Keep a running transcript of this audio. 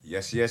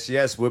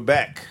Yes, we're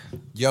back.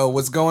 Yo,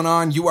 what's going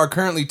on? You are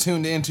currently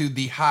tuned into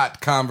The Hot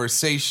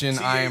Conversation.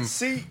 I am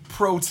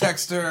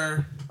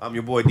Protextor. I'm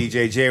your boy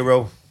DJ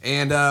J-Ro.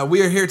 And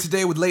we are here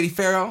today with Lady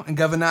PharOh and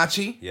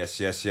Govinachi. Yes.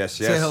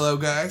 Say hello,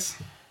 guys.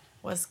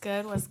 What's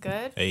good?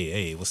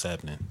 Hey, what's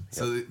happening?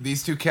 So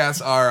these two cats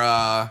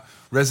are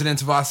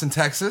residents of Austin,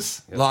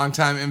 Texas. Yep.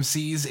 Longtime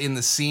MCs in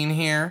the scene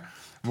here.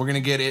 We're going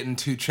to get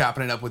into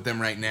chopping it up with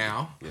them right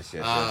now. Yes.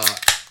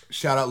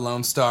 Shout out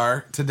Lone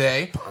Star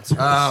today. So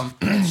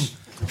and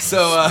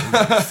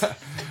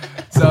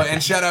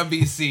shout out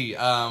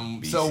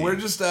BC. So we're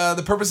just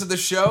the purpose of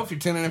this show, if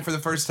you're tuning in for the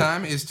first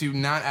time, is to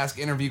not ask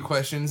interview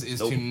questions,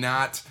 to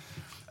not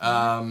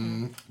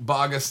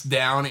bog us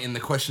down in the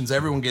questions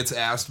everyone gets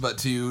asked, but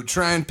to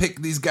try and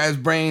pick these guys'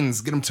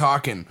 brains, get them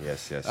talking.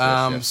 Yes.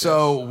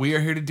 So we are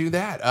here to do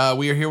that.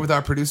 We are here with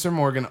our producer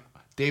Morgan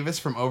Davis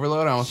from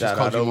Overload. I almost just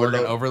called you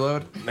Morgan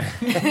Overload.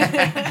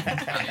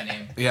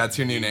 Yeah, it's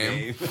your new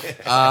name.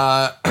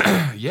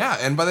 Yeah,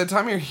 and by the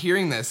time you're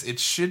hearing this, it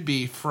should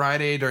be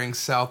Friday during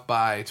South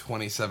by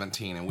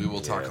 2017, and we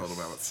will talk a little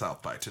bit about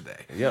South by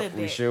today. Yep,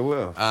 we sure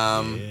will.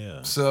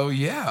 So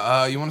you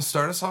want to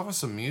start us off with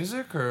some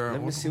music, or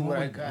let me see what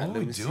I got. What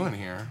are we doing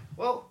here?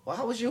 Well,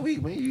 how was your week?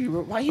 Why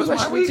you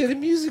rushing me to the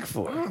music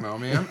for? I don't know,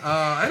 man.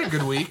 I had a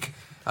good week.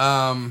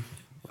 I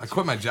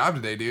quit my job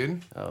today,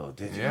 dude. Oh,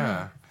 did you?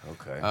 Yeah.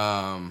 Okay.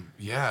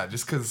 Yeah,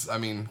 just because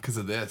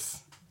of this.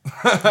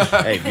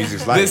 Hey,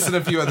 music's life. This and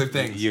a few other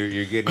things.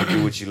 You're getting to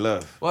do what you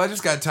love. Well, I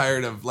just got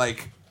tired of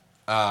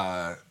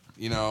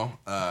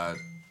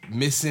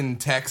missing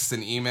texts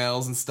and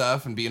emails and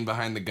stuff, and being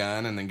behind the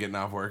gun, and then getting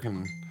off work,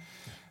 and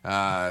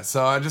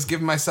so I just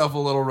give myself a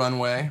little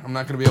runway. I'm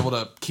not going to be able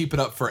to keep it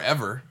up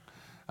forever,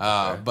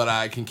 but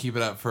I can keep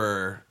it up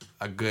for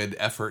a good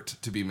effort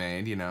to be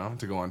made.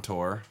 To go on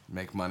tour,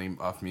 make money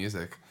off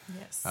music.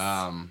 Yes.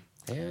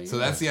 So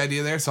that's the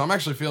idea there. So I'm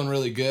actually feeling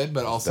really good,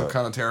 but also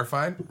kind of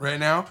terrified right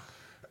now.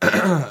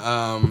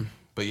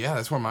 But yeah,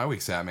 that's where my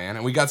week's at, man.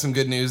 And we got some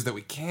good news that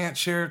we can't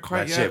share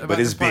quite yet about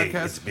this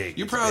podcast. It's big.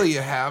 You probably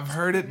have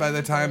heard it by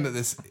the time that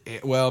this.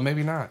 Well,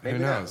 maybe not. Who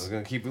knows?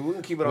 We're gonna keep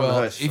it on the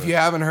hush. If you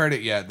haven't heard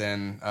it yet,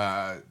 then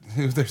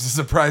there's a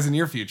surprise in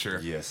your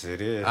future. Yes,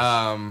 it is.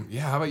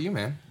 Yeah. How about you,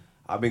 man?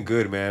 I've been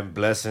good, man.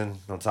 Blessing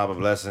on top of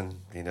blessing.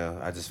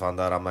 I just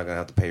found out I'm not gonna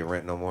have to pay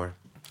rent no more.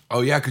 Oh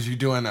yeah, because you're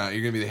gonna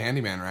be the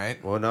handyman,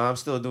 right? Well, no, I'm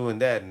still doing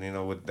that,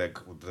 and with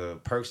the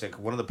perks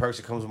one of the perks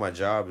that comes with my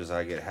job is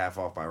I get half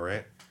off my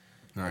rent.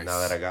 Nice. Now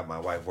that I got my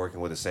wife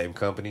working with the same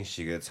company,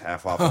 she gets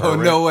half off. Her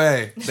rent. No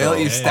way! They let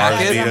you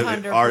stack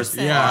it. Ours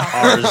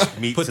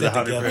meet to the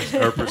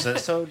 100%.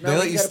 So they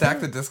let you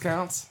stack the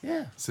discounts.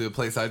 Yeah. See, the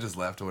place I just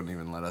left wouldn't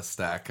even let us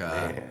stack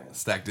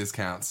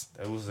discounts.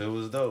 It was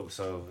dope.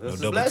 So no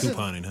double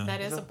couponing, huh? That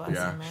is a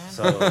blessing, man.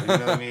 So you know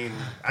what I mean.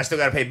 I still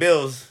gotta pay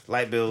bills,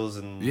 light bills,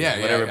 and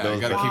whatever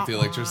bills. You gotta keep the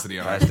electricity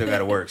on. I still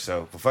gotta work.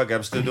 So, but fuck it,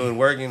 I'm still doing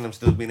working. I'm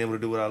still being able to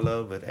do what I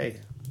love. But hey,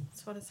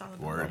 that's what it's all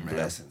about. Word, man.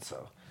 Blessing.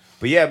 So.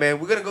 But yeah, man,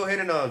 we're gonna go ahead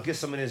and get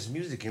some of this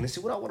music in. Let's see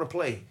what I want to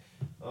play.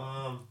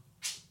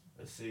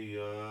 Let's see.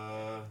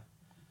 I'm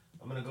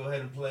gonna go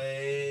ahead and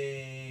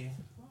play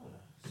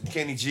some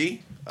Kenny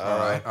G.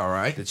 All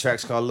right. The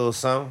track's called "Little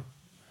Something."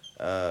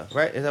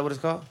 Right? Is that what it's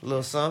called?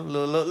 Little Something,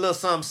 little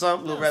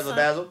something, little razzle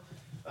dazzle.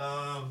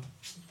 Let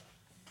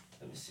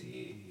me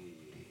see.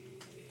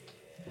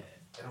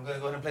 And I'm gonna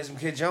go ahead and play some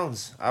Kid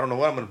Jones. I don't know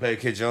what I'm gonna play with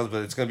Kid Jones,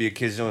 but it's gonna be a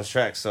Kid Jones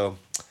track. So.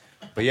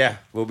 But yeah,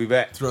 we'll be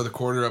back. Throw the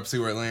quarter up, see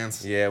where it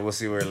lands. Yeah, we'll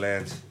see where it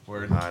lands.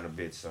 Word. Behind a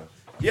bitch, so.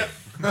 Yep.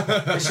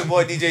 It's your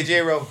boy DJ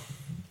J-Ro.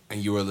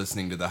 And you are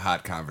listening to The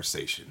Hot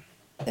Conversation.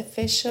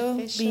 Official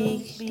big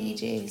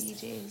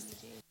DJs.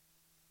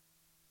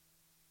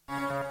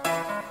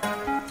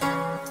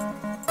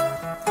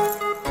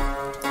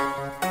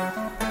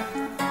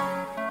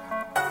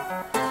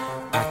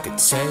 I could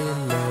tell you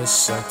a little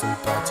something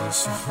about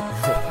these.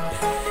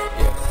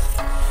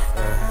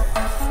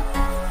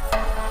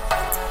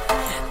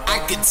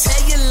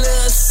 Tell you a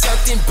little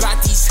something about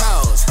these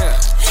hoes, huh?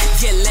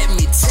 Yeah, let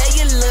me tell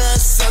you a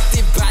little something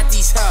about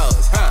these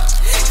hoes, huh?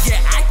 Yeah,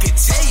 I could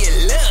tell you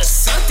a little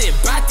something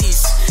about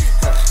these,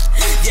 huh?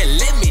 Yeah,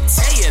 let me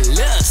tell you a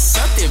little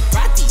something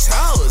about these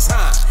hoes,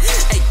 huh?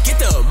 Hey, get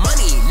the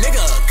money,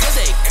 nigga, cause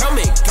they come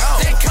and go.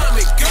 They come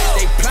and go.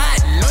 They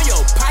plotting on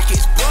your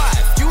pockets,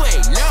 boy, if you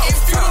ain't know.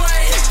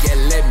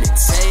 Yeah, let me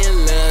tell you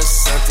a little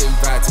something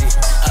about these,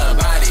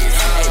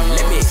 Hey,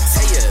 let me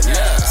tell you a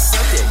little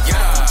something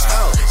about these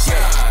hoes,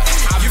 yeah.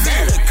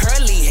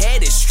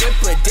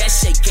 Stripper that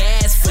shake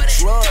ass for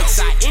drugs.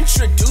 I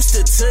introduced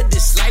her to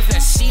this life, now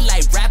she like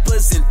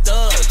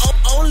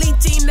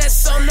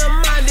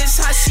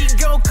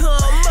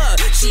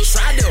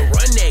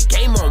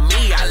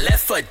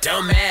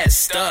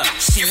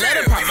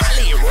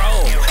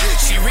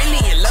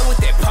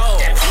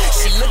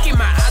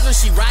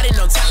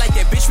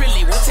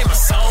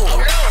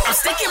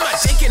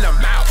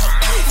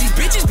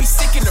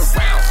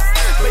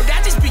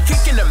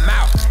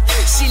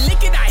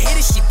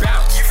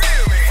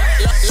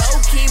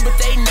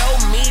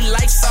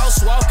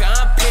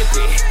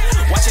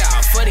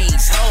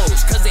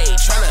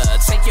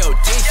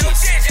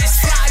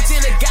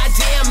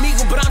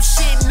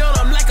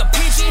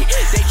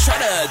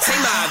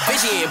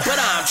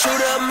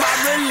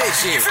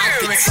Shit, I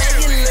can tell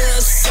you a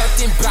little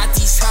something about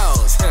these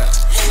hoes, huh?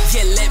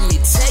 Yeah, let me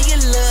tell you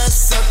a little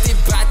something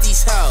about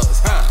these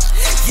hoes, huh?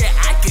 Yeah,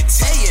 I can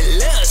tell you a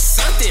little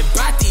something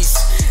about these,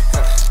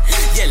 huh?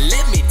 Yeah,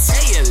 let me tell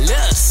you a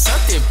little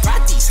something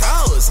about these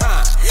hoes,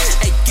 huh?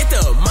 Hey, get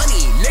the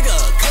money, nigga,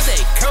 cause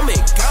they come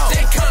and go.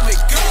 They come and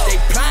go.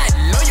 They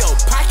plotting on your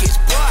pockets,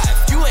 boy,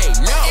 if you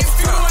ain't know.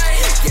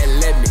 Yeah,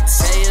 let me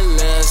tell you a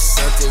little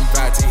something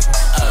about these,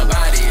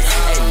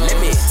 Hey, let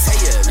me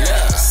tell you a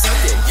little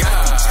something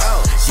about these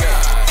hoes, yeah.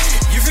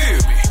 You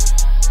feel me?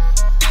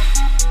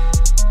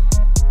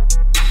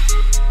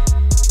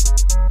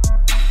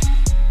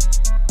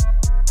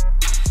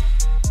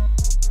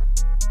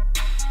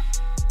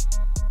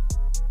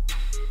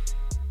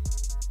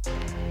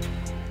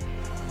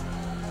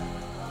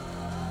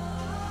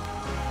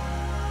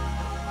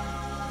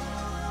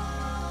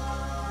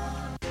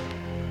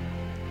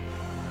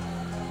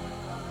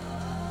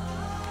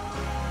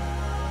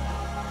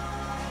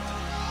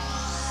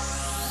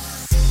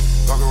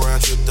 Walk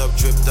around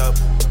tripped up.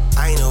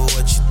 I know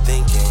what you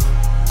thinking.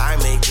 I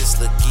make this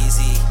look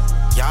easy.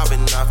 Y'all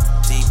been off the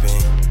deep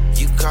end.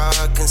 You call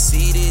her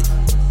conceited,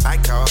 I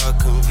call her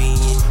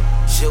convenient.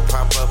 She'll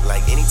pop up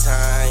like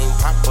anytime,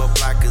 pop up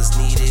like it's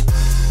needed.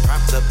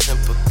 Propped up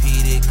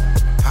Tempur-Pedic,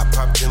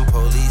 pop them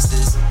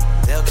polices.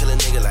 They'll kill a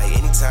nigga like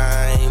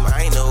anytime.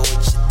 I know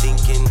what you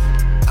thinking.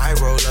 I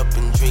roll up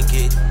and drink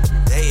it.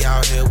 They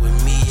out here with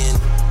me and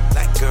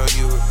black girl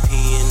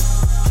European.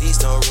 Please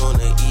don't ruin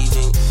the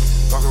evening.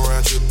 Walk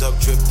around tripped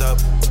up.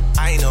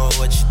 I know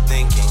what you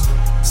thinking.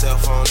 Cell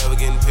phone never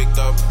getting picked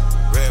up.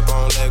 Red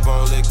bone, leg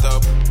bone licked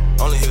up.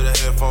 Only hear the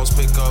headphones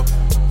pick up.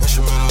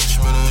 Instrumental.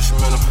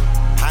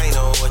 I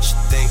know what you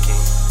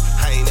thinking.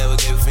 I ain't never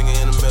gave a finger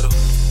in the middle.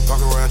 Walk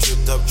around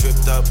tripped up.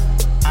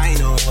 I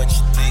know what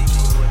you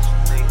thinking.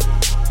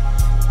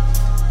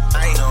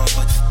 I know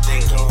what you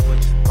thinking.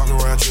 Walk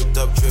around tripped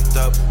up.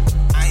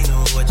 I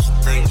know what you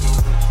thinking.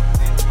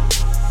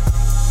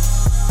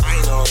 I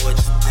know what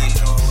you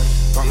thinking.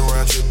 Walk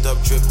around tripped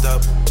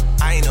up.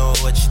 I know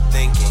what you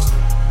thinking.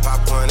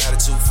 Popcorn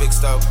attitude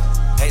fixed up.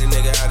 Hate a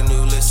nigga out a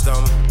new list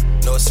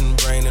know it's in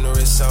the brain and the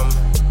wrist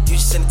You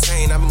just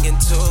entertain, I've been getting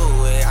to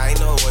it. I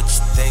know what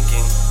you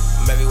thinking.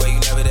 I'm everywhere, you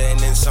never there and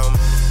then some.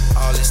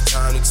 All this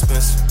time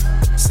expensive.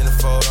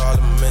 Centerfold all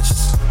the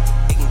mentions.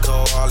 It can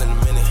go all in a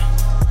minute.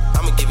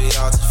 I'ma give it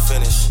all to the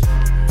finish.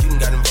 You done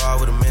got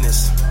involved with a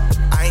menace.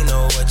 I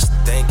know what you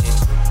thinking.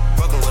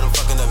 Fucking with him,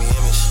 fucking up your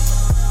image.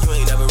 You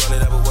ain't never run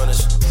it up with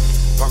winners.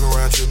 Walk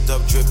around tripped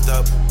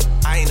up.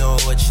 I know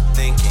what you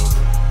thinking.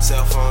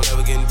 Cell phone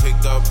never getting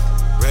picked up.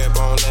 Red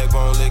bone, leg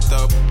bone licked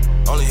up.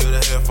 Only hear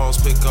the headphones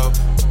pick up.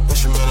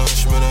 Instrumental.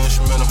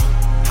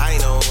 I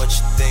know what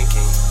you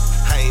thinking.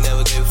 I ain't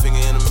never gave a finger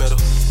in the middle.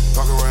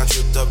 Walk around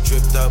tripped up.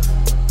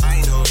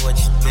 I know what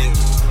you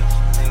thinking.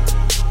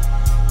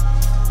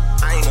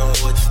 I know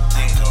what you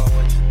thinking.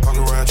 Walk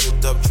around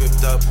tripped up.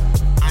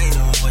 I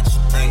know what you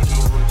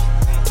thinking.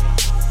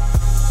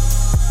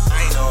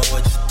 I know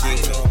what you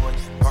thinking.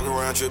 Walk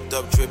around tripped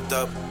up.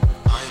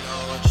 I know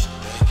what you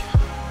thinking.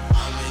 I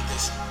make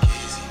this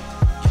easy.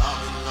 Y'all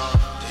been on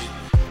the deep.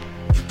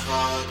 You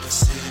call it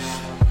conceited.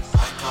 I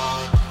call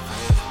it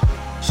faded.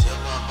 She'll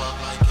pop up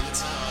like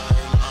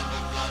anytime. Pop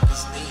up like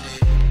it's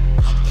needed.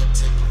 Pop up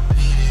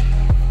Tempur-Pedic.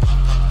 Pop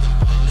up them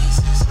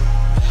polices.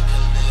 They'll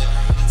kill a nigga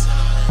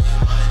anytime.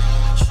 I know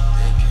what you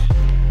thinking.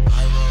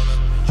 I roll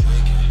up and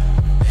drink it.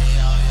 They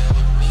out here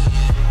with me.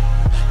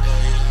 Black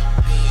girl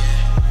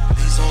European.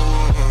 These all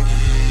wanna get.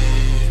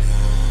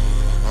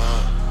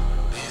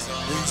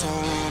 Please don't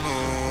wanna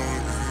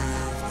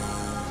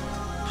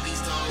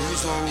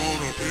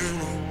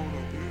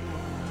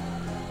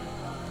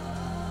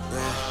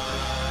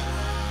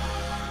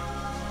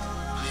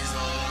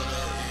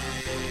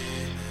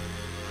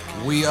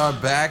We are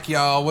back,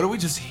 y'all. What did we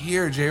just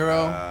hear,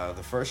 J-Ro?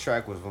 The first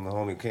track was from the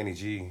homie Kenny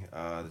G.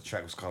 The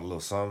track was called A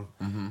Little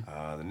Something.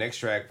 The next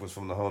track was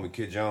from the homie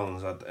Kid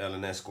Jones out the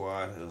LNS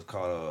squad. It was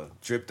called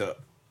Dripped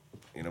Up.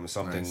 You know,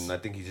 something Nice. I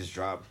think he just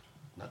dropped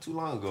not too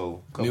long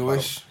ago.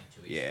 Newish?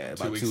 Yeah,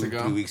 2 about weeks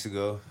ago? 3 weeks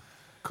ago.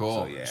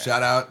 Cool. So, yeah.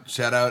 Shout out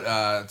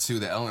to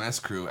the LNS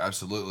crew.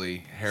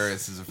 Absolutely.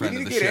 Harris is a We friend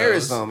need of to the get show.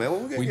 Harris on,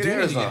 man. We do get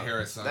Harris need to on. get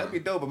Harris on. That'd be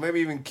dope, but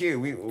maybe even Kid.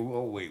 We're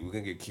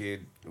gonna get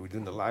Kid. Are we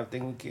doing the live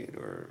thing with Kid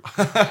or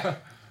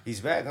he's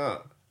back, huh?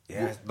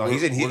 Yeah, no,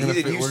 he's in. We're gonna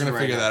Houston right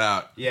figure now. that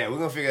out. Yeah, we're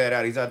gonna figure that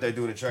out. He's out there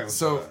doing the track. With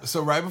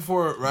So right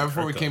before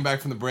we came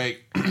back from the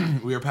break,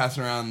 we were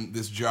passing around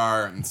this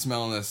jar and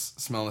smelling this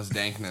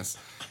dankness,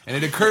 and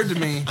it occurred to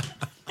me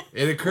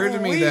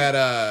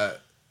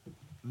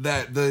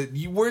that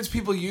the words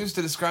people use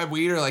to describe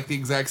weed are like the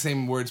exact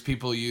same words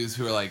people use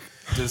who are like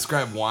to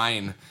describe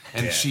wine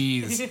and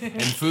cheese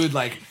and food.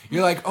 Like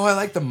you're like, oh, I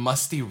like the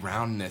musty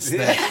roundness.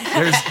 That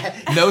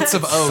there's notes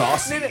of oak.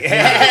 saucy. Dude,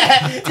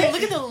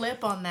 look at the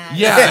lip on that.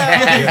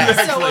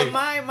 Yeah. So what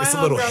my It's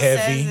a little homegirl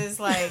heavy. says is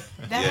like,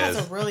 that has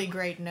a really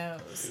great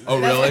nose. Oh,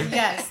 That's- really?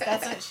 Yes,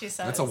 that's what she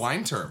says. That's a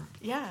wine term.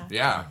 Yeah.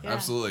 Yeah, Yeah.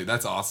 absolutely.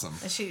 That's awesome.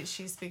 And she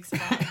speaks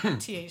about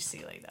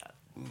THC like that.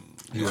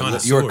 You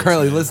are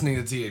currently listening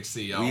to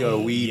THC, y'all. We are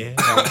weed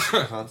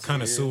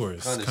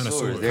Connoisseurs.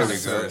 There we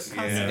go.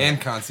 Yeah.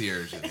 And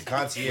concierge.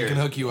 Concierge. We can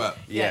hook you up.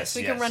 Yes,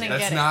 we can run and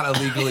That's get not a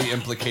legally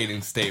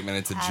implicating statement.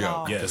 It's a At joke.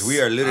 all. Yes.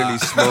 We are literally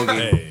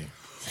smoking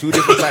 2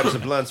 different types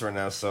of blunts right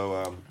now.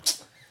 So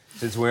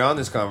since we're on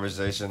this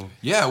conversation,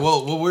 Yeah,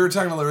 well, we were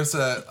talking to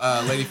Larissa,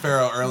 Lady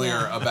PharOh,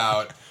 earlier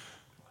about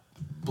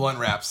blunt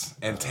wraps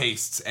and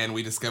tastes, and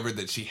we discovered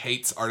that she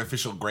hates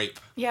artificial grape.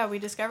 Yeah, we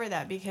discovered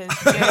that because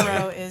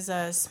PharOh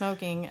is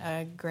smoking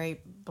a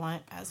grape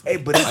blunt as well.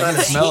 hey, but it's I not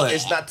can smell it.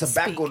 It's not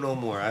tobacco no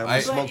more. I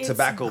don't smoke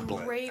tobacco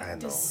blunt. I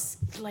know.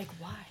 Like,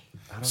 why?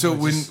 So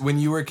when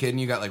you were a kid and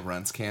you got like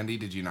Runts candy,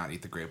 did you not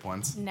eat the grape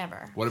ones?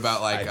 Never. What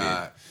about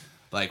I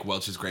like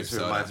Welch's grape This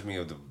soda? reminds me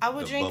of the. I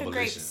would the drink a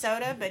grape Bubblicious.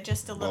 soda, but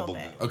just a little Bubble.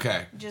 bit.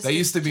 Okay, Just that to-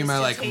 used to be just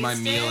my to my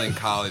taste meal it? in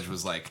college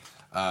was like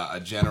a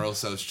General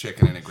Tso's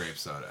chicken and a grape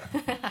soda.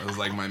 It was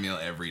like my meal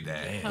every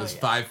day. It was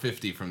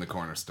 $5.50 from the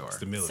corner store.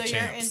 The meal So of you're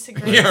champs. into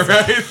grape. Yeah,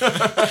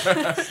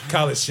 right.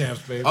 College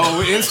champs, baby.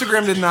 Oh,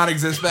 Instagram did not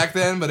exist back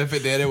then, but if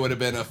it did, it would have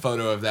been a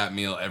photo of that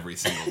meal every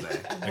single day.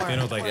 Back then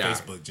it was like Yeah.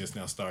 Facebook just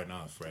now starting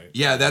off, right?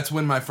 Yeah, that's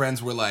when my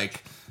friends were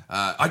like,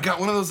 I got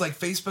one of those like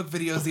Facebook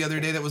videos the other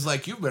day that was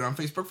like, you've been on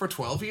Facebook for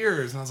 12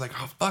 years. And I was like,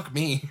 oh, fuck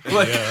me.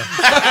 Like,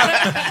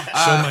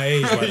 Show my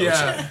age. Why don't you?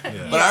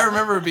 yeah. But I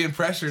remember being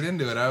pressured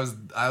into it. I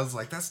was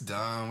like, that's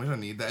dumb. We don't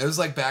need that. It was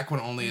like back when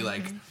only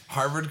like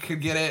Harvard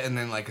could get it, and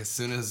then like as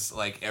soon as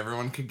like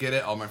everyone could get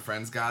it, all my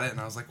friends got it, and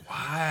I was like,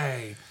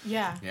 why?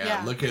 Yeah.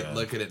 Look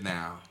at it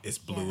now. It's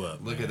blew up.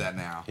 Look at that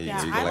now.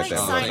 Yeah, you I can like that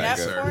signed up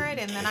thank you. for it,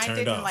 and then I turned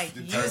didn't off. like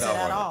It use turned it off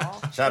at on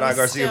all. Shout It out was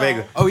Garcia still-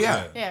 Vega. Oh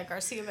yeah. Yeah,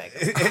 Garcia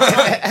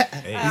Vega.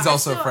 He's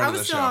also a friend I of the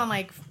was show. still on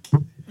like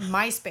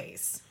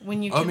MySpace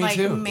when you Oh, could me like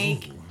too.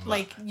 make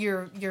like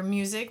your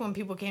music when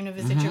people came to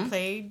visit your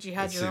page. You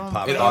had It's your own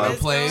pop- It playlist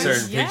auto-plays. going.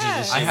 Certain pictures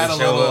and shit. I had a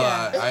Show little.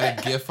 up. I had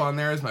a GIF on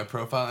there as my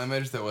profile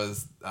image that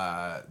was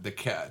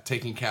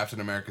taking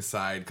Captain America's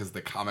side because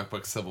the comic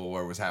book Civil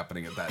War was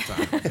happening at that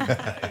time.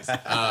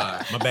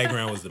 My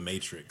background was the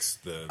Matrix.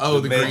 The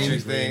Matrix green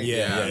thing.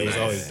 yeah, it was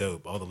nice. always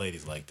dope. All the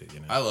ladies liked it, you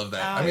know. I love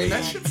that. Oh, I mean,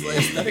 that yeah. shit's like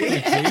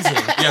aesthetically pleasing.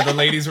 Yeah, the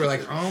ladies were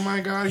like, "Oh my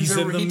god, He's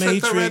in the he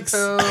took the red Matrix."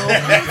 pill."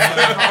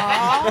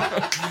 Black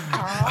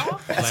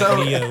So,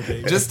 Leo,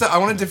 baby. I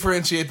want to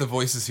differentiate the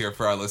voices here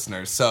for our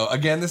listeners. So,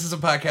 again, this is a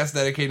podcast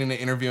dedicated to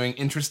interviewing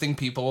interesting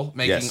people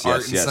making Yes, art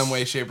yes, in yes. some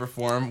way, shape, or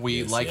form.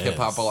 We like yes. hip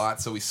hop a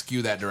lot, so we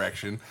skew that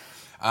direction.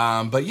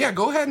 But yeah,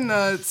 go ahead and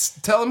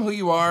tell them who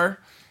you are.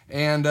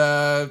 And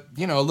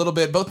you know, a little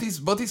bit. Both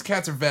these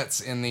cats are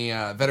vets in the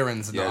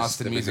veterans in the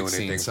Austin they've been music doing their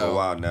scene. thing So for a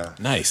while now.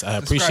 Nice. I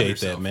Describe appreciate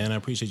yourself. that, man. I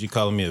appreciate you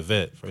calling me a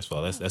vet. First of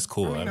all, that's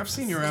cool. I mean, I've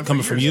seen you around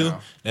coming for from years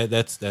you. now.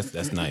 That's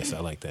nice.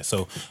 I like that.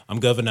 So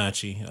I'm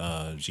Govinachi,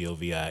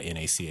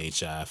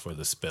 Govinachi for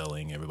the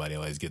spelling. Everybody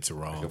always gets it I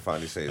can wrong.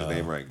 finally say his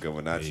name right,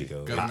 Govinachi. There you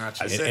go.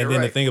 Govinachi. I And, said and it then the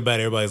right. thing about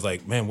it, everybody's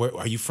like, "Man, where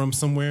are you from?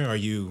 Somewhere? Are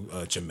you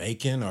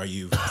Jamaican? Are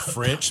you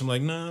French?" I'm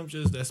like, "No,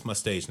 that's my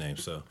stage name."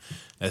 So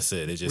that's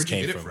it. It just Where'd you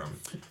came get it from.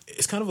 from?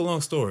 It's kind of a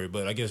long story,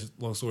 but I guess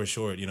long story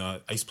short, you know,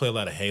 I used to play a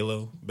lot of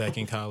Halo back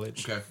in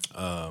college. okay.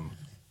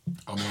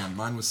 Oh man,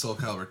 mine was Soul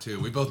Calibur too.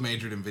 We both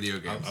majored in video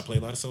games. I play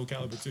a lot of Soul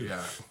Calibur too.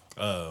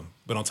 Yeah.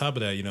 But on top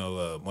of that, you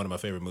know, one of my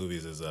favorite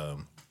movies is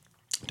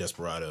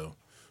Desperado.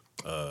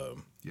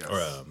 Yes. Or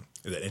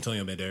is that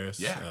Antonio Banderas?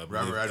 Yeah, I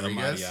Robert believe El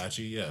Rodriguez.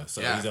 Mariachi, yeah.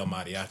 So Yeah. he's El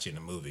Mariachi in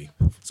the movie.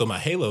 So my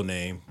Halo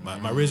name,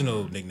 my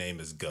original nickname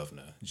is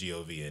Govna,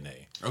 Govna.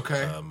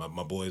 Okay.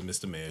 My boy is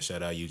Mr. Mayor.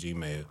 Shout out Eugene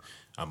Mayor.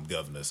 I'm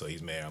Governor, so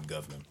he's Mayor, I'm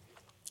Governor.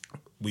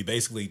 We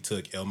basically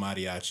took El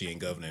Mariachi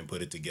and Governor and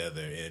put it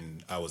together,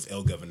 and I was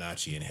El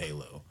Govinachi in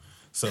Halo.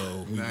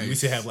 So we used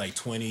to have like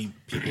 20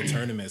 people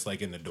tournaments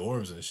like in the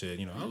dorms and shit.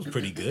 You know, I was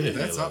pretty good at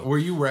That's Halo. were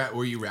you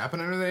rapping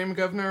under the name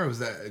Governor, or was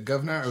that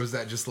Governor, or was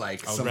that just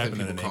like I was something rapping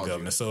people under the name called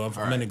Governor. you? So I'm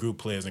All in the group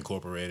Players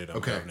Incorporated. I'm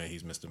Okay. Governor.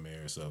 He's Mr.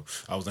 Mayor. So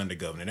I was under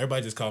Governor. And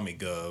everybody just called me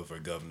Gov or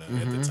Governor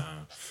at the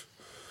time.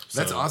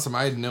 That's So- awesome.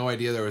 I had no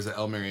idea there was an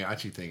El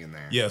Mariachi thing in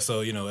there. Yeah,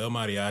 so you know, El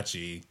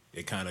Mariachi,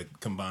 it kind of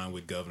combined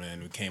with Governor,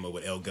 and we came up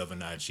with El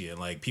Govinachi, and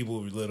like people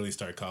would literally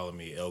start calling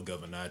me El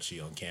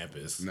Govinachi on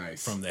campus.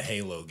 Nice. From the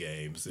Halo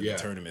games and Yeah.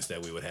 the tournaments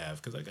that we would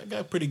have, because I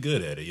got pretty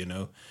good at it, you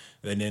know.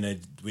 And then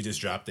we just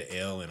dropped the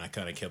L, and I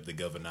kind of kept the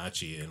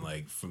Govinachi, and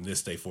like from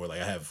this day forward,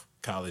 like I have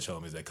college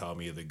homies that call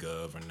me either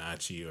Gov or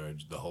Nachi or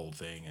the whole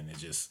thing, and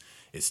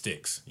it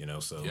sticks, you know.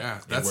 So Yeah,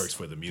 it that's- works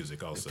for the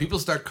music also. People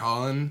start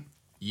calling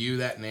you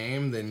that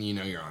name, then you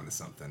know you're onto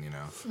something. You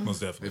know, most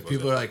definitely. if most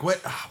people are definitely. like,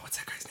 "What? What's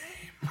that guy's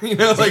name?" You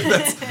know, like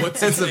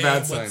that's a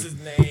bad sign. What's his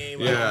name?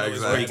 Yeah, I don't know his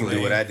exactly. Or you can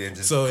do what I did and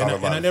just So call and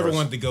him I out never first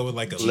wanted to go with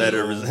like a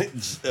letter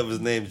little, of his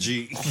name,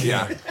 G.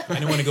 Yeah, I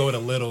didn't want to go with a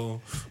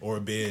little or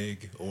a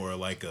big or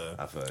like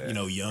I feel that. you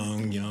know,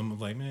 young. You know, I'm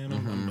like, man,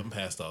 I'm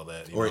past all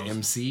that. You or know?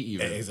 MC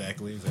even.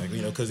 Exactly.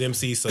 You know, because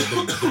MC so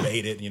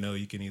debated. You know,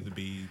 you can either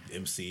be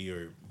MC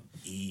or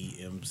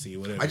EMC,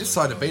 whatever. I just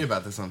saw a debate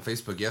about this on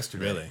Facebook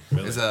yesterday.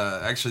 Really? It's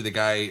actually the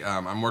guy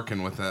I'm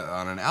working with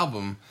on an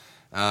album.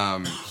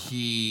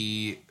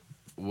 He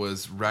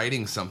was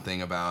writing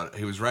something about.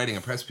 He was writing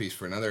a press piece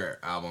for another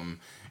album,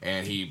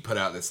 and he put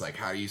out this like,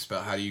 what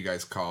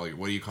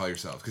do you call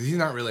yourselves? Because he's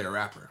not really a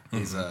rapper.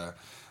 He's so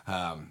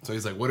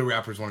he's like, what do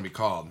rappers want to be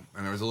called?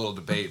 And there was a little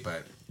debate,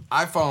 but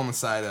I fall on the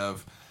side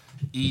of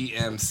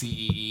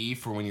EMCEE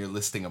for when you're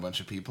listing a bunch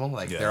of people.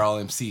 Like they're all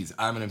MCs.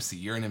 I'm an MC.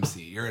 You're an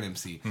MC. You're an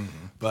MC.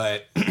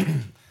 But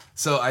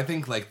so I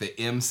think like the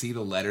MC,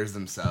 the letters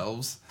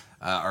themselves,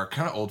 are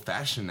kind of old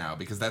fashioned now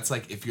because that's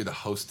like if you're the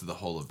host of the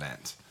whole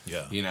event.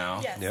 Yeah. You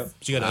know? Yes. Yep.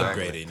 But you gotta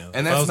upgrade it, you know.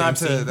 And that's not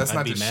to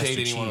I'd shade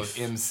anyone with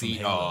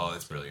MC. Oh,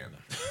 that's brilliant.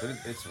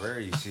 It's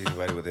rare you see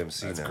anybody with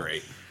MC that's now.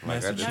 great.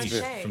 Like, Master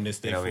Chief from this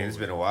day forward. It's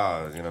been a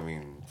while,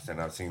 since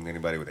I've seen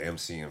anybody with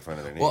MC in front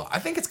of their name. Well, I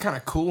think it's kind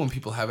of cool when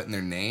people have it in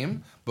their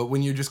name, but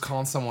when you're just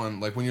calling someone,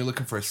 like when you're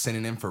looking for a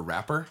synonym for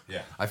rapper,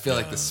 I feel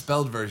like the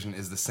spelled version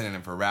is the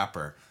synonym for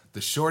rapper.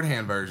 The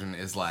shorthand version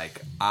is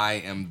like, I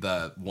am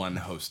the one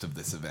host of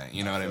this event.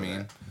 You know what I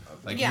mean?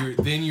 Like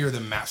you're the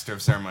master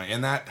of ceremony,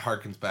 and that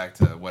harkens back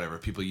to whatever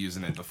people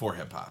using it before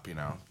hip hop. You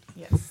know?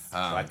 Yes. So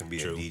I can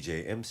be a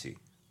DJ MC.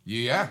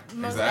 Yeah,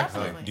 most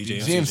exactly. Definitely.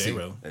 DJ GMC.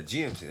 J-Ro. A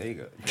GMC, there you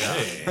go.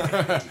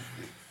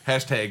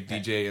 Hashtag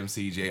DJ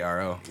MC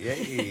JRO.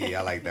 Yeah,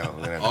 I like that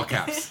one. All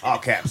caps. All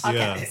caps.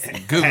 Yeah.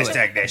 Google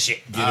Hashtag it. that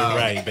shit. Get it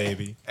right,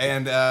 baby.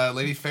 And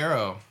Lady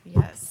PharOh.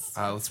 Yes.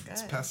 Let's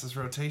pass this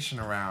rotation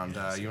around.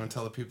 You want to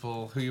tell the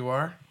people who you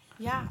are?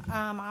 Yeah,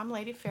 I'm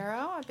Lady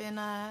PharOh. I've been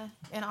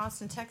in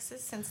Austin,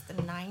 Texas since the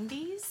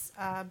 90s.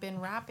 I've been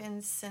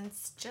rapping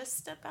since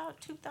just about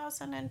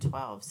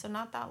 2012, so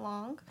not that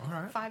long. All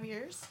right. 5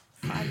 years.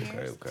 5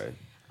 years. Okay.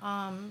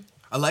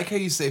 I like how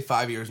you say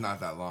 5 years, not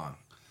that long.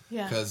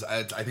 Yeah. Because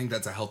I think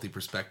that's a healthy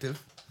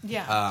perspective.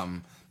 Yeah.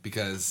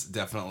 Because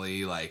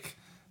definitely, like,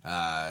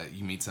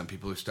 you meet some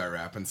people who start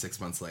rapping 6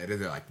 months later.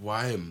 They're like,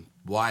 why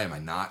am I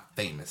not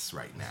famous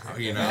right now?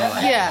 You know?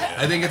 Like, yeah.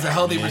 I think it's a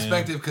healthy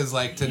perspective because,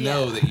 like, to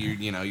know that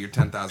you're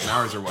 10,000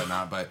 hours or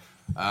whatnot. But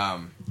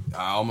I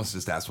almost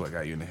just asked what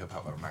got you into hip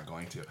hop, but I'm not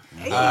going to.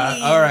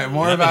 All right,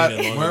 more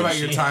about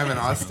your time in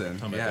Austin.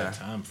 Talking about that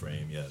time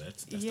frame. Yeah,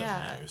 that's stuff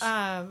matters.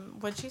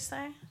 What'd you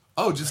say?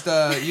 Oh, just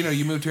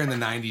you moved here in the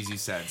 90s. You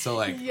said so,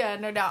 like. Yeah,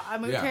 no doubt. I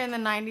moved here in the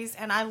 90s,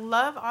 and I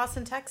love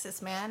Austin,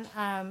 Texas, man.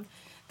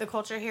 The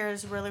culture here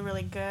is really,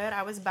 really good.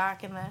 I was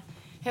back in the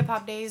hip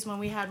hop days when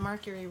we had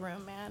Mercury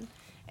Room, man,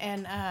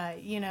 and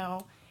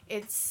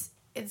it's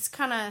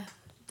kind of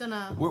done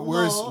a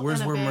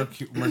where's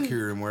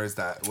Mercury Room? Where is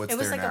that? What's it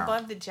was there like now?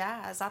 above the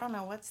Jazz. I don't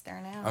know what's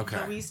there now. Okay.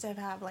 But we used to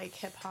have like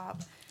hip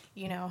hop,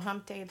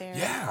 hump day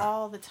there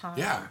all the time.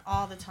 Yeah.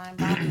 All the time.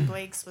 Bobby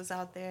Blake's was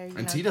out there.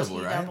 And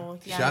T-Double, right?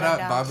 Yeah, Shout no out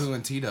doubt. Babu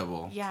and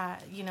T-Double. Yeah,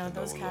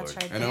 those cats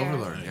right and there. And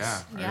Overlord,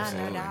 yeah. Yeah,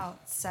 absolutely. no doubt.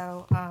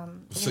 So,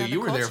 so you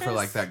were there for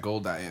like that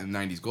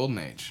 90s golden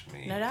age.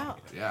 No doubt.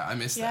 Yeah, I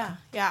missed that.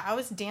 Yeah, I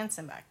was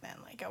dancing back then.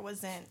 Like, I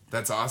wasn't.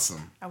 That's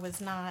awesome. I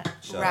was not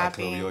Shout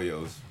rapping. out Club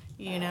Yo-Yos.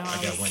 I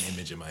got one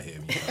image in my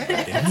head.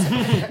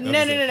 No.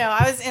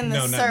 I was in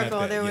the circle.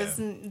 Not that, there was.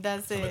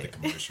 That's it. The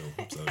commercial.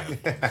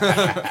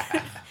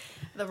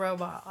 The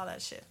robot, all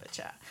that shit. But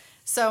yeah.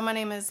 So my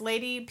name is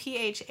Lady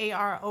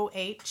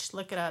PHAROH.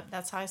 Look it up.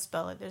 That's how I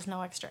spell it. There's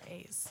no extra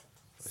A's.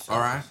 All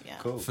right. Yeah.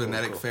 Cool.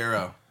 Phonetic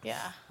PharOh.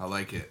 Yeah. I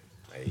like it.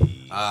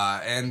 Hey.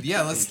 And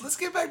yeah, let's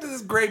get back to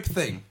this grape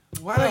thing.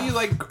 Why don't you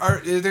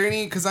are there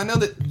any? Because I know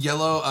that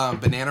yellow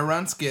banana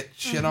runts get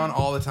shit on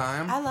all the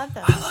time. I love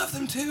those. I love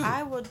them too.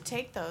 I would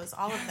take those,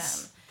 all of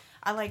them.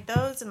 I like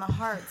those and the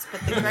hearts,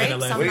 but the grapes,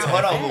 I'm Wait, not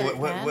hold a on.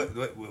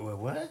 fan,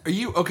 What? Are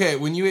you okay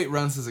when you ate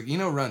runts?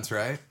 Runts,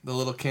 right? The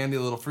little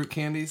fruit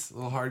candies,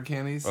 little hard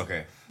candies.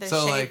 Okay. They're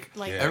So shaped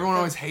everyone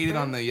always hated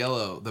fruit. on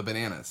the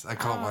bananas. I'm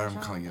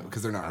calling you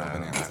because they're not real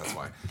bananas. That's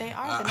why. They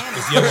are bananas.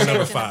 It's yellow They're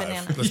number shaped in a 5.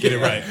 banana. Let's get it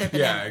right. They're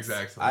Yeah, bananas.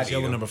 exactly. I It's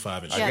yellow eat 'em. number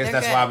 5. I Yeah, guess they're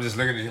that's good. why I'm just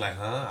looking at you like,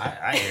 huh?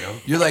 I ate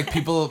them. You're like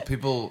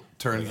people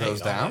turn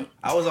those down.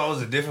 I was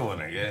always a different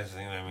one, I guess.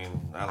 You know what I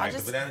mean? I like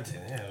just- the banana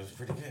tin. Yeah, it was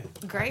pretty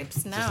good.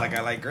 Grapes, no. Just like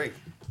I like grape.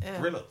 Ew.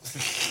 Brillo.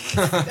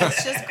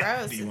 It's just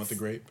gross. Do you want the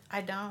grape? I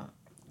don't.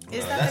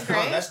 Is that the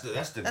grape? That's the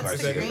That's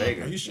Garcia the green.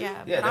 Vega. Are you sure?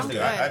 Yeah, Yeah, but that's I'm the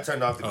good. I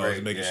turned off the Oh, I was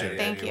grape. making sure.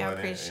 Thank you, I want it,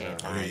 appreciate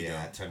that.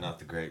 Yeah, I turned off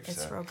the grapes.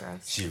 It's real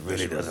gross. She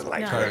really doesn't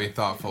like Try to grape. be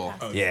thoughtful.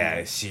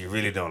 Yeah, she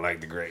really don't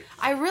like the grape.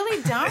 I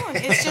really don't.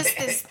 It's just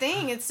this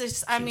thing. It's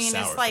just. I mean,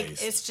 it's like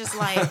sour-faced. it's just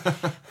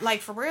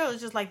like for real.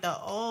 It's just like the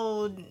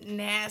old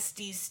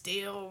nasty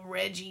stale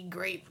Reggie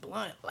grape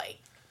blunt. Like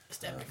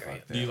step the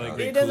grape. Do you like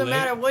grape It doesn't Kool-Aid?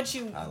 matter what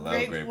you I love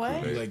grape grape what. Do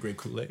you Kool-Aid. like grape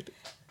Kool-Aid?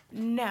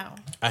 No,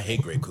 I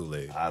hate grape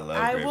Kool-Aid. I love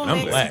I grape. will I'm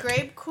mix black,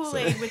 grape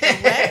Kool-Aid with the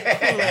wet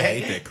I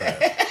Kool-Aid. hate that crap.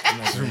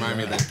 Just remind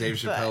me of that Dave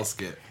Chappelle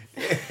skit.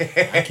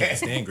 I can't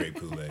stand grape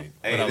Kool-Aid.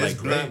 Hey, But I this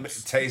like blunt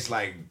grapes. tastes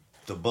like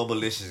the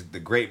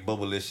grape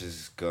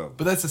Bubblicious gum.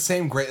 But that's the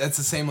same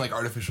like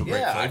artificial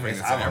grape flavoring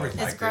that's in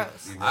everything. It's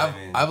gross. You know what I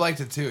mean? I've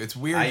liked it too. It's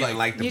weird. I even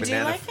like the You do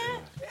banana. like it?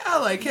 Yeah, I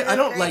like it. I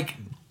don't like.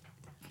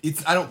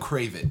 I don't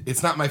crave it.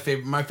 It's not my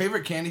favorite. My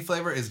favorite candy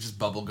flavor is just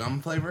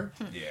bubblegum flavor.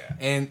 Yeah.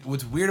 And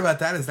what's weird about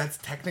that is that's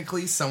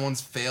technically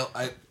someone's fail.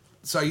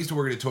 So I used to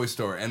work at a toy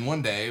store, and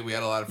one day we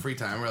had a lot of free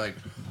time. We're like,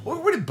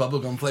 where did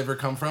bubblegum flavor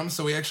come from?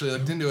 So we actually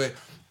looked into it.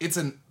 It's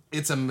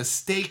a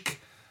mistake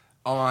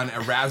on a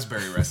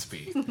raspberry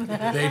recipe.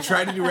 They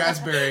tried to do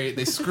raspberry,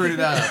 they screwed it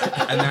up,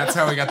 and that's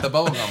how we got the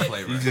bubblegum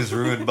flavor. You just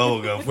ruined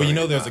bubblegum. Well, you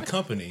know, there's a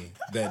company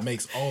that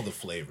makes all the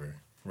flavor,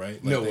 right?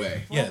 Like No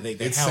way. Yeah, they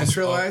It's house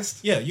centralized?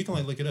 yeah, you can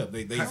like look it up.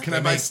 Can I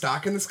buy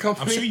stock in this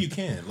company? I'm sure you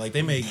can. Like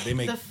they make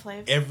The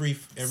flavor? every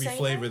Say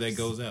flavor yes? that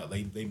goes out.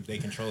 They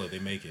control it. They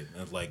make it.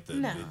 Like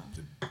the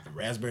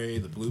raspberry,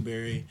 the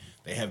blueberry.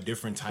 They have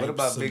different types. What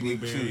about of Big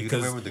League blueberry. Chew? You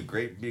remember the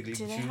great Big League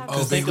Do they Chew? have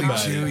Oh, think Big League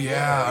about Chew, it.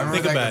 yeah. I remember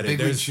Think that about Big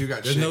it. League Chew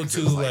got There's shit no 'cause two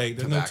it was there's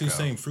no two tobacco.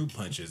 same fruit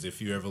punches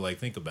if you ever like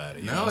think about it.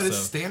 You No, know? it is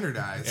So,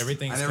 standardized.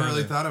 everything's I never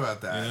really kinda- thought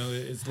about that. You know,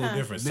 it's a little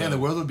different. Man, So the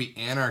world would be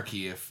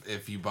anarchy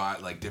if you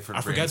bought like different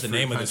I forgot brands the fruit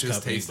name of this punches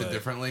company, tasted but-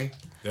 differently.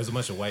 there's a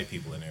bunch of white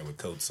people in there with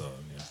coats on.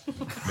 Yeah.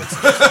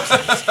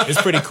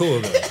 It's pretty cool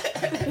though.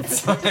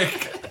 It's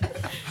like,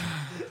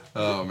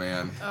 oh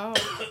man.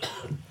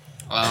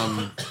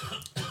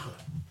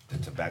 The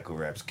tobacco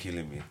rap's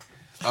killing me.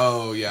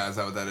 Oh yeah, is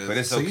that what that is? But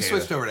it's so you okay,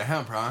 switched though. over to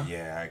hemp, huh?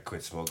 Yeah, I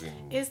quit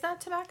smoking. Is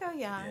that tobacco?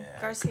 Yeah.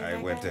 Garcia. I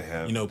that went guy? to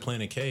hemp. You know,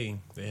 Planet K,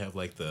 they have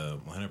like the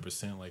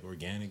 100% like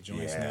organic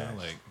joints Yeah. now.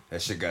 Like,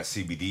 That shit got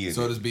CBD in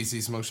So it. does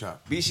BC Smoke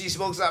Shop. BC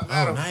Smokes Up oh,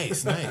 Metal.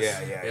 nice. Yeah.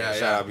 Yeah.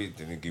 Shout out, they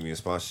didn't give me a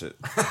sponsorship.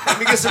 Let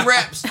me get some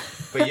raps.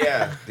 But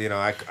yeah, you know,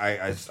 I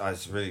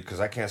really, because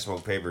I can't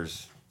smoke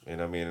papers. You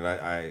know what I mean? And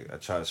I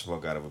try to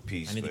smoke out of a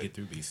piece. I need to but get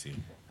through BC.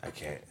 I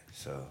can't.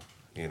 So,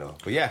 you know.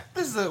 But yeah.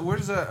 What's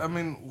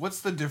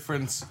the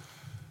difference?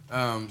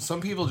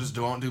 Some people just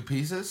don't do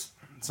pieces.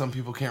 Some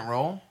people can't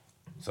roll.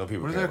 Some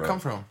people Where does can't that roll. come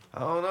from? I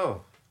don't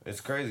know. It's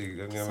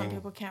crazy. I Some mean,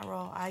 people can't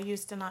roll. I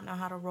used to not know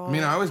how to roll. I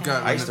mean, I always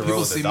got and- I used to people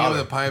roll with see the me with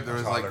dollar. a pipe. There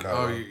was That's all like, I know.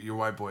 oh, you're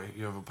white boy.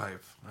 You have a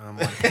pipe. And I'm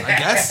like, I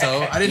guess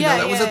so. I didn't know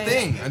that was a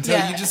thing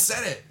until you just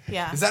said it.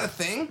 Yeah. Is that a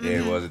thing? yeah,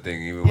 it was a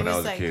thing even It when I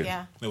was like, a kid.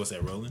 yeah. Wait, what's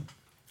that, Rolling?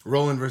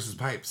 Rolling versus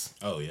pipes.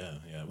 Oh, yeah.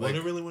 Well, Like-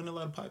 there really wasn't a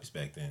lot of pipes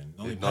back then.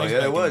 The only No, pipes yeah,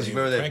 back there then was. You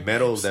were remember that crack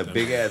metal, pipes. that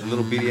big ass,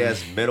 little bitty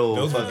ass metal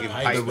Those were fucking the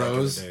pipe. pipes The back in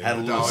rose. day. Had a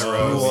little Dollar screw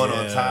rose, on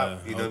yeah,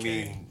 top. You know what I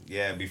okay. mean?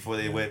 Yeah, before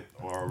they went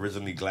or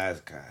originally glass.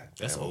 God,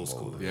 That's damn, old I'm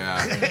school. old.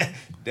 Yeah.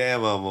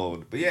 Damn, I'm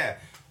old. But yeah,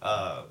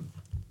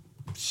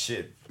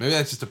 shit. Maybe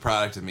that's just a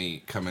product of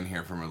me coming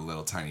here from a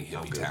little tiny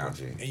I'm hippie good, town.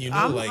 G. And you know,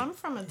 I'm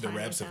from a the tiny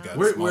raps have town. gotten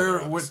Where smaller,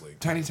 what obviously.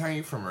 tiny town are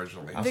you from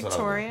originally? That's what I was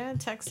Victoria,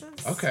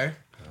 Texas. Okay.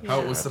 Yeah.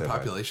 What's the Not that bad.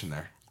 population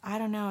there? I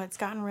don't know. It's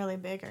gotten really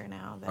bigger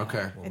now. Though.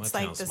 Okay. Well, It's my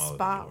like town's the smaller than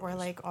spot where yours.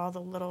 like all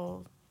the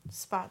little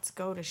spots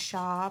go to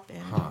shop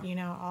and you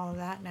know all of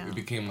that now. It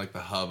became like the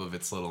hub of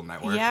its little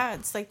network. Yeah,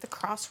 it's like the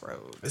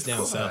crossroads. It's down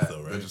Cool south, that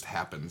though, That right? just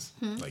happens.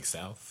 Like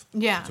south.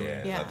 Yeah,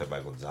 Yeah, yeah. not that by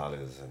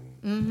Gonzalez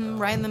and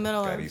Right in the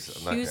middle of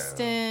Carizo- not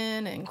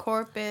Houston and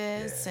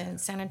Corpus Yeah. and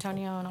San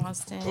Antonio and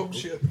Austin. Oh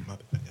shit. My bad,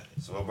 I got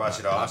it. So what brought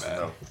you to Austin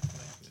though?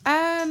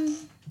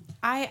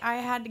 I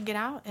had to get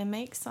out and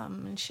make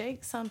something and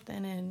shake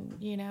something, and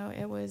you know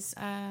it was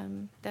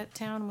that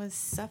town was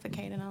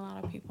suffocating a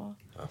lot of people,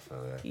 I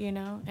feel that. you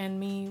know, and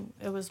me,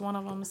 it was one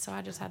of them, so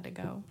I just had to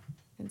go,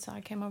 and so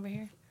I came over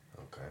here.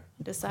 Okay.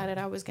 Decided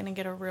I was gonna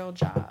get a real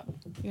job,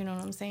 you know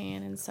what I'm saying,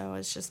 and so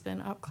it's just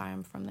been up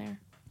climb from there.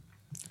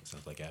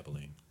 Sounds like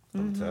Abilene.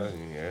 I'm telling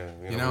you, yeah.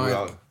 You know, we it-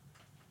 all-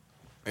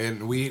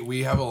 And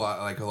we have a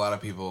lot of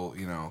people,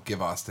 you know,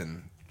 give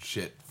Austin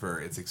shit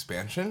for its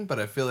expansion, but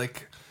I feel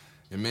like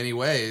in many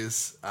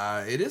ways,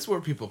 it is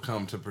where people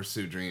come to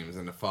pursue dreams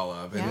and to fall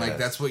up. And, like, Yes.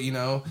 that's what, you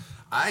know,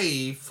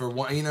 for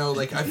one, you know,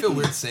 like, I feel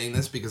weird saying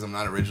this because I'm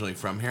not originally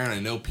from here, and I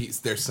know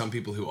there's some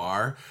people who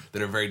are,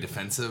 that are very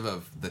defensive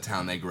of the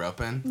town they grew up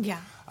in.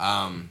 Yeah.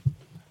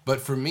 But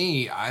for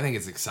me, I think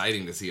it's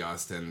exciting to see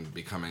Austin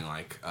becoming,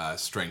 like,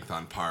 strength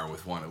on par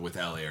with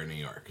LA or New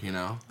York, you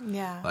know?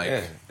 Yeah. Like,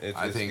 Yeah, it's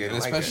I think, getting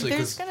and like especially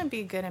There's because, gonna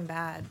be good and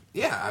bad,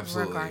 yeah,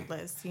 absolutely.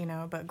 regardless, you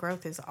know, but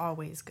growth is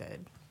always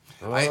good.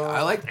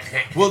 I like.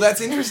 Well,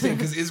 that's interesting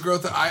because is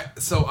growth. I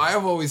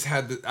have always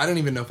had. I don't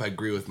even know if I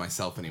agree with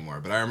myself anymore.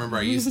 But I remember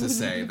I used to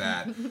say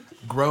that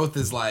growth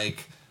is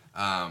like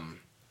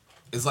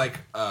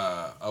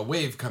a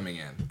wave coming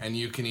in, and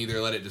you can either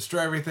let it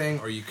destroy everything,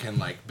 or you can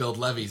like build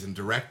levees and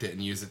direct it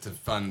and use it to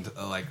fund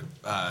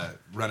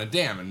run a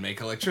dam and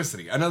make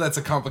electricity. I know that's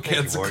a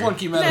complicated, it's a Morgan.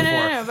 clunky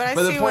metaphor. No, but I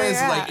the see point where is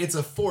you're like at. it's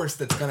a force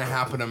that's going to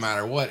happen no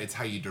matter what. It's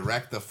how you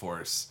direct the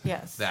force.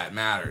 Yes. That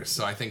matters.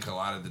 So I think a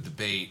lot of the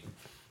debate.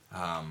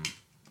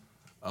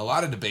 A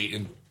lot of debate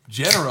in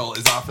general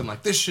is often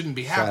like this shouldn't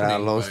be Shout out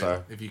happening. Lone but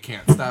Star. if you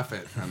can't stop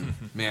it, then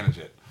manage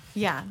it.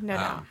 Yeah, no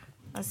doubt.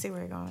 I see where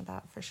you're going with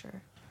that for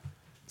sure.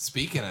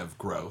 Speaking of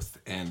growth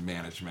and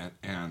management,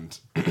 and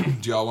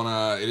do y'all want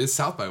to? It is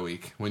South by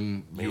week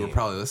when you were Man.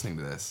 probably listening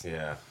to this.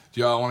 Yeah.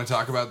 Do y'all want to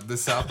talk about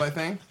this South by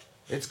thing?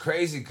 It's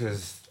crazy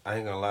because I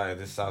ain't gonna lie,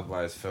 this South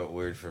by has felt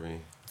weird for me.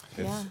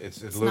 Yeah,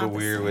 It's it's a little not the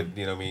weird same. with,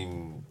 you know what I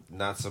mean,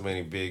 not so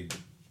many big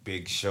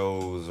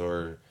shows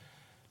or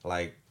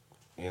like,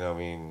 you know what I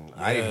mean,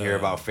 I didn't hear Yeah.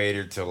 about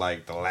Fader till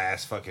like the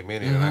last fucking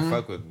minute, and I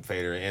fuck with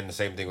Fader, and the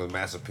same thing with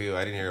Mass Appeal.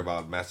 I didn't hear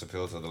about Mass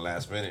Appeal till the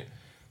last minute.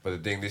 But the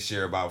thing this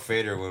year about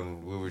Fader,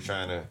 when we were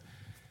trying to,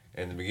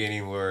 in the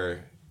beginning,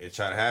 where it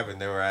tried to happen,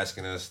 they were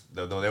asking us,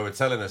 they were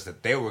telling us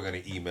that they were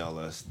going to email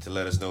us to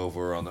let us know if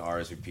we were on the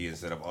RSVP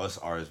instead of us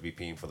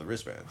RSVPing for the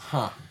wristbands.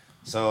 Huh.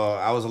 So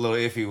I was a little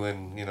iffy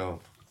when,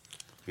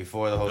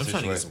 before the whole I'm situation.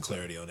 trying to get some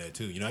clarity on that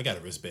too. I got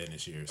a wristband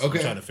this year, so I'm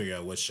trying to figure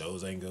out what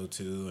shows I can go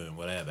to and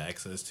what I have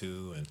access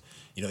to, and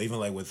even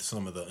like with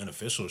some of the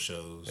unofficial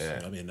shows.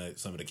 Yeah. Like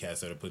some of the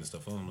cats that are putting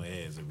stuff on, I'm like,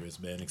 hey, is the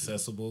wristband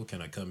accessible?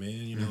 Can I come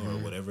in? Or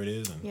whatever it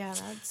is. And Yeah,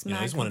 that's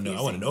I just want to know.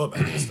 I want to know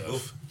about this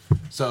stuff.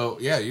 So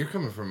yeah, you're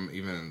coming from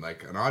even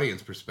like an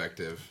audience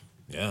perspective.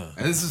 Yeah,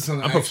 and this is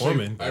something I'm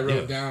performing. I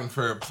wrote down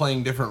for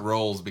playing different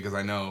roles because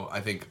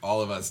I think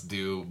all of us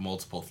do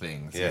multiple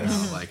things. Yeah.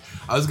 Like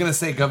I was gonna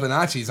say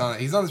Govinachi's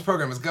he's on this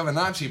program as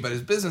Govinachi, but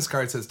his business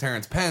card says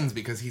Terrence Penns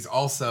because he's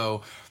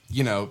also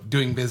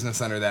doing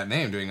business under that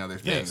name, doing other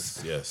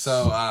things. Yes.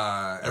 So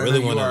I really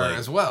want to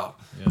as well.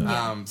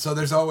 Yeah. So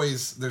there's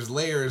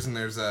layers and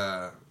there's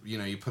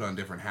you put on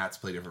different hats,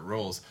 play different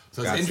roles.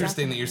 So it's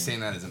interesting that you're saying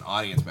that as an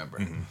audience member.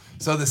 Mm-hmm.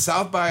 So the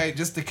South by,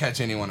 just to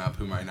catch anyone up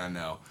who might not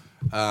know,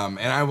 and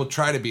I will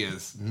try to be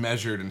as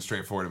measured and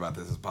straightforward about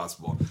this as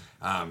possible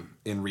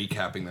in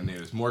recapping the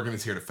news. Morgan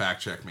is here to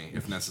fact check me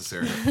if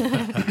necessary.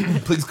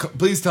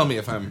 Please tell me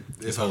if I'm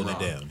holding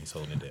wrong. it down. He's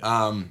holding it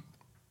down.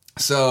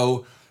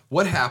 So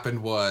what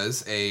happened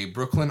was a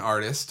Brooklyn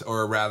artist,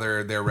 or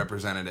rather their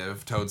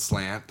representative, Toad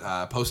Slant,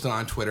 posted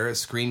on Twitter a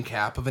screen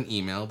cap of an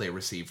email they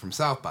received from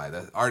South by,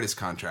 the artist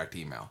contract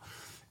email.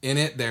 In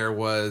it, there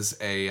was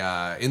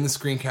in the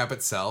screen cap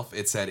itself,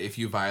 it said, if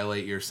you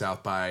violate your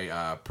South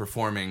by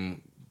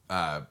performing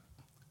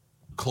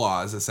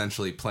clause,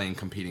 essentially playing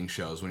competing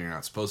shows when you're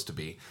not supposed to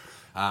be,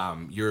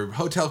 your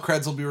hotel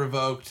creds will be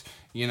revoked,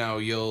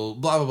 you'll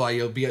blah, blah, blah,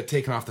 you'll be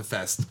taken off the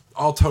fest.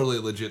 All totally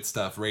legit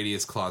stuff.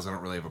 Radius clause I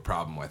don't really have a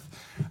problem with.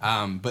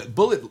 But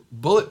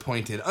bullet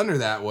pointed under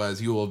that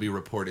was you will be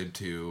reported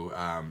to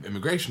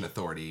immigration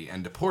authority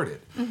and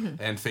deported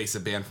and face a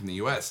ban from the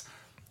U.S.,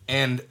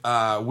 and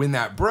when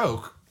that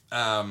broke,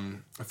 a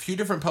few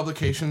different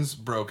publications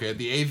broke it.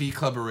 The AV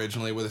Club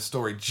originally with a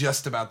story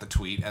just about the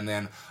tweet, and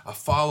then a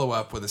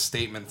follow-up with a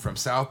statement from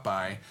South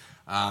by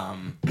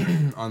on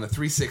the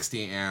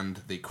 360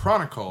 and the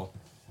Chronicle.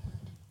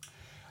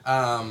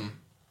 Oh,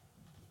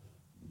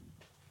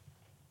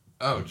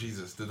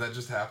 Jesus. Did that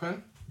just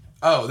happen?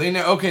 Oh, they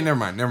know. Okay, never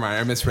mind.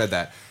 I misread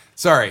that.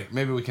 Sorry,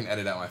 maybe we can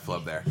edit out my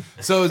flub there.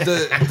 So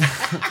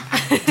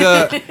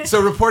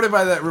reported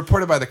by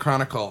the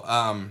Chronicle,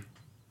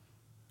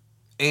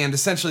 and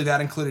essentially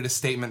that included a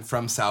statement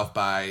from South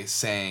by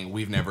saying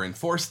we've never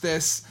enforced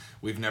this,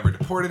 we've never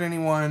deported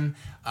anyone,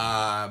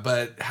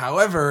 but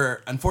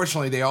however,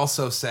 unfortunately, they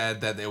also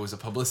said that it was a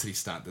publicity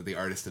stunt that the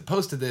artist had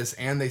posted this,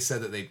 and they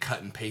said that they'd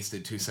cut and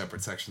pasted two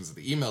separate sections of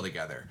the email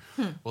together.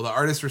 Well, the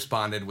artist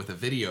responded with a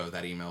video of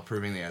that email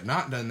proving they had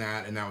not done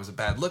that, and that was a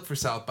bad look for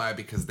South by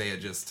because they had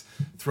just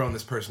thrown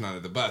this person under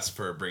the bus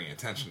for bringing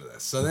attention to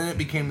this. So then it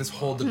became this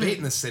whole debate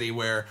in the city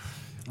where,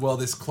 well,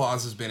 this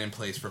clause has been in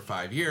place for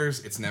 5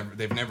 years.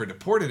 They've never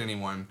deported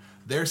anyone.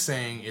 They're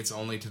saying it's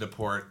only to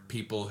deport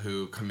people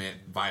who commit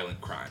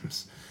violent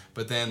crimes.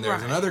 But then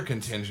there's another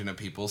contingent of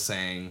people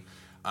saying,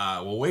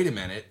 well, wait a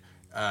minute.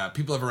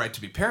 People have a right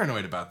to be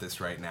paranoid about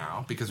this right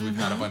now because we've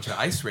had a bunch of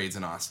ICE raids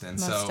in Austin.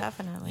 Most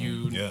definitely.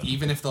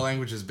 Even if the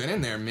language has been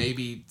in there,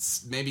 maybe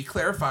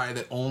clarify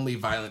that only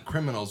violent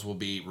criminals will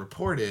be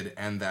reported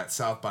and that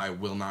South by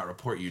will not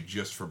report you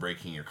just for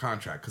breaking your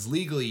contract. Because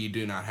legally you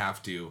do not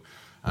have to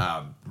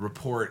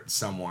report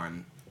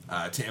someone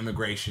to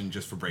immigration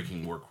just for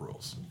breaking work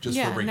rules. Just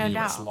for breaking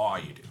U.S. law,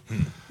 you do.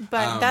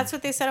 But that's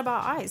what they said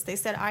about ICE. They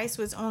said ICE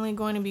was only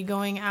going to be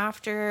going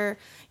after,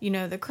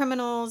 the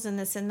criminals and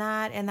this and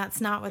that, and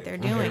that's not what they're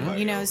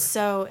doing.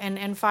 So,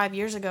 and 5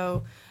 years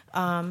ago,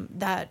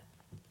 that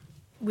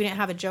we didn't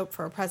have a joke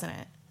for a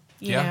president,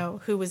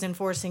 who was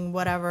enforcing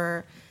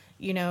whatever,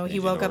 he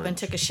woke up and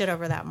took a shit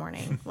over that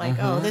morning. Like,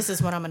 oh, this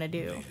is what I'm going to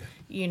do.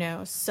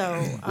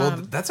 So well,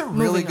 that's a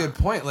really good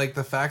point. Like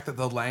the fact that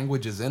the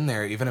language is in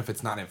there, even if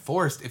it's not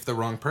enforced, if the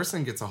wrong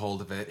person gets a hold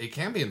of it, it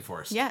can be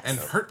enforced and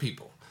hurt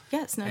people.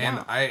 Yes, no and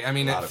doubt.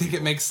 I think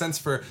it makes sense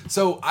for.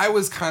 So I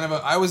was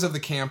of the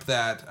camp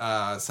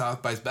that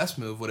South by's best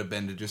move would have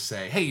been to just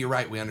say, "Hey, you're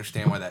right. We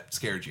understand why that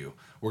scared you.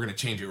 We're going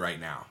to change it right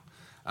now."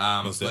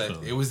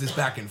 But it was this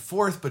back and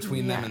forth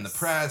between them and the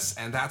press,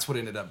 and that's what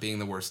ended up being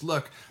the worst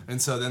look. And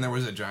so then there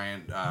was a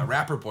giant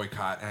rapper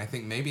boycott, and I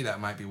think maybe that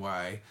might be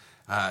why.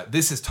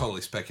 This is totally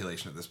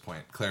speculation at this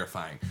point,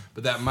 clarifying.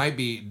 But that might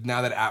be,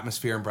 now that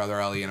Atmosphere and Brother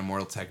Ali and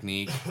Immortal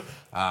Technique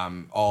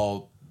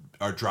all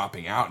are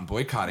dropping out and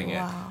boycotting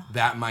it,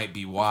 that might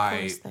be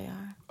why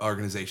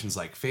organizations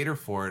like Fader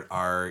Fort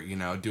are,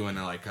 doing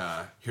like,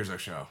 here's our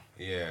show.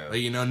 Yeah.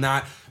 Like,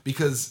 not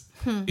because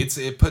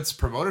it puts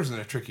promoters in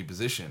a tricky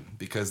position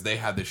because they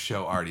have this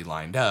show already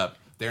lined up.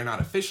 They're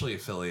not officially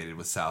affiliated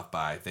with South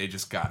by. They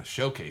just got a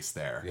showcase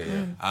there.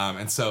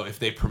 And so if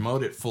they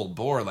promote it full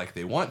bore like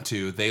they want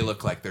to, they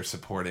look like they're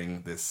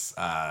supporting this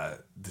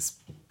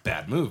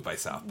bad move by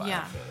South by.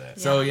 Yeah.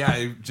 So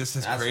it just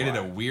has created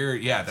a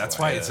weird. Yeah, that's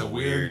why it's a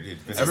weird.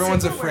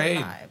 Everyone's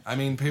afraid. I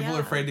mean, people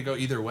are afraid to go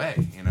either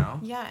way. You know.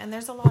 Yeah, and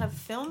there's a lot of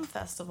film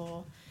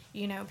festival.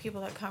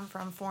 People that come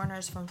from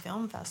foreigners from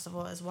film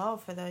festival as well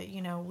for the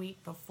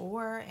week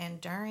before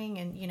and during,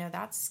 and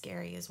that's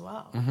scary as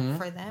well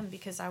for them,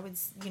 because I would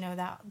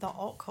that the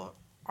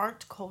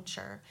art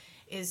culture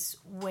is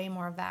way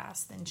more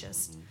vast than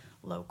just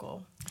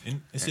local.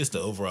 And it's just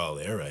the overall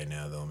air right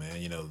now, though, man.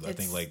 I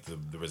think like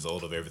the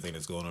result of everything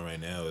that's going on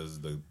right now is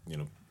the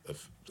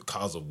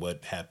cause of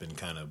what happened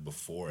kind of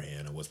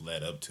beforehand and what's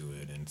led up to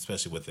it, and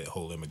especially with the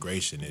whole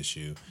immigration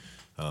issue.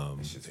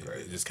 It's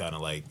just kind of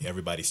like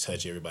everybody's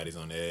touchy, everybody's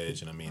on edge,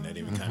 and I mean that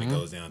even kind of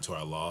goes down to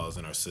our laws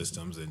and our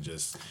systems, and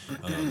just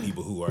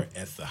people who are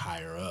at the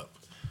higher up,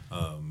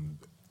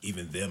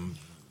 even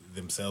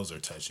themselves are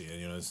touchy.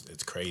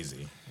 It's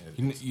crazy.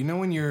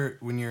 When you're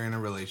in a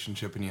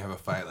relationship and you have a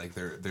fight, like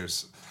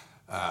there's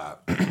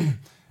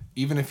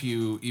even if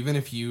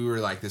you are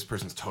like, this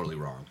person's totally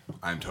wrong,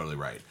 I'm totally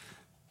right.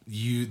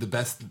 The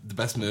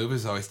best move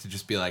is always to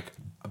just be like,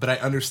 but I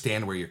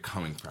understand where you're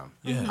coming from.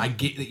 Yeah. I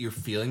get that you're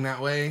feeling that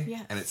way,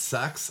 and it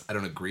sucks. I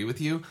don't agree with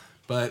you,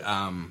 but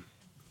I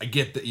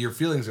get that your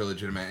feelings are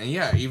legitimate.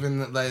 And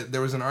even like,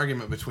 there was an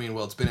argument between,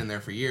 well, it's been in there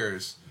for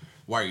years,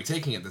 why are you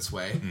taking it this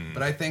way?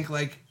 But I think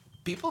like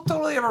people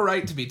totally have a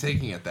right to be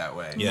taking it to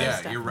it.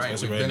 Yeah, you're right.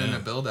 We've been in a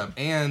buildup.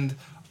 And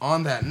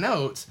on that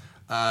note,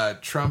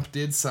 Trump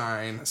did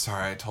sign.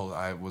 Sorry,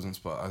 I was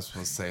supposed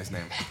to say his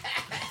name.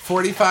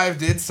 45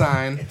 did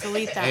sign.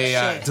 Delete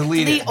that shit.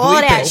 Delete all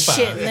that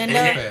shit,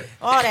 Linda.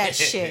 All that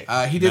shit.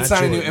 He did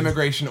sign a new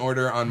immigration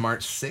order on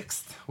March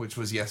 6th, which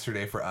was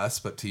yesterday for us,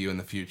 but to you in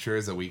the future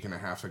is a week and a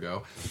half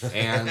ago.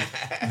 And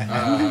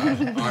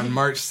on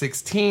March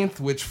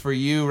 16th, which for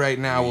you right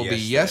now will be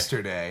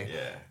yesterday,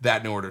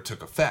 that new order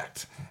took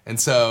effect. And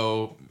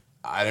so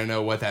I don't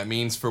know what that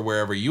means for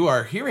wherever you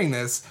are hearing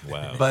this,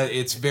 but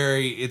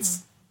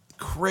it's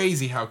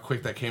crazy how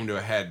quick that came to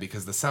a head,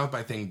 because the South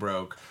by thing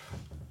broke.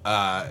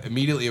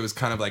 Immediately it was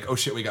kind of like, oh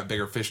shit, we got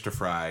bigger fish to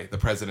fry. The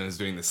president is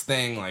doing this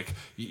thing, like,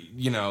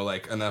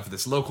 like enough of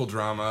this local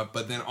drama,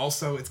 but then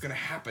also it's going to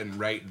happen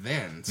right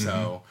then.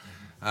 So,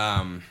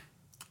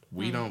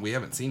 we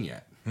haven't seen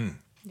yet.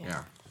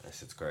 Yeah. That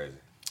shit's crazy.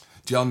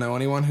 Do y'all know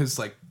anyone who's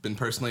like been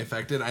personally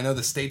affected? I know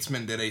the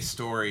Statesman did a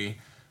story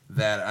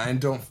that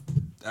don't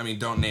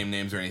name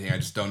names or anything. I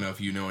just don't know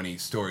if you know any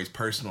stories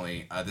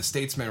personally. The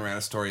Statesman ran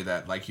a story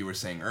that, like you were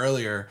saying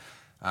earlier,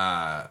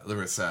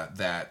 Larissa,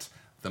 that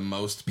the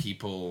most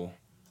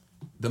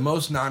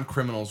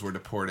non-criminals were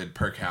deported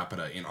per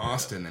capita in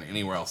Austin than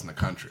anywhere else in the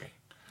country.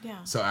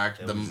 Yeah. So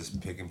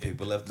just picking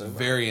people left and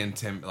very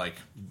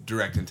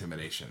direct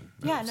intimidation.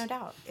 Yeah, no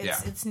doubt.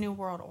 It's New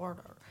World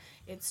Order.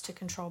 It's to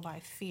control by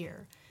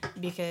fear,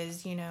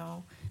 because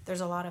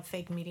there's a lot of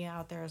fake media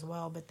out there as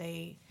well, but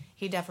he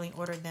definitely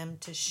ordered them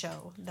to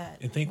show that.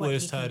 And think what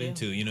it's tied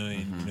into, you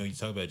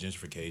talk about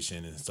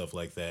gentrification and stuff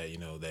like that,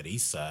 that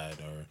east side,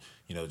 or,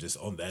 just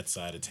on that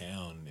side of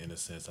town, in a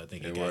sense. I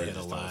think it got hit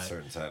a lot. On a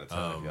certain side of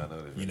town, y'all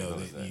know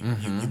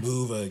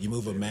you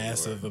move a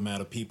massive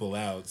amount of people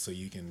out so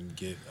you can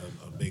get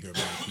a bigger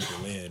amount of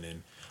people in,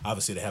 and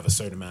obviously they have a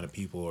certain amount of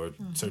people or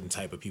certain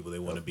type of people they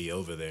want to be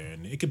over there,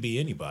 and it could be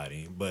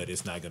anybody, but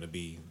it's not going to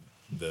be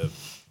the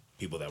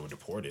people that were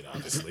deported,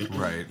 obviously.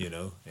 Right.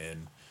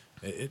 And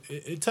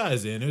it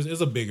ties in. There's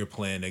a bigger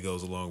plan that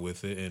goes along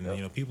with it,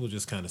 and people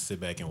just kind of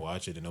sit back and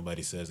watch it, and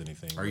nobody says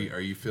anything. Are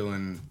you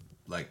feeling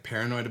like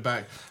paranoid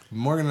about?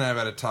 Morgan and I have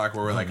had a talk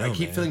where we're like, I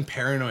keep feeling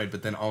paranoid,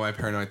 but then all my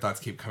paranoid thoughts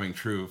keep coming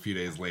true a few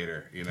days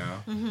later. So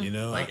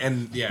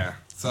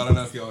I don't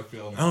know if y'all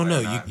feel. I don't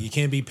know. You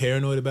can't be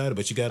paranoid about it,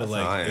 but you gotta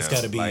it's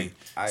gotta be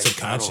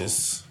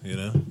subconscious.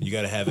 You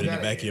gotta have it in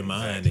the back of your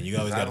mind, and you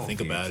always gotta think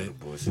about it.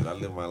 Bullshit. I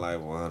live my life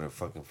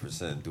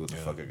 100%. Do what the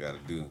fuck I gotta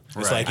do.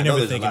 It's like you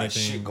never think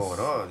anything. Shit going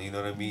on. You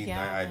know what I mean?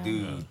 Yeah. I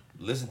do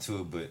listen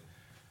to it, but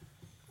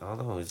I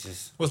don't know. It's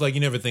just. Well, it's like you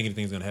never think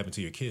anything's gonna happen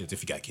to your kids.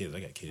 If you got kids, I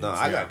got kids. No,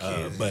 I got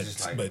kids. But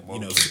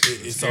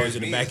it's always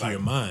in the back of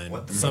your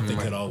mind. Something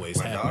could always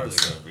happen. My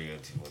daughter's gonna be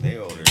into when they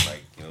older,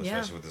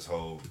 especially with this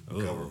whole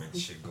government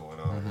shit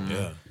going on.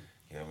 Yeah.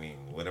 You know what I mean?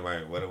 What am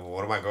I?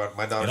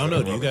 My daughter. I don't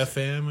know. Do you got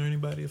fam or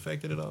anybody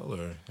affected at all?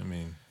 Or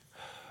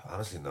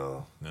honestly,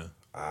 no. No.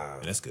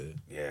 That's good.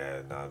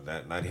 Yeah,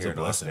 not here in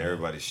Austin.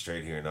 Everybody's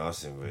straight here in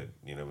Austin, but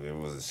it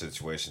was a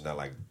situation that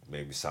like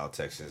maybe South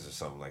Texas or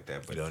something like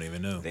that. But you don't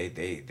even know. They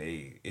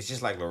it's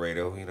just like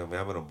Laredo.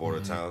 I'm in a border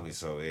town,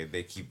 so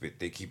they keep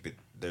it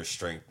their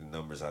strength and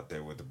numbers out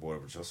there with the border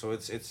patrol. So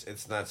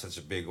it's not such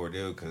a big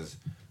ordeal, because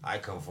I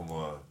come from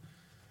a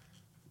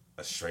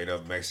straight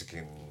up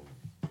Mexican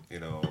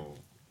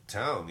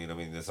town. I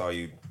mean, that's all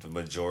the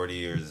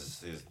majority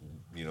is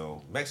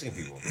Mexican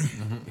people.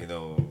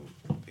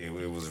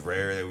 It was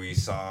rare that we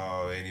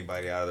saw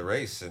anybody out of the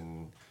race,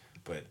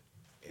 but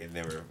it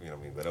never,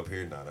 but up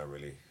here, not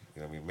really.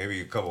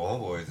 Maybe a couple of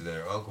homeboys that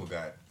their uncle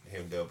got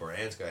hemmed up or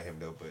aunts got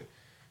hemmed up, but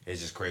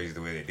it's just crazy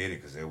the way they did it,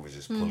 because they were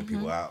just pulling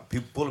people out,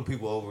 pulling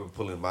people over and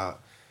pulling them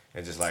out,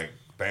 and just like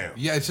bam.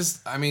 Yeah, it's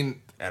just, I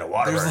mean, At a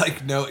water there's park.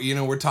 like no,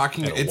 we're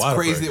talking, At a it's water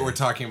crazy park, that we're yeah.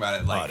 talking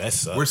about it. Like, that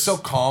sucks. we're so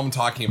calm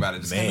talking about it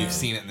just because Man. we've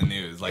seen it in the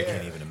news. Like,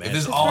 Can't even if imagine.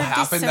 this all We're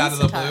happened out of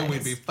the blue, desensitized.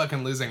 we'd be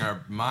fucking losing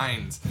our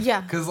minds.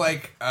 Yeah. Because,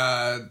 like,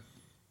 I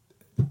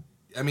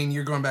mean,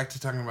 you're going back to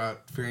talking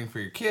about fearing for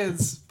your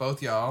kids,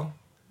 both y'all.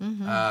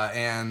 Mm-hmm.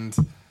 And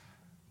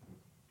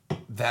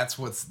that's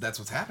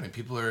what's happening.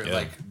 People are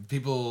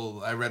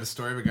I read a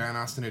story of a guy in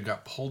Austin who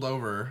got pulled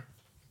over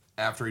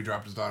after he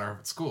dropped his daughter off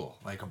at school,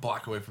 like a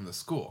block away from the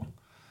school.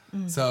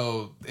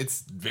 So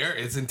it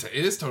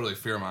is totally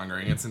fear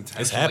mongering. It's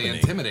intentionally happening.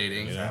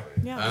 intimidating. Yeah.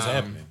 It's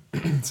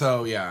happening.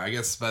 So yeah, I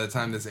guess by the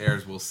time this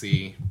airs, we'll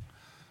see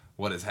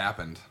what has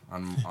happened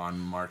on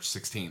March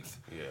 16th.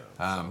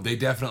 Yeah. They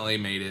definitely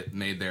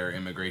made their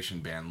immigration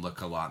ban look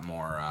a lot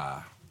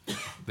more.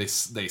 They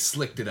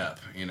slicked it up,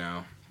 you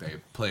know. They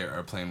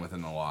are playing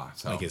within the law.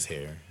 So. Like his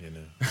hair, you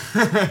know.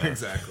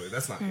 Exactly.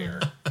 That's not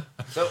hair.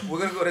 So we're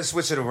gonna go ahead and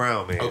switch it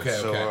around, man. Okay,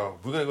 So okay.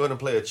 we're gonna go ahead and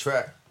play a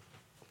track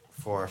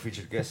for our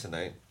featured guest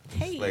tonight,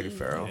 Hey. Lady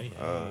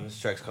PharOh. This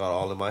track's called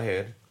 "All in My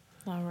Head."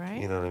 All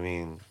right. You know what I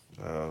mean?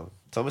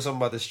 Tell me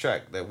something about this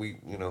track that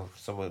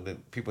some of the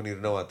people need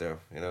to know out there.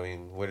 You know what I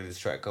mean? Where did this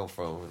track come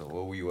from? You know,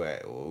 where were you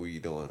at? What were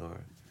you doing?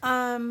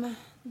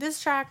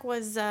 This track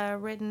was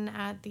written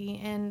at the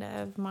end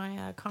of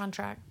my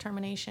contract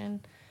termination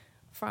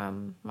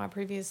from my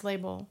previous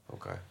label.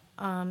 Okay.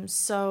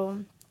 So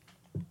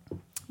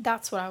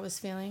that's what I was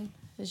feeling,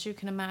 as you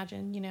can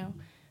imagine, you know,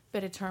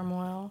 bit of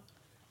turmoil,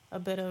 a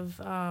bit of,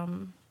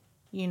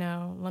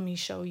 let me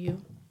show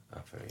you. I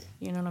feel you.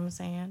 You know what I'm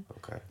saying?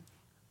 Okay.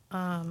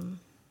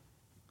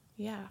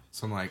 Yeah.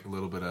 Some like a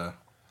little bit of.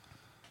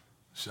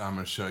 I'm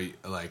gonna show you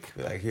Like,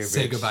 here,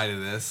 say bitch. goodbye to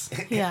this.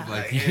 Yeah.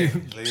 Like, You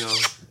know,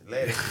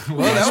 later.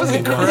 well, that was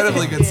an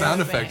incredibly good Yeah,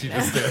 sound effect you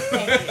just did.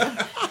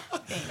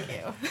 Thank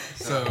you.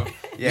 So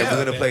Yeah,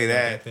 we're gonna play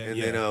that, that, and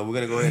yeah. then we're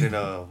gonna go ahead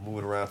and move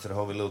it around to the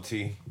homie Lil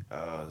T.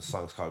 The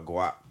song's called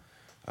Guap.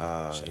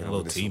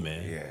 Lil T,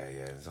 man. Yeah,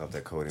 it's off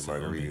that Cody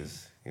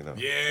Margaritas. You know, I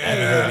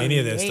haven't heard any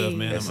of that stuff,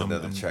 man. That's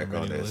another I'm track ready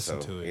on to there,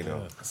 listen so, to it, you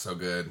know. yeah. so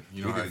good.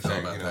 You know we how I did feel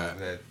check, about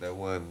that. that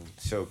one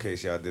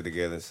showcase y'all did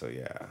together. So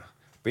yeah,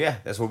 but yeah,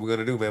 that's what we're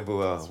gonna do, man.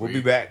 But we'll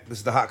be back. This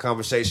is the Hot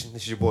Conversation.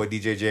 This is your boy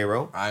DJ J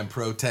Ro. I'm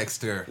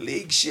Protextor.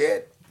 League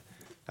shit.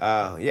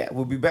 Yeah,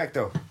 we'll be back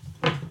though.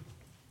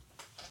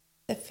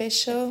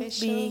 Official Big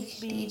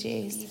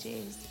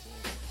DJs.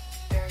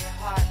 Very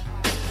hard.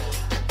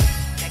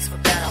 Next for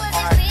better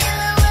art. Very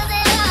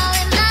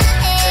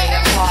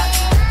hard.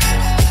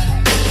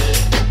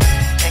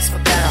 Next for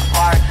better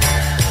art.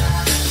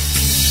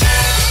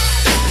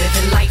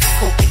 Living life,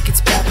 hope it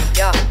gets better.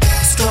 Yeah.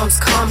 Storms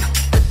come,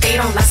 but they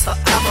don't last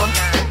forever.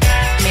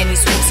 Man,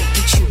 these winds will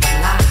eat you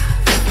alive.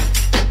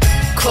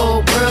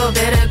 Cold world,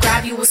 better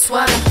grab you a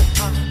sweater.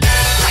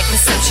 Like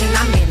Inception,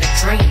 I'm in a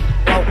dream.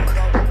 Woke.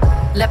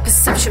 Let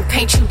perception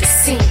paint you the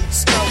scene.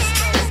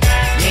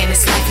 Man,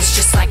 this life is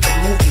just like a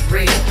movie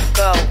reel.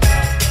 Go.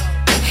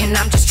 And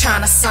I'm just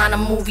trying to sign a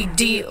movie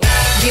deal.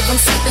 Give them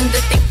something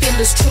that they feel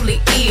is truly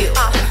ill.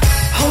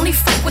 Only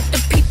fuck with the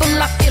people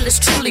I feel is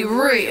truly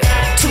real.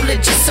 Too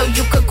legit so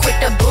you could quit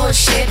the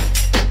bullshit.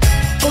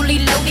 Fully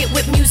loaded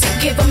with music,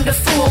 give them the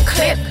full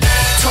clip.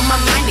 Told my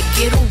mind to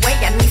get away,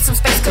 I need some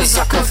space, cause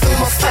I come through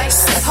my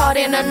face. Hard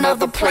in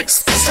another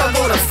place,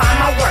 struggle to find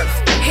my worth.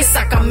 It's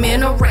like I'm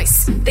in a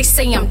race. They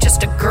say I'm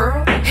just a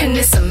girl, and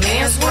it's a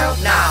man's world.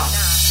 Now,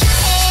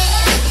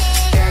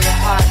 very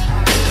hard.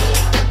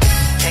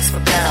 Thanks for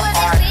better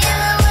art.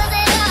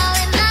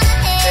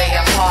 Very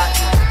hard.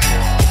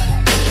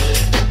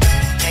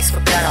 Thanks for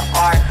better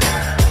art.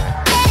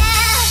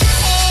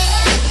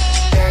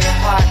 Very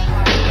hard.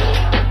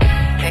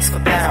 Thanks for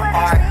better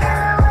art.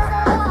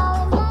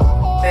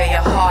 Very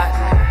hard.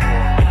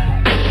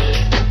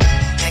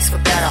 Thanks for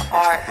better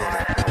art.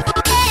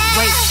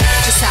 Wait,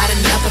 just had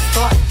another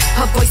thought.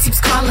 Her voice keeps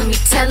calling me,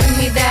 telling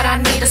me that I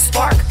need a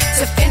spark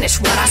to finish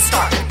what I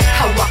start.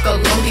 I walk a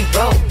lonely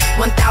road,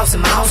 1,000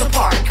 miles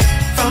apart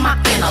from my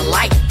inner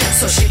light,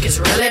 so shit gets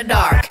really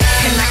dark,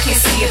 and I can't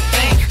see a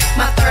thing.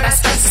 My third eye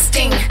starts to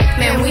sting.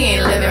 Man, we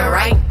ain't living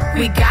right.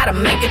 We gotta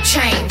make a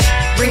change.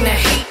 Bring the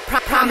heat.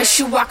 Promise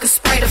you I could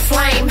spray the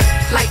flame.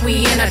 Like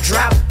we in a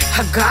drought.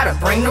 I gotta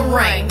bring the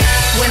rain.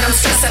 When I'm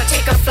stressed, I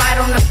take a flight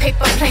on a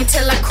paper plane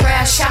till I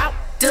crash out.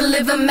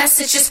 Deliver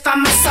messages,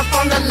 find myself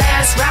on the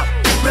last route.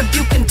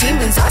 Rebuking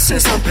demons, I see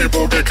some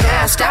people get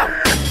cast out.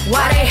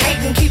 Why they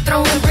hating, keep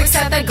throwing bricks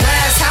at the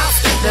glass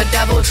house. The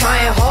devil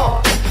trying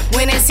hard.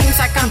 When it seems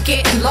like I'm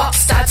getting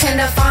lost, I tend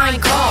to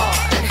find God.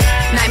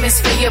 Nightmares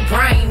for your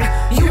brain,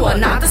 you are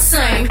not the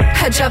same.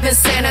 Hedge of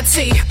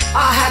insanity,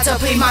 I had to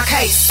plead my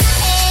case.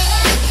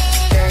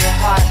 Very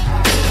hard.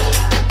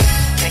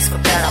 Thanks for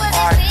better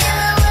art.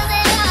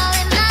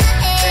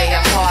 Very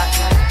hard.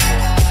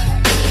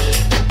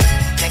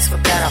 Thanks for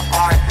better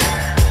art.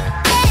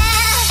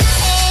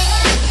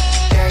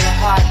 Very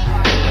hard.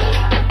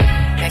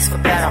 Thanks for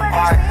better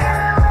art.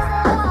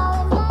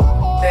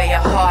 Very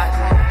hard.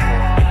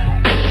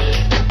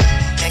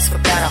 Thanks for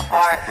better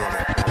art.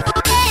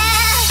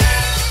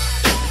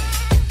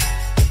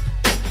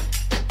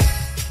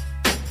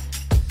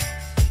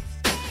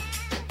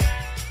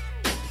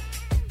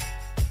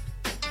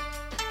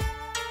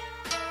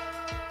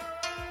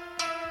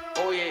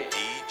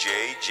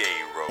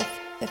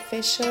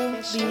 Official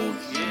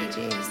Big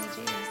DJs.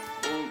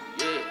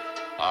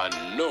 I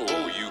know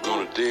you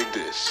gonna dig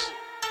this.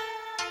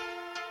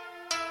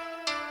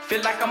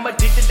 Feel like I'm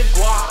addicted to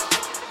guap.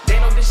 They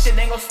know this shit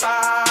ain't gon'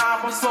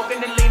 stop. I'm smoking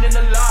and leaning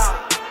a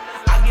lot.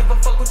 I give a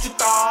fuck what you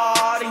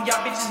thought, and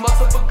y'all bitches must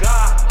have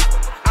forgot.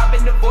 I've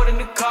been avoiding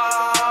the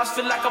cars.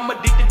 Feel like I'm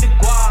addicted to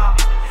guap.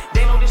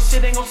 They know this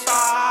shit ain't gon'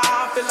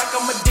 stop. Feel like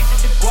I'm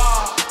addicted to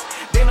guap.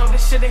 They know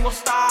this shit ain't gon'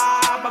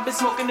 stop. I've been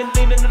smoking and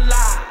leaning a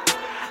lot.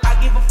 I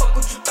give a fuck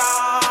what you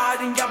thought,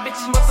 and y'all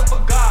bitches must have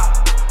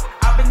forgot.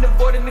 I've been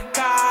avoiding the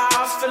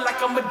cops. Feel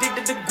like I'm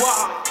addicted to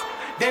guap.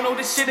 They know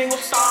this shit ain't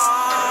gon'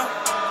 stop.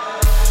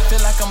 Feel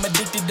like I'm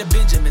addicted to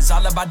Benjamins.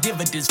 All about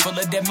dividends, full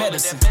of that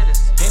medicine.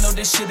 They know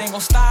this shit ain't gon'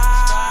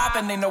 stop,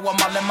 and they know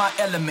I'm all in my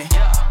element.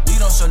 We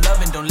don't show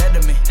love and don't let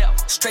them in.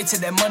 Straight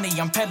to that money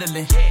I'm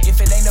peddling.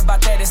 If it ain't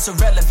about that, it's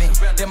irrelevant.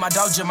 Then my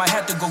dog just might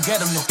have to go get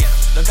them.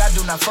 Look, I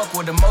do not fuck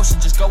with emotion,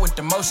 just go with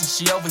the motion.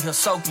 She over here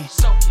soaking.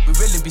 We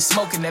really be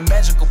smoking that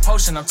magical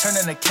potion. I'm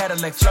turning the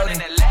Cadillac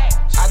floating.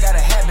 I got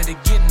a habit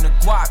of getting the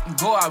guap and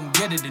go out and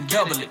get it and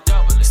double it.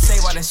 Say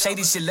why that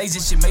shady shit, lazy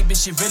shit, maybe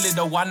she really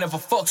though. I never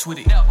fucks with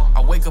it.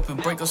 I wake up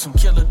and break up some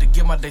killer to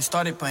get my day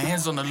started. Put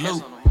hands on the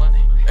loot.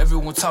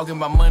 Everyone talking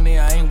about money,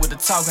 I ain't with the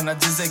talking, I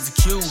just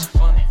execute.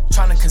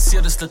 Tryna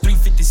conceal this the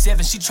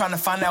 357, she tryna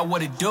find out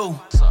what it do.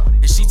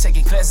 And she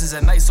taking classes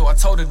at night, so I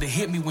told her to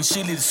hit me when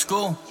she leave the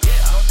school.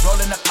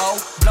 Rolling the O,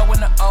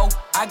 blowing the O,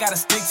 I gotta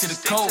stick to the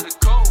code.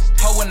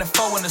 Pouring the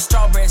 4 in the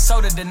strawberry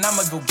soda, then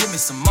I'ma go give me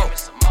some more.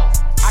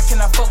 I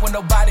cannot fuck with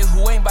nobody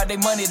who ain't by their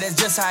money, that's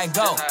just how it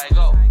go.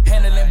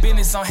 Handling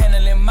business, I'm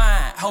handling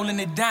mine, holding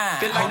it down.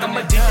 Feel like I'm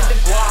addicted to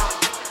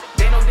guap.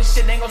 They know this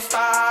shit ain't gon'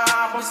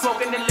 stop. I'm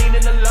smoking and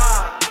leaning a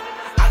lot.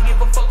 I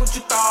give a fuck what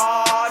you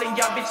thought, and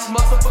y'all bitches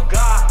must have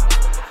forgot.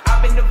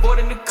 I've been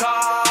avoiding the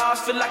cars.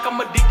 Feel like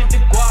I'm addicted to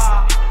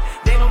guap.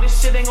 They know this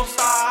shit ain't gon'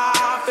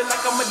 stop. Feel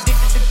like I'm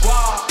addicted to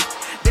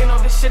guap. They know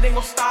this shit ain't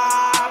gon'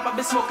 stop. I've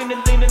been smoking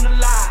and leaning a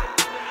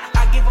lot.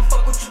 I give a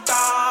fuck what you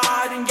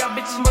thought, and y'all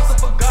bitches must have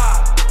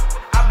forgot.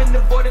 I've been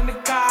avoiding the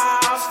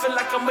cops. Feel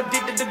like I'm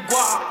addicted to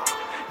guap.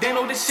 They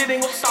know this shit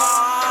ain't gon'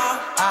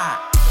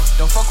 stop.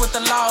 Don't fuck with the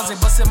laws, they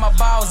bustin' my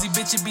balls. These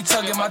bitches be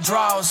tugging my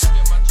drawers.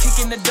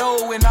 Kicking the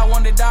door and I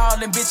want it all.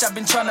 And bitch, I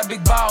been tryna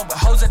big ball, but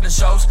hoes at the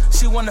shows.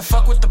 She wanna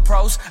fuck with the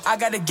pros. I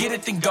gotta get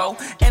it then go.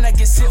 And I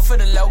get sit for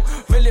the low.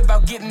 Really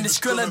about getting the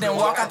skrilla, then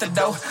walk out the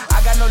door.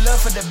 I got no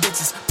love for the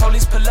bitches.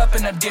 Police pull up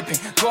and I'm dipping.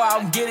 Go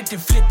out and get it then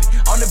flip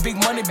it. On the big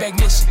money bag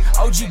mission.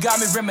 OG got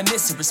me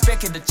reminiscing.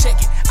 Respect it to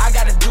check it. I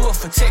gotta do it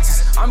for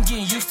Texas. I'm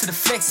getting used to the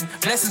flexing.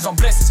 Blessings on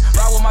blessings.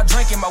 Ride with my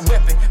drink and my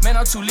weapon. Man,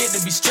 I'm too lit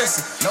to be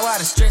stressing. Know how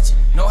to stretch it.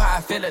 Know how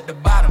I feel at the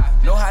bottom.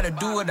 Know how to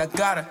do it, I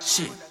gotta.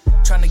 Shit.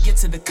 Tryna get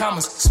to the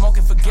commas.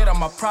 Smoking, forget all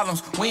my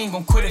problems. We ain't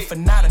gon' quit it for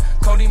nada.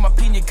 Codeine, my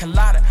pina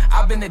colada.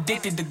 I've been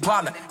addicted to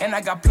guala. And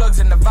I got plugs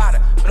in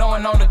Nevada.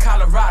 Blowing on the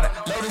Colorado.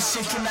 Loaded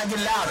shit cannot get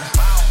louder.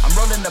 I'm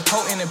rolling the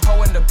potent and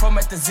pouring the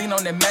promethazine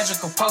on that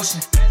magical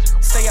potion.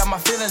 Stay out my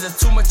feelings, there's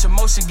too much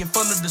emotion. Get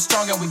full of the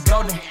strong and we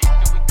golden.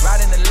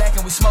 Riding the lack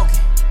and we smoking.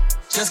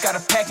 Just got a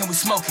pack and we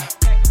smoking.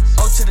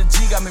 O to the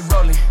G got me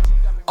rolling.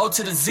 O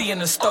to the Z and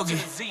the stogie.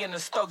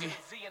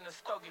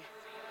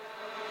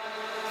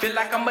 Feel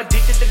like I'm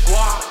addicted to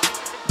guap.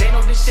 They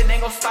know this shit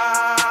ain't gon'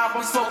 stop.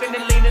 I'm smoking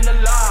and leaning a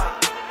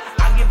lot.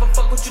 I give a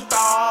fuck what you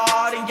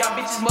thought, and y'all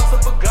bitches must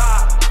have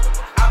forgot.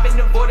 I've been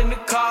avoiding the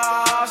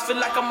cars. Feel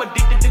like I'm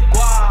addicted to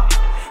guap.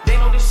 They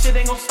know this shit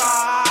ain't gon'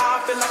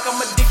 stop. Feel like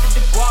I'm addicted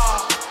to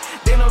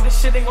guap. They know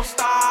this shit ain't gon'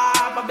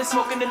 stop. I've been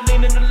smoking and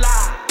leaning a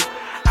lot.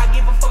 I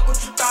give a fuck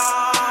what you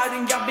thought,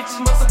 and y'all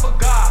bitches must have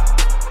forgot.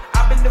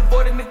 I've been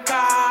avoiding the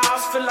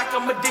cops. Feel like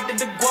I'm addicted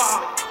to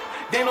guap.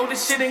 They know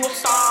this shit ain't gon'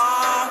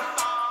 stop.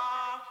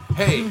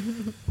 Hey,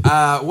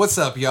 what's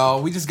up,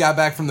 y'all? We just got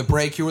back from the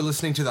break. You were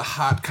listening to the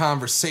Hot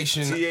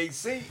Conversation.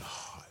 THC.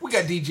 We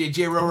got DJ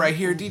J-Ro right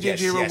here. DJ Yes,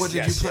 J-Ro, yes, what did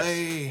yes, you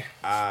play?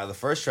 The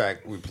first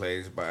track we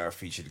played is by our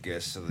featured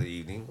guest of the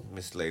evening,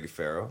 Miss Lady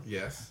PharOh.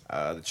 Yes.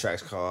 The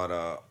track's called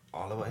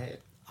All in My Head.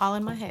 All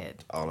in my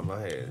head. All in My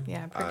Head.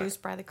 Yeah,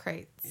 produced by the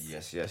Crates.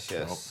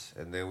 Yes.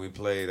 And then we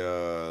played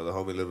the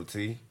homie Little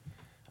T.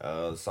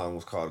 The song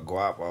was called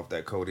Guap off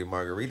that Cody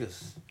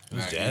Margaritas. It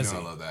was Right, jazzy.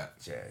 I love that.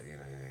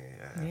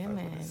 Yeah,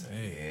 man.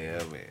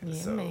 Yeah, man.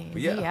 Yeah, So, man.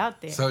 but yeah. He out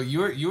there. So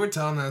you were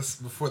telling us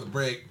before the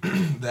break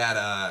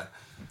that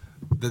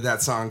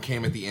that song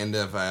came at the end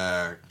of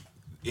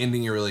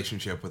ending your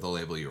relationship with a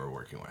label you were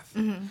working with.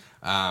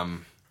 Mm-hmm.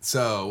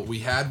 So we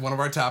had one of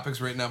our topics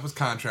written up was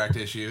contract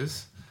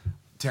issues.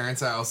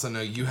 Terrence, I also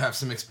know you have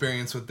some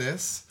experience with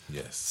this.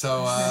 Yes.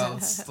 So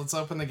let's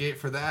open the gate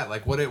for that.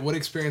 Like, what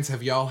experience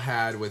have y'all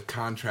had with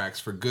contracts,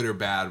 for good or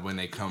bad, when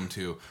they come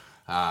to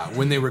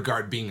when they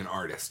regard being an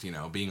artist,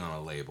 being on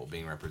a label,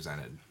 being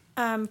represented?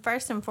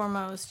 First and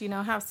foremost,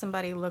 have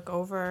somebody look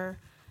over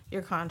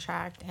your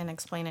contract and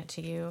explain it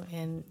to you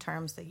in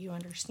terms that you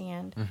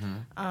understand.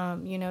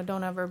 Mm-hmm.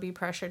 Don't ever be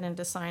pressured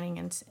into signing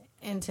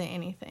into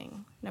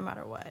anything, no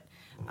matter what.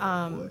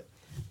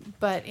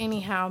 But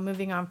anyhow,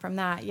 moving on from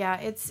that, yeah,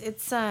 it's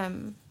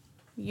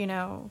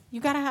you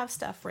gotta have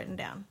stuff written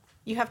down.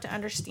 You have to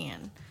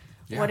understand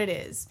Yeah. what it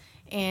is,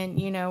 and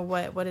you know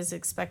what is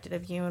expected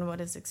of you and what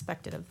is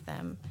expected of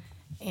them,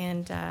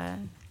 and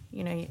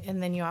you know,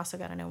 and then you also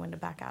got to know when to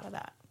back out of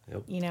that.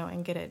 Yep. You know,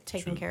 and get it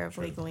taken care of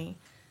legally,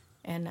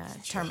 and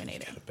terminate You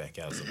it. gotta back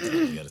out sometimes.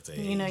 You gotta say,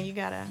 You know, you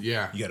gotta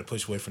Yeah. you gotta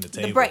push away from the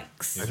table. the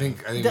brakes. I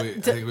think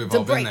The- we've the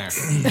all been there.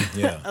 brakes.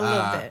 Yeah. A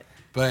little bit.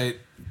 But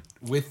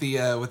with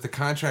the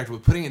contract,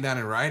 with putting it down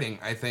in writing,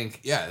 I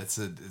think it's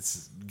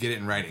get it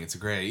in writing. It's a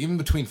great, even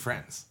between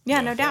friends.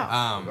 Yeah, no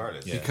doubt.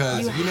 Regardless.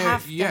 Because You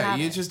have to have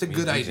it's it. just a Me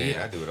good and DJ,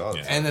 idea. I do it all the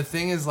time. And the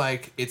thing is,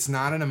 like, it's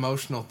not an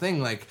emotional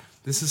thing. Like,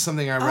 this is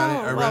something I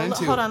run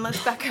into. Hold on,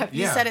 let's back up.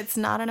 You Yeah. said it's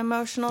not an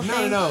emotional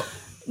thing. No.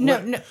 No,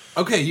 What? no.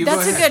 Okay, you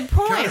That's go a ahead. good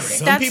point. Counter it.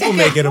 Some That's people a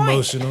make good it point.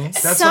 emotional.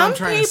 That's what Some I'm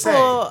trying to say.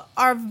 people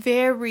are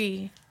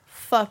very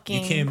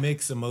fucking. You can't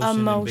mix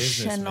emotion and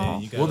business, man.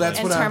 Emotional. You gotta, Well, that's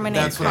And what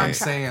terminate I'm contracts.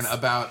 saying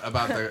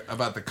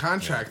about the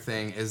contract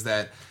thing is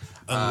that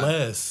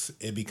unless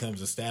it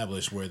becomes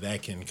established where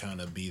that can kind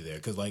of be there.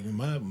 Because like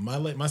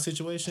my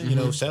situation, you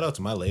know, shout out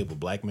to my label,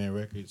 Black Man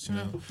Records, you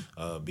know,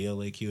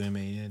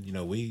 BLAQMAN. You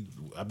know,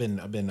 I've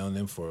been on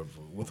them for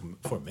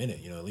a minute,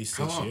 you know, at least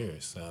 6 How long?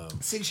 years.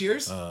 6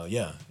 years.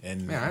 Yeah,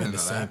 and Man, I been didn't the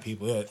know same that.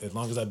 people as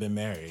long as I've been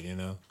married. You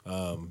know,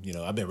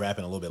 I've been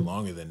rapping a little bit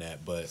longer than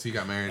that, but So you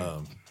got married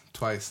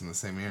twice in the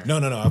same year. no,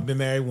 I've been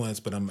married once,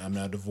 but I'm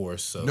not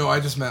divorced. So No, I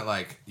just meant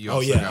like you oh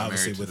also yeah, got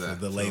obviously married with to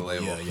the label.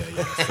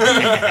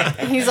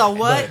 Yeah. He's all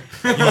what?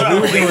 You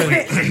know, we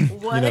were doing.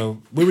 What? You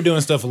know, we were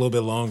doing stuff a little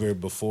bit longer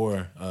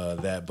before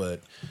that,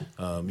 but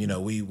you know,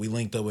 we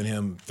linked up with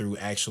him through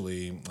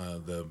actually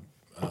the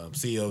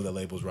CEO of the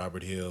label's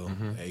Robert Hill,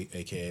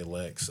 aka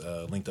Lex.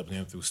 Linked up with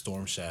him through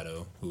Storm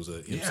Shadow, who's a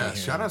MC Yeah, here.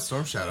 shout out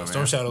Storm Shadow, man.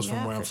 Storm Shadow's Yeah,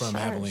 from where I'm for from, sure.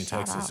 Abilene, Shout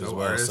Texas, out. as No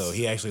well. worries. So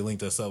he actually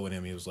linked us up with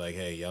him. He was like,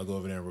 "Hey, y'all go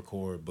over there and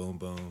record." Boom,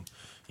 boom.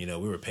 You know,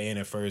 we were paying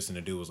at first, and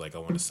the dude was like, "I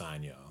want to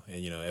sign y'all."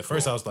 And you know, at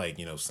first I was like,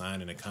 you know,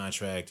 signing a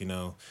contract. You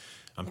know,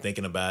 I'm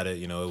thinking about it.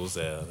 You know, it was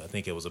I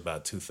think it was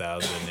about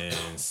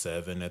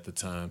 2007 at the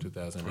time,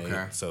 2008.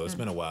 Okay. So it's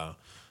been a while.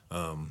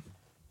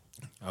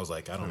 I was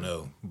like, I don't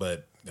know,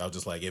 but I was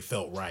just like, it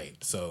felt right.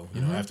 So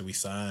you know, after we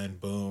signed,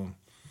 boom,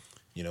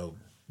 you know,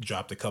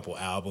 dropped a couple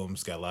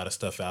albums, got a lot of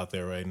stuff out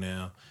there right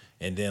now.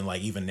 And then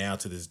like even now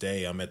to this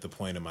day, I'm at the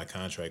point in my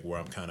contract where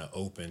I'm kind of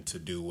open to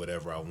do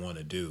whatever I want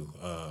to do.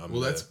 I'm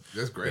Well, that's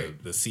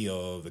great. The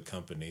CEO of the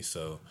company,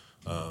 so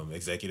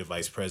executive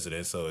vice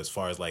president. So as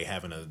far as like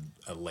having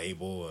a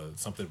label or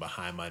something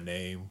behind my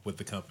name with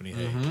the company,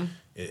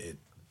 hey,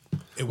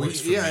 it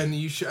works for me. And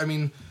you should. I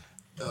mean,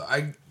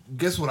 I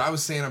guess what I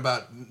was saying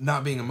about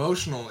not being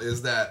emotional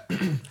is that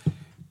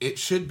it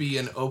should be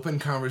an open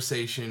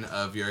conversation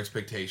of your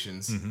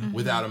expectations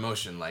without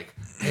emotion. Like,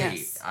 hey,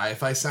 Yes.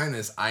 if I sign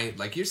this,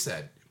 like you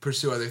said,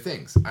 pursue other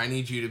things. I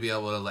need you to be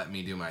able to let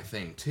me do my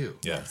thing too.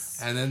 Yes.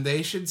 And then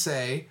they should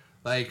say,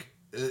 like,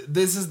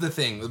 this is the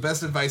thing. The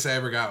best advice I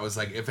ever got was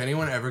like, if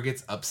anyone ever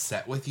gets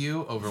upset with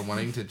you over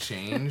wanting to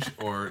change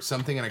or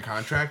something in a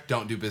contract,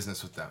 don't do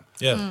business with them.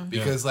 Yeah.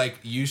 Because like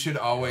you should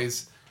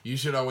always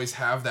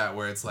have that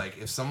where it's like,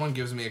 if someone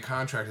gives me a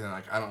contract and they're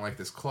like, I don't like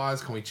this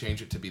clause, can we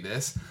change it to be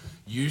this?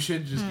 You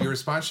should just your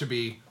response should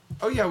be,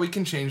 oh yeah, we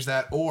can change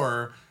that,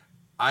 or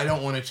I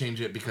don't want to change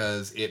it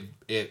because it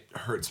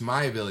hurts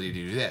my ability to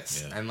do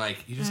this. Yeah. And like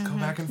you just go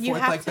back and You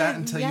forth have like to- that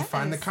until you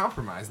find the yes.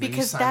 compromise. Then you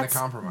Because sign that's the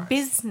compromise.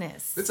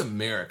 business. It's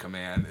America,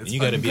 man. It's You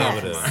got to be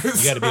able to.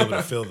 compromise. You got to be able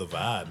to feel the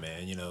vibe,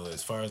 man. You know,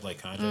 as far as like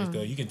contracts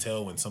go, you can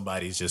tell when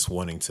somebody's just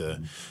wanting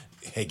to,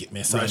 hey,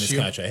 sign Rush this you.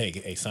 contract.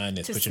 Hey, sign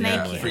this. To Put your name snake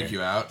on you. here. freak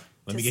you out.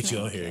 Let me To get you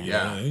on snake here. you. You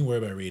Yeah. know, don't even worry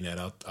about reading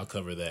that. I'll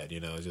cover that. You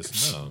know,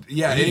 just no.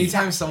 Yeah, Read.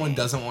 anytime someone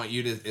doesn't want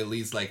you to, at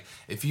least like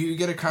if you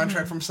get a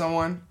contract from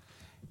someone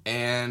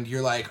and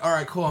you're like, all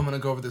right, cool, I'm gonna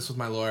go over this with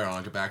my lawyer and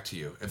I'll get back to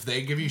you. If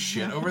they give you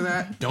shit over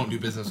that, don't do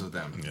business with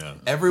them. Yeah.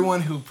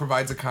 Everyone who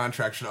provides a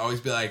contract should always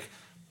be like,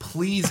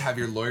 please have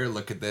your lawyer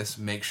look at this,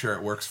 make sure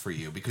it works for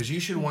you, because you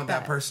should want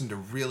that person to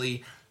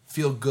really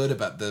feel good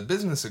about the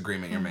business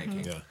agreement you're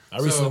making. Yeah, I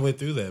recently went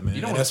through that, man.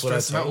 You don't and want to that's what I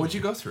stress them out. told What'd him.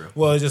 you go through?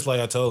 Well, it's just like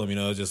I told him, you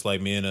know, just like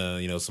me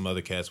and you know, some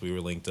other cats, we were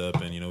linked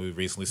up, and you know, we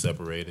recently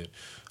separated.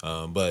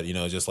 But you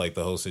know, just like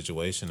the whole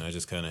situation, I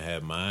just kind of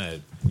had my,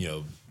 you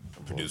know,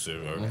 producer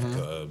or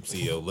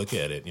CEO look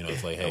at it. You know,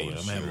 it's like, hey, you know,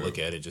 I'm gonna have a look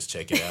at it, just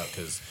check it out,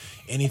 because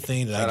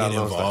anything that I get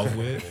involved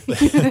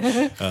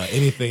with,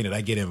 anything that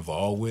I get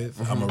involved with,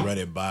 I'm gonna run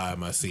it by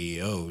my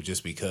CEO,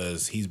 just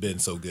because he's been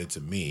so good to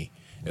me.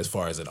 As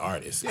far as an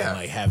artist, Yeah. and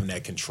like having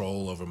that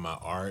control over my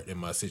art and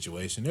my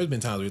situation. There's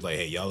been times where he's like,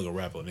 "Hey, y'all gonna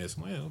rap on this?"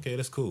 I'm like, yeah, "Okay,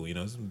 that's cool. You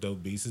know, some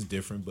dope beats is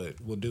different, but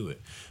we'll do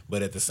it."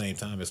 But at the same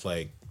time, it's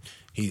like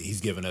he's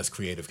given us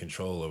creative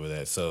control over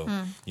that. So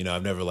you know,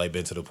 I've never like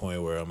been to the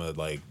point where I'm gonna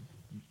like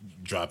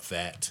drop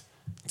that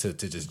to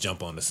just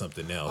jump onto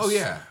something else. Oh,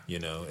 yeah. You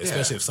know,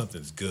 especially if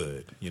something's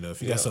good. You know,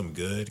 if you got something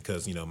good,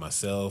 because you know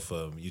myself,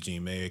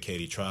 Eugene Mayer,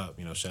 Katie Trop,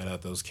 you know, shout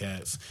out those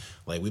cats.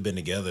 Like we've been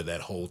together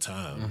that whole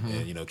time,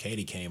 and you know,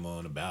 Katie came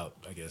on about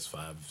I guess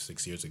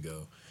 5-6 years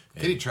ago,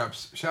 Katie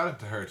Trups, shout out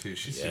to her too.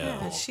 She's super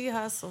cool. She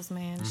hustles,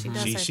 man. She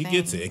does her She thing.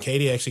 gets it. And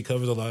Katie actually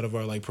covers a lot of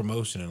our like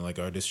promotion and like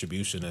our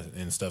distribution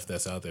and stuff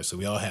that's out there. So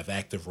we all have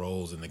active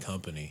roles in the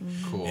company.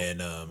 Cool.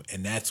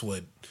 And that's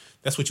what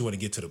you want to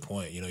get to the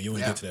point. You know, you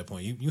want to get to that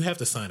point. You have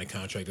to sign a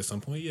contract at some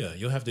point. Yeah,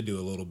 you'll have to do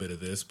a little bit of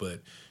this, but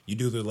you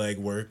do the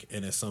legwork,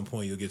 and at some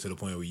point you'll get to the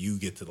point where you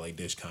get to like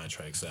dish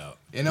contracts out.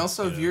 And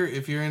also, if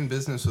you're in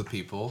business with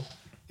people,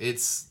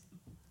 it's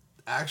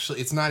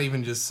not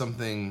even just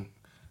something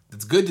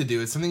that's good to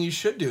do. It's something you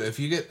should do. If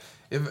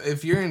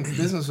you're in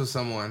business with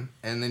someone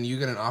and then you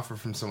get an offer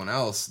from someone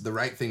else, the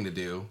right thing to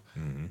do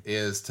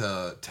is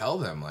to tell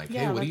them like,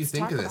 hey, what do you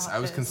think of this? I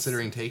was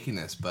considering taking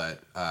this, but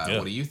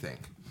what do you think?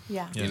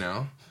 Yeah. You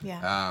know?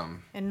 Yeah.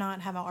 And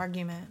not have an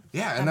argument.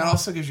 Yeah, and that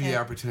also gives you the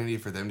opportunity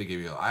for them to give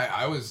you.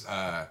 I was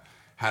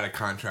had a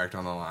contract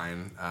on the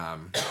line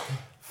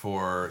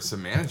for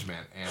some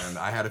management, and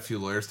I had a few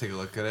lawyers take a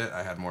look at it.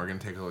 I had Morgan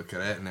take a look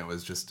at it, and it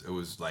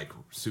was like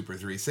super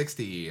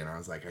 360, and I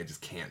was like, I just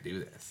can't do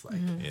this. Like,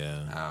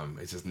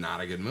 it's just not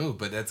a good move.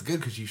 But that's good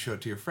because you show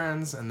it to your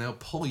friends, and they'll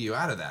pull you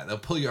out of that. They'll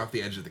pull you off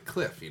the edge of the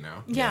cliff. You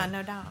know? Yeah,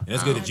 no doubt. And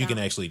it's good that you can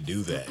actually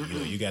do that. You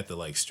know, you got the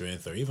like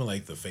strength or even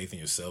like the faith in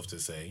yourself to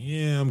say,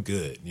 yeah, I'm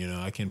good. You know,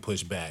 I can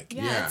push back.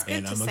 Yeah, it's good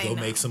and to I'm gonna go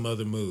no. make some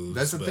other moves.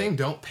 That's the thing.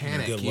 Don't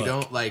panic. You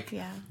don't like.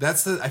 Yeah.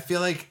 That's the. I feel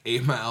like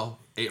 8 Mile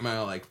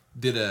like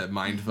did a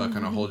mind fuck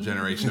on a whole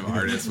generation of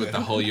artists with the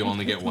whole "you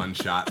only get one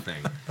shot"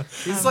 thing.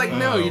 He's like,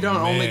 no, you don't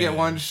only get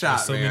one shot.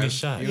 There's so man. many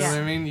shots. You know what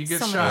I mean? You get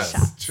So many shots.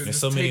 shots. Just There's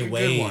so take many a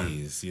good one.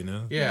 ways, you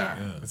know.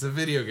 Yeah. It's a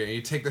video game.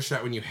 You take the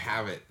shot when you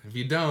have it. If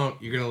you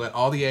don't, you're gonna let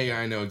all the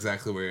AI know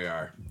exactly where you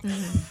are.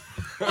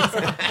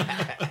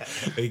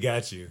 They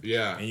got you.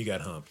 Yeah. And you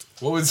got humped.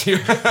 What was your?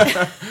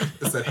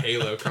 It's that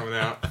Halo coming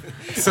out.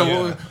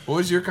 So what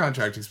was your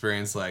contract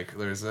experience like,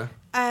 Larissa?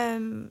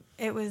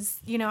 It was,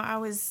 I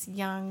was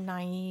young,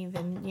 naive,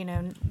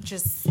 and,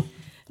 just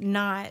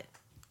not,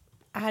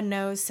 I had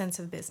no sense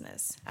of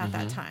business at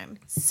that time.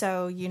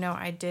 So,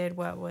 I did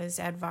what was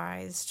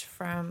advised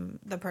from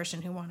the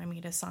person who wanted me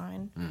to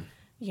sign,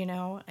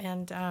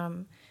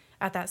 and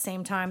at that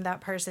same time, that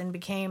person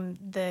became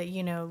the,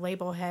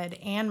 label head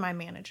and my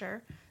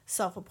manager.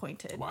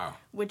 Self-appointed. Wow.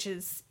 Which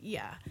is,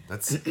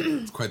 That's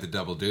it's quite the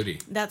double duty.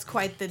 That's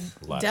quite the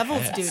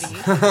devil's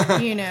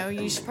duty.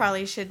 You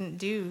probably shouldn't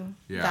do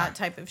that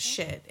type of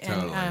shit.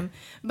 Totally. And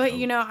but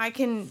I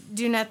can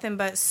do nothing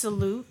but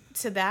salute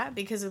to that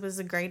because it was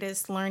the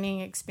greatest learning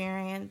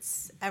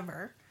experience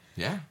ever.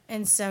 Yeah.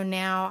 And so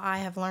now I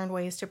have learned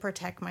ways to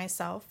protect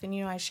myself,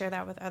 and I share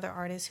that with other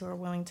artists who are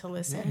willing to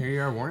listen. Yeah, here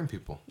you are warning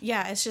people.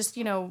 Yeah, it's just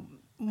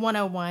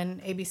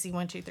 101 ABC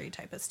 1 2 3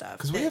 type of stuff.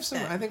 Because we have some,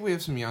 I think we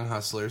have some young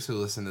hustlers who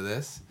listen to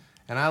this,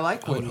 and I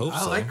like when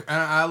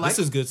I like. This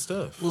is good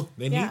stuff. Well,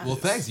 they need. Well,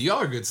 thanks. Y'all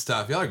are good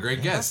stuff. Y'all are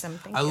great guests. Awesome,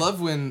 thank I you.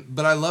 love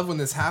when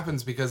this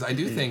happens because I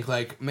do think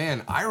like,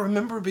 man, I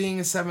remember being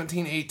a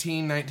 17,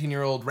 18,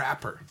 19-year-old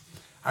rapper.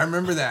 I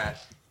remember that.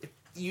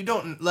 You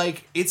don't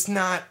like. It's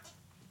not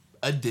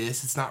a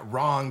diss. It's not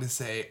wrong to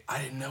say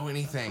I didn't know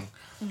anything.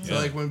 So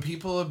like when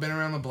people have been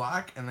around the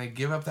block and they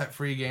give up that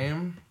free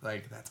game,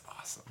 like that's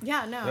awesome.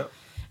 Yeah, no. Yep.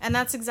 And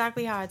that's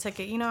exactly how I took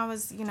it. I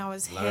was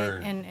hit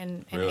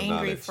and angry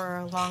knowledge. for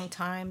a long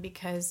time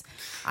because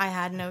I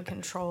had no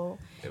control.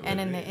 And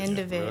in the end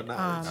of it,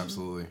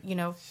 absolutely.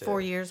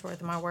 4 years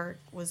worth of my work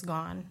was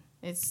gone.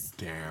 It's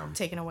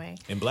taken away.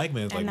 And Black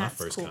Man's like my that's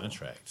first cool.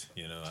 contract.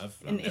 I've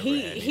And never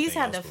he's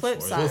had the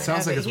flip side. Well, it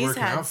sounds like it's he's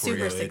working had out for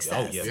super you.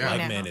 success.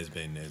 Black Man has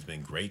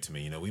been great to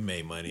me. We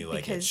made money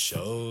like at Because-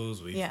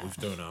 shows. We've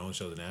thrown our own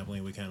shows in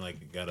Abilene. We kind of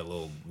like got a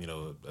little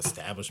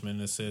establishment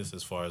in a sense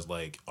as far as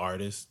like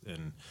artists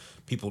and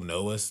people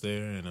know us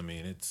there. And I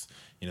mean it's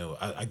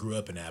I grew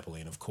up in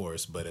Abilene, of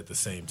course, but at the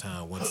same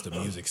time, once the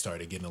music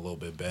started getting a little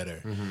bit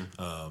better.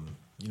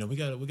 We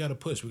got to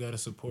push. We got to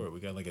support. We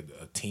got like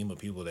a team of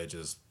people that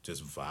just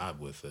vibe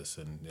with us,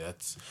 and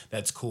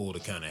that's cool to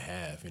kind of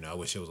have. I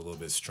wish it was a little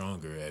bit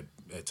stronger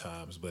at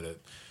times, but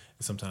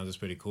sometimes it's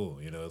pretty cool.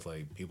 It's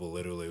like people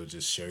literally would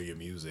just share your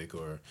music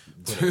or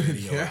put a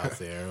video out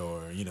there,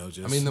 or just.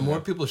 I mean, the more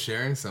people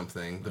sharing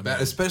something, the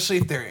better. Especially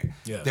if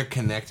they're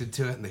connected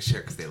to it and they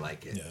share because they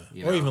like it.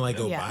 Yeah. Or even like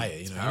go buy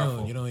it.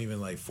 You don't even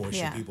like force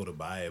your Yeah. people to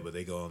buy it, but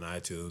they go on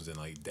iTunes and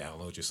like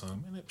download your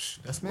song. Man,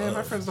 that's Man, love.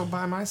 my friends don't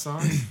buy my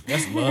songs.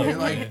 That's love. They're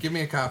like, man. give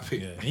me a copy.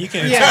 Yeah. And you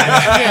can.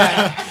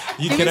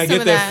 Give Can me I some get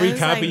of that free It's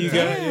copy like, you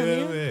got?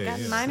 damn,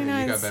 got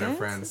 99 You got better cents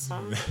friends.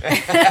 or something.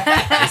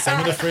 Hey, some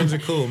of the friends are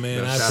cool,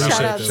 man. I appreciate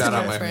Shout out those. to Shout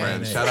out my my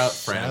friends. friends. Shout out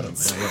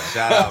friends.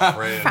 Shout out,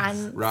 friends.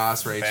 Fun.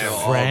 Ross, Rachel,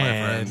 all of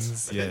my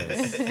friends.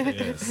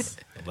 Yes.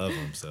 I love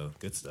them. So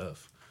good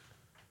stuff.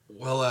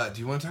 Well, do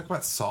you want to talk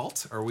about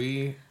salt? Are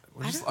we?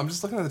 I'm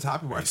just looking at the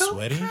topic board. I feel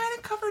sweating? kind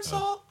of covered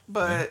salt,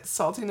 but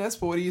saltiness.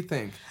 But what do you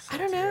think? I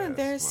don't know.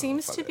 There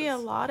seems to be a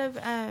lot of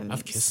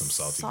I've kissed some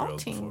salty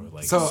girls before.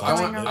 Like So I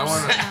salty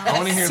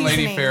want to hear Lady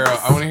Seasonings. Pharaoh.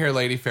 I want to hear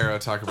Lady Pharaoh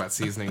talk about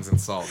seasonings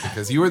and salt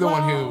because you were the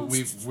one who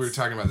we were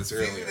talking about this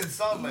earlier Seasoning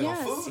salt like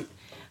Yes. on food.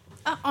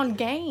 On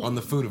game. on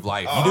the food of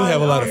life. You do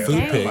have a lot of food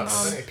game,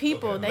 picks. on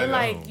people. They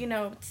like,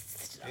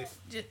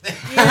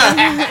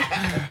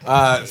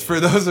 For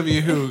those of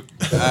you who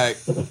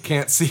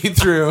can't see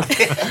through,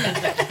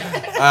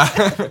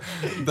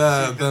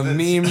 the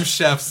meme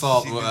chef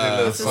salt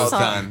was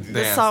done.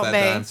 The Salt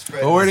Bay.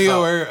 But where do you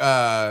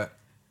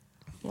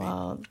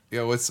Well,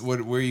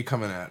 where are you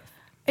coming at?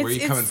 Where are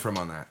you coming from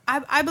on that?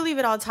 I believe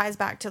it all ties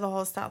back to the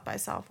whole South by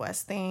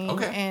Southwest thing,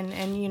 Okay.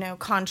 and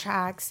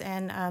contracts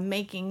and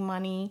making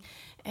money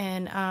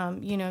and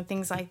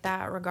things like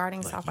that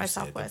regarding South by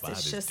Southwest.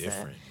 It's just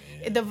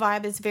the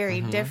vibe is very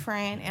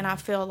different, and I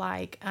feel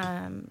like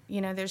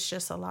there's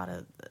just a lot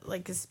of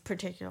it's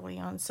particularly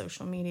on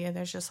social media.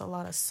 There's just a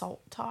lot of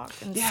salt talk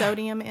and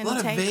sodium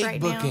intake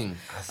right now.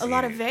 A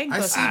lot of vague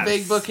booking. I see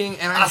vague booking,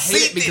 and I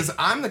hate it because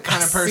I'm the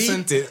kind of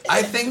person.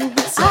 I think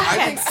so.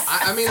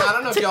 I mean, I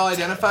don't know if y'all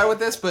identify with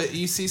this, but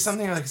you see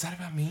something, you're like, is that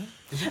about me?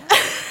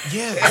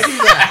 Yeah, I do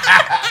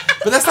that.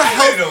 But that's not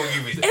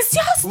healthy. It's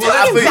just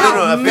about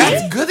me.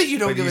 That's good that you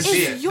don't give a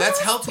shit. That's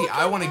healthy.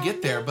 I want to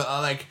get there, but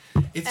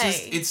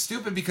it's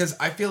stupid because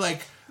I feel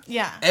like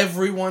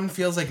everyone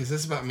feels like, is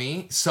this about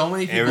me? So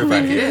many people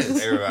think it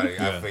is. Everybody,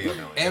 I feel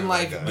and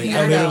I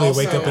literally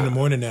wake up in the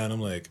morning now and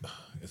I'm like,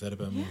 is that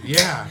about me?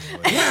 Yeah.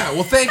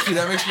 Well, thank you.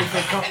 That makes me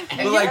feel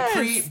comfortable. But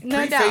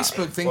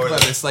pre-Facebook, think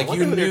about this. Like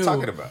you knew.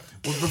 Talking about.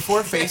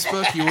 Before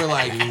Facebook, you were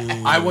like,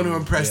 I want to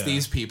impress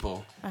these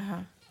people.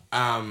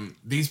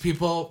 These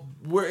people,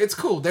 it's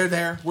cool. They're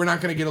there. We're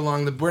not going to get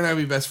along. We're not going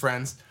to be best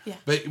friends. Yeah.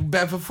 But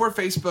before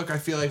Facebook, I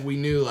feel like we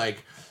knew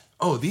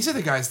oh, these are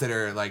the guys that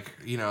are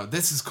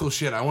this is cool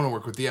shit. I want to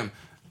work with them.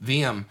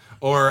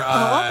 Or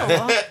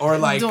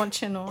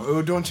don't you know?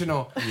 Oh, don't you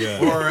know? Yeah.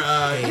 Or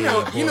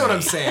you know what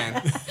I'm saying.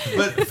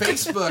 But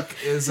Facebook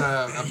is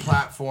a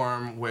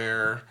platform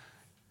where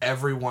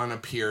everyone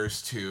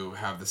appears to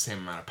have the same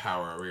amount of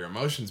power over your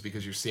emotions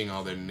because you're seeing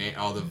all the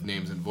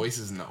names and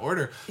voices in the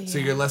order. Yeah. So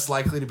you're less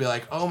likely to be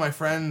like, oh, my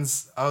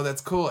friends, oh,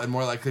 that's cool, and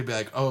more likely to be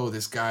like, oh,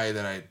 this guy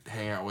that I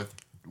hang out with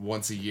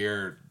once a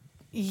year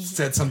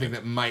said something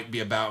that might be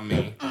about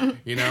me,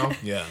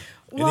 Yeah.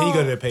 And then you go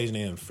to their page and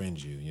they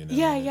unfriend you,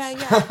 Yeah.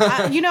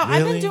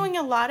 I've been doing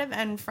a lot of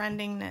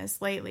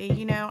unfriendingness lately.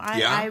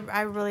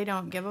 I really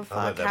don't give a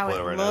fuck how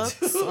it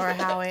looks or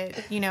how it,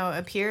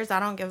 appears. I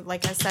don't give,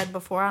 like I said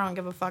before, I don't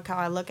give a fuck how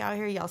I look out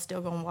here. Y'all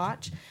still gonna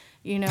watch.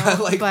 I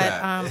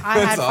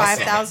had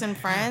 5,000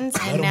 friends,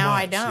 and now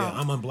I don't. Yeah,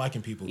 I'm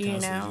unblocking people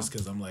constantly just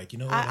because I'm like,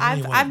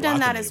 I've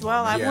done that as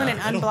well. I went and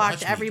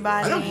unblocked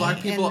everybody. I don't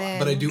block people,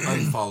 but I do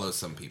unfollow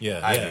some people.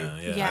 Yeah, I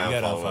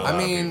unfollow. I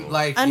mean,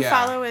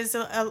 unfollow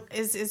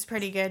is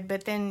pretty good,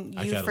 but then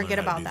you forget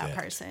about that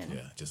person.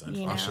 Yeah, just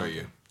unfollow. I'll show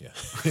you. Yeah.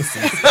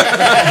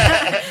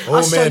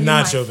 Old man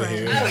Notch over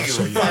here. I'll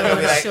show you.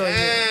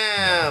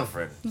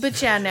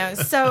 But no.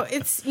 So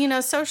it's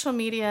social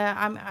media.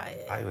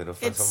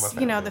 It's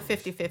the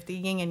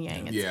 50-50 yin and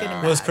yang. It's good and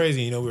bad. Well, it's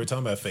crazy. We were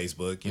talking about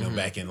Facebook.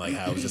 Back in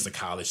how it was just a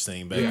college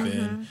thing back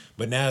then.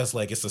 But now it's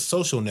it's a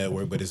social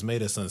network, but it's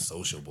made us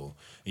unsociable.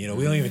 We don't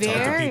even talk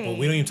to people.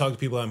 We don't even talk to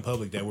people out in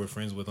public that we're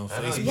friends with on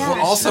Facebook. Well,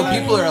 also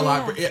people are a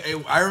lot.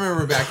 I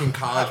remember back in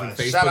college when Facebook was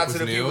new. Shout out to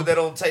the people that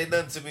don't say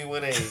nothing to me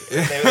when they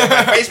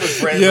my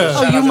Facebook friends. Yeah.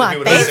 Oh, you my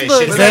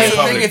Facebook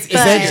friend. Is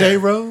that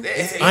J-Ro?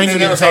 I ain't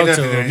gonna talk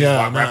to him. Yeah,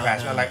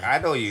 I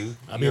know you.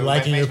 I be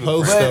liking your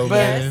posts though,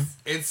 man.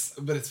 It's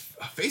a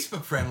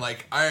Facebook friend.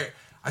 I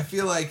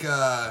feel like.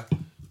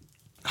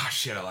 Oh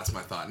shit! I lost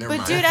my thought. Never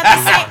mind. Dude,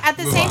 at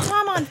the same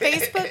time on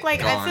Facebook,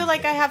 I feel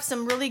like I have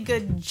some really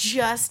good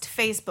just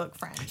Facebook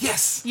friends.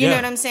 Yes, you know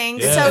what I'm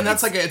saying. Yeah. So and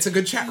that's it's a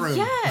good chat room.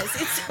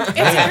 Yes, it's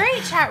a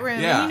great chat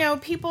room. Yeah.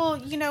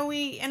 People,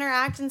 we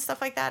interact and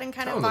stuff like that, and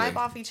kind of vibe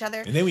off each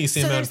other. And then when you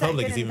see them out in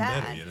public, it's even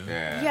better.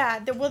 Yeah.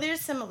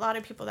 There's a lot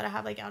of people that I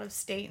have out of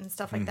state and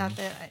stuff like that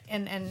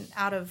and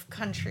out of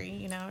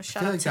country. I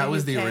feel like that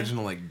was the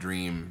original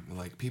dream.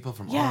 People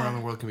from all around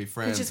the world can be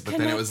friends, but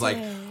then it was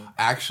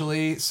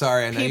actually,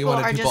 sorry. I know you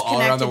wanted people all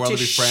around the world to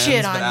be friends,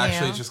 but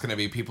actually it's just going to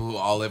be people who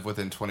all live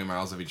within 20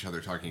 miles of each other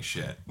talking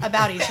shit.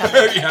 About each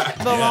other.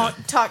 But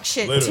won't talk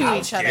shit to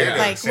each other,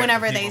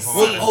 whenever they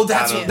see.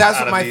 That's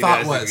what my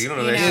thought was.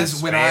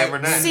 Is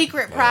when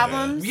secret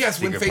problems.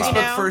 Yes, when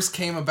Facebook first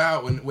came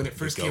about, when it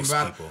first came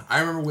about,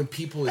 I remember when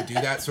people would do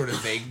that sort of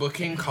vague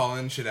booking,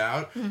 calling shit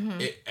out,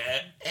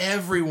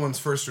 everyone's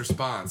first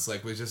response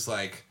was just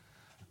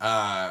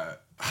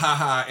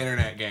haha,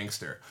 internet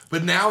gangster.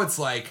 But now it's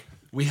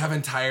we have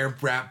entire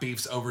rap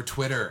beefs over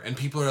Twitter, and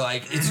people are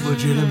like, it's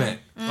legitimate.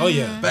 Oh,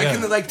 yeah. Back in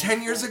the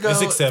 10 years ago,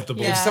 it's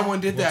acceptable. If someone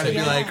did that, it'd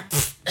be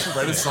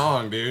write a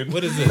song, dude.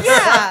 What is this?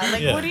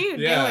 Yeah, what are you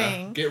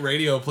doing? Get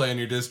radio playing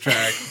your diss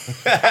track.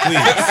 Please.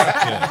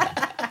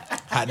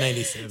 Hot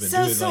 97.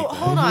 So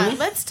hold on.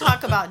 Let's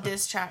talk about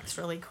diss tracks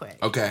really quick.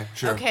 Okay,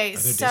 sure. Okay, are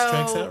there diss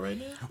tracks out right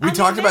now? We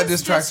talked about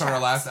diss tracks on our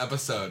last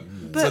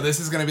episode. So this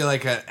is going to be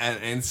like an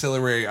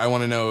ancillary. I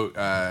want to know.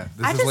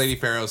 This is Lady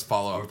PharOh's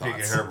follow-up thoughts.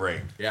 Picking her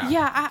brain.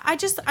 Yeah. I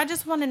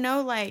just want to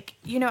know, like,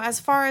 you know, as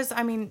far as,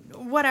 I mean,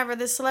 whatever,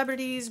 the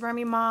celebrities,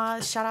 Remy Ma,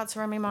 shout out to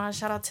Remy Ma,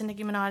 shout out to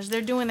Nicki Minaj,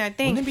 they're doing their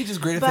thing. Wouldn't it be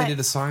just great if they did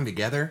a song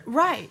together?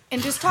 Right,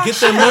 and just talk Get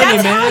shit. their money,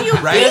 That's man. how you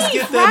Right? beef,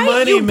 Get their right?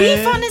 money, you man.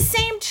 beef on the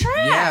same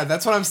track. Yeah,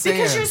 that's what I'm saying.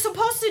 Because you're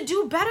supposed to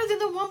do better than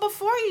the one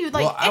before you.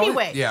 Like, Well, I would-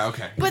 anyway. yeah,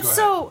 okay. But Go ahead.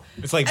 so...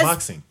 It's like as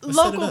boxing. Let's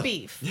set it local up.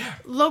 beef. Yeah.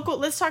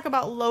 Let's talk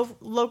about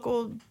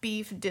local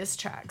beef diss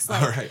tracks.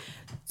 Like, All right.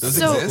 Those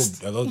So-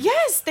 exist? Are those-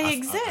 yes, they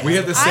exist. We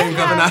have the same I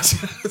have-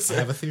 Govinachi. I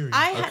have a theory.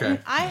 Okay.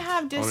 I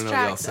have diss wanna know what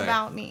y'all tracks say.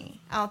 about me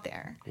out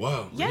there.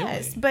 Whoa.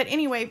 Yes, really? but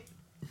anyway,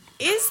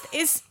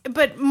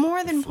 but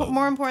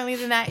more importantly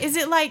than that, is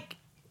it like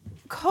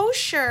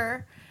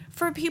kosher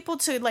for people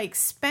to like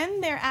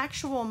spend their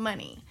actual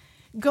money,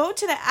 go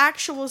to the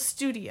actual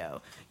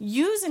studio,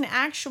 use an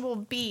actual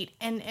beat,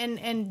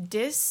 and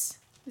diss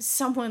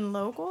someone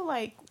local?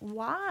 Like,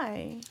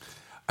 why?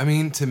 I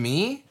mean, to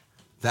me,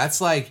 that's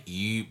like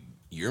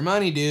your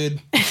money,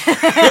 dude.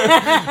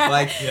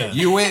 Like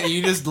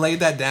you just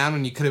laid that down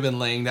when you could have been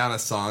laying down a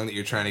song that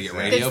you're trying to get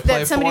radio play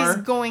That somebody's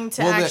for. going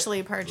to Well,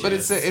 actually purchase. But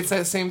it's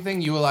that same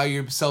thing. You allow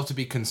yourself to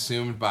be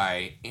consumed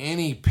by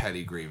any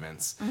petty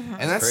grievance, and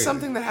that's Crazy.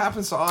 something that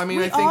happens to all. I mean,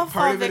 We I all think part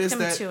fall of it is victim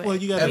that to it. Well,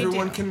 you gotta- We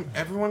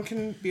everyone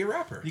can be a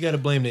rapper. You got to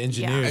blame the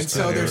engineers. And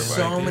so too. there's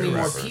so Everybody many be a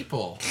more rapper.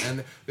 people,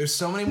 and there's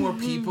so many more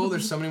people.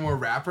 There's so many more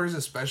rappers,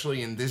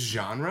 especially in this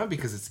genre,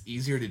 because it's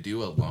easier to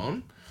do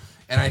alone.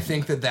 And I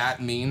think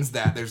that means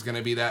that there's going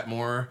to be that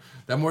more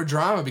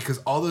drama, because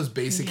all those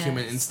basic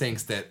human Yes.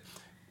 instincts that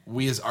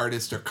we as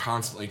artists are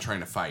constantly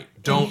trying to fight.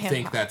 Don't hip-hop.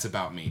 think that's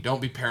about me.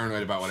 Don't be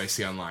paranoid about what I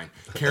see online.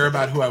 Care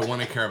about who I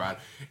want to care about,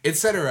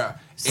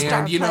 etc. Star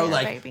And you know, player,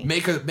 like baby.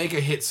 make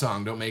a hit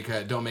song. Don't make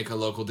a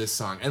local diss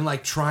song. And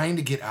like trying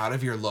to get out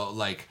of your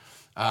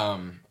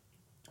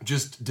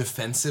just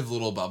defensive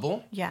little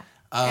bubble. Yeah.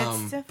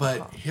 It's difficult.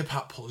 But hip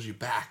hop pulls you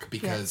back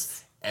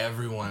because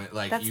everyone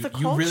That's you the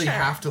really culture.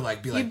 have to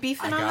like be You like,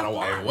 beefing I on gotta the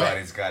walk away.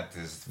 Everybody's got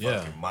this Yeah.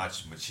 fucking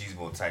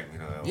machismo type, you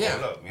know. Yeah.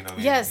 Hold up, you know what I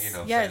mean? Yes, You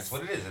know, yes. That's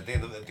what it is. At the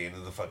end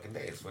of the fucking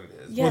day, it's what it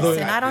is. Yes, Well,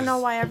 and I don't know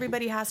This- why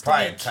everybody has to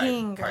pride be type-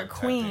 king or pride type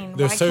queen. thing.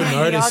 There's Why certain can't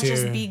we all artists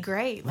just here- be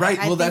great? Like, Right,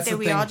 I well, think that's that the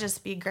we thing. all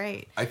just be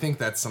great. I think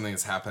that's something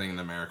that's happening in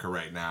America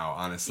right now,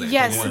 honestly.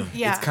 Yes, It's,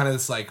 yeah. It's kind of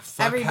this like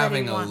Everybody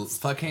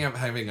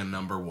having a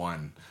number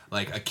one,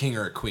 like a king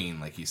or a queen,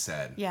 like you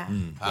said. Yeah.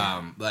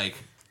 Like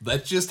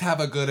let's just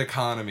have a good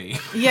economy.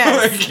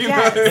 Yes. Like, you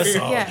yes. know, That's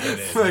all yes. it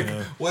is, like you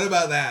know? what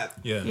about that?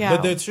 Yeah. Yeah.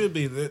 But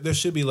there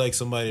should be like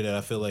somebody that I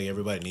feel like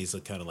everybody needs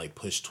to kind of like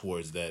push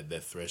towards that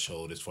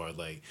threshold, as far as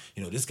like,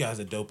 you know, this guy's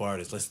a dope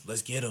artist.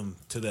 Let's get him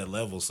to that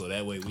level, so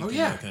that way we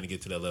can kind of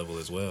get to that level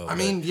as well. I But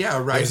mean, yeah,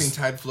 a rising there's-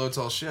 tide floats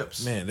all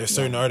ships. Man, there's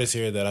certain artists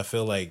here that I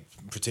feel like,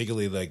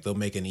 particularly like they'll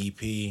make an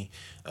EP, you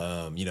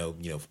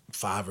know,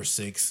 5 or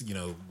 6,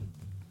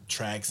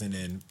 tracks, and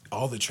then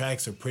all the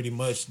tracks are pretty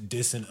much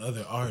dissing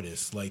other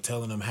artists, like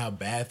telling them how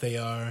bad they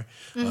are,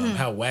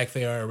 how whack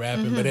they are at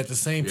rapping. But at the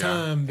same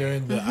time, they're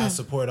in the I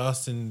support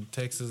Austin,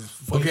 Texas.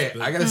 Okay,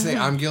 but, I gotta say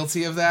I'm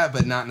guilty of that,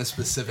 but not in a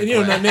specific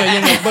you know, way.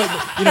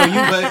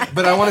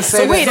 But I want to say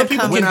So that way to some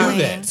people come can clean.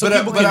 do that. Some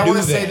But people I can want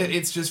to do say that. that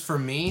it's just for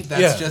me.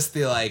 That's just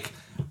the like.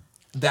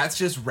 That's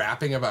just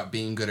rapping about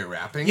being good at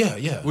rapping. Yeah,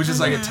 yeah. Which is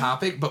like a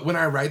topic. But when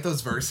I write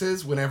those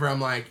verses, whenever I'm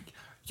like,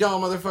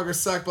 "Y'all motherfuckers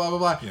suck," blah blah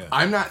blah, Yeah.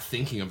 I'm not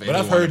thinking of. But I've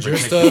anyone heard in your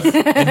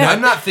particular. stuff.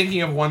 I'm not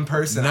thinking of one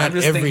person. Not I'm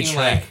just every thinking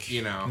track, like,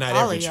 you know. not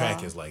All every of track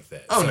y'all. is like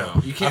that. Oh,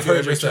 no. You can't I've do heard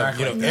every your stuff.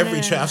 track like that. Every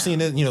No, track. no, I've seen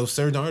it.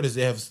 Certain artists,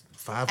 they have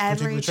 5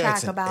 Every particular track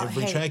tracks, and about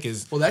every hate. track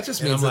is. Well, that just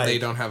and means I'm that they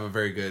like, don't have a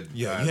very good.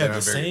 Yeah, they you don't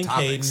have the very good same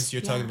topics. cadence.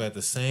 You're talking about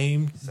the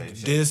same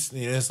shit. diss.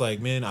 You know, it's like,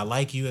 man, I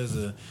like you as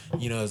a,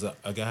 as a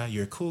guy.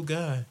 You're a cool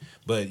guy,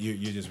 but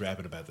you're just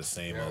rapping about the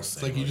same old.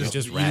 It's like you You're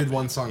just you rapping, did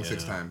one song you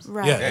 6 know? times.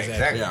 Right. Yeah,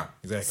 Exactly. Yeah.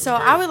 exactly. So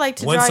I would like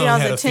to One draw song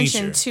y'all's had a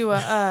attention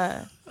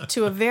feature.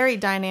 to a very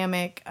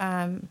dynamic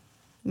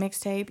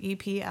mixtape,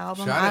 EP,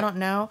 album. Shout I it. don't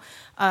know.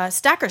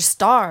 Stack or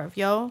Starve,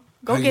 yo.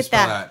 Go How do you get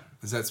spell that.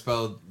 Is that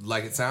spelled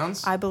like it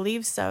sounds? I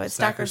believe so. It's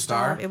Stack Stack or or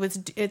Starve?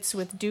 Starve. It's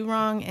with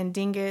Durong and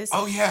Dingus.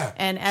 Oh, yeah.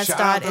 And S Shout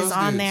out Dot is those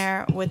on dudes.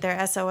 there with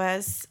their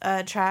SOS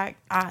track.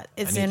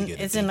 It's need to in get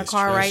the it's in the Dingus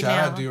car track. right Shout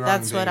now. out Durong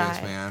That's and what Dingus,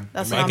 I. man.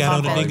 That's They what I I'm got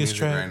on the pumping. Dingus music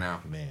track right now.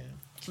 man.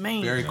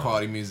 Man. Very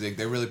quality music.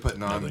 They're really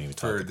putting on don't even for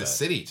talk the about it.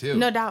 city too.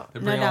 No doubt,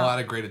 They're no bringing a doubt. lot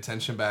of great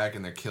attention back,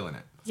 and they're killing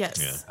it. Yes,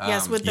 Yeah.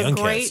 yes, with the Young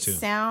cats, great too.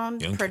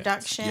 sound, Young cats.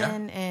 production, Yeah.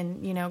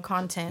 and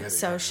content. Yeah, they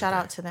So are, shout okay.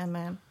 out to them,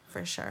 man,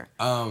 for sure.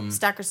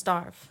 Stack or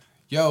Starve.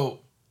 Yo,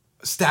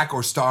 stack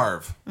or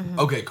starve. Mm-hmm.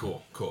 Okay,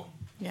 cool.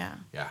 Yeah.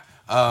 Yeah.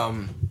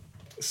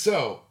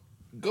 So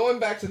going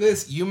back to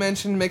this, you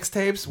mentioned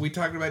mixtapes. We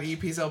talked about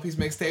EPs, LPs,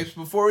 mixtapes.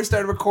 Before we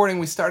started recording,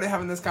 we started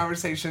having this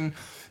conversation.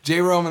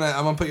 J-Ro, I'm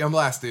gonna put you on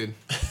blast, dude.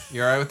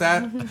 You all right with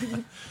that?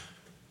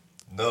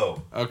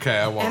 No. Okay,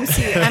 I won't.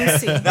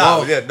 MC.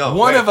 No, no.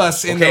 One wait. of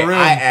us in Okay, the room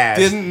I asked.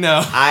 didn't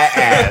know. I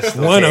asked.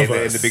 One okay, of in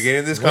us. the beginning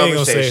of this We ain't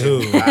gonna say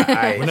conversation. who.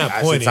 I, We're not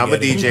I, pointing since I'm a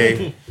at him.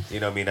 DJ, You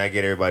know what I mean? I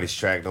get everybody's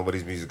track.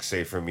 Nobody's music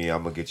safe for me.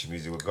 I'm gonna get your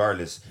music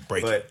regardless.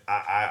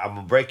 I'm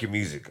gonna break your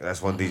music.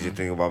 That's one DJ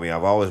thing about me.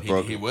 I've always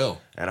broken. He will,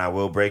 and I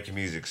will break your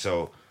music.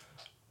 So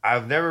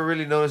I've never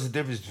really noticed the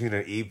difference between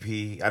an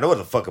EP. I know what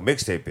the fuck a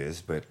mixtape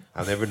is, but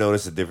I've never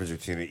noticed the difference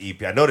between an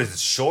EP. I noticed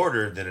it's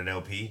shorter than an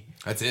LP.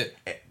 That's it.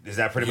 Is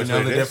that pretty much know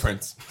what the it is?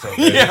 difference? So,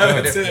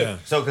 yeah, that's it. Yeah.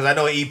 So because I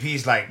know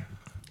EP's like.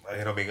 You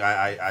know what I mean?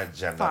 I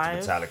jammed out to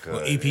Metallica.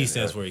 Well, EP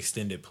stands for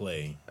extended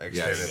play.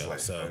 Extended play.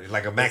 So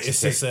like a maxi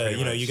it's tape.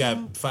 just you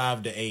got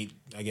 5 to 8.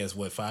 I guess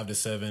 5 to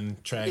 7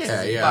 tracks.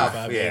 Yeah.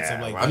 5 to 8,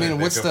 something like that. I mean,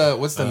 what's the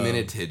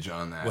minutage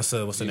on that? What's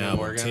an album?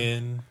 Morgan?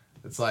 10.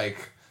 It's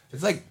like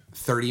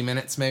 30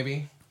 minutes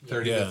maybe,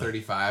 30 to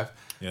 35.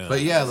 Yeah.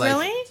 But yeah, like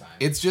Really?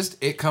 it's just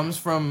it comes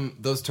from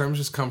those terms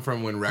just come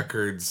from when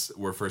records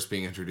were first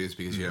being introduced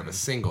because you have a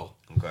single.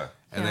 Okay.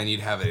 And then you'd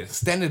have an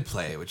extended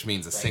play, which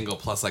means a single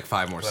plus like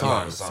 5 more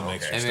songs. Some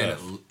extra And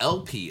then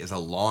LP is a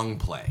long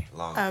play.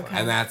 Okay.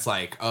 And that's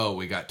like, oh,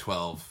 we got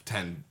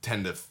 10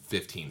 to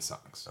 15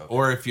 songs. Okay.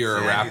 Or if you're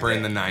a rapper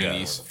in the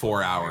 90s,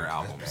 4-hour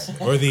albums.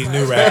 Or these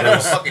new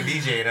rappers. Fucking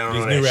DJ, I don't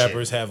these know new that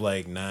rappers have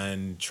like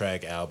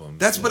 9-track albums.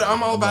 That's what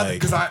I'm all about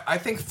because I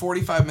think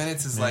 45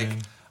 minutes is like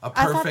a I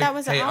thought perfect. that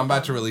was an I'm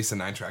about to album. release a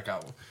 9-track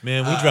album.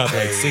 Man, we dropped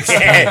like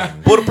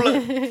 16.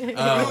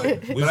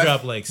 We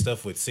dropped like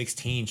stuff with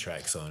 16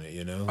 tracks on it,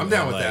 you know? I'm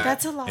down with that.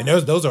 That's a lot. And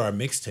those are our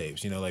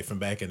mixtapes, you know, like from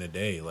back in the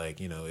day. Like,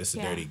 you know, It's a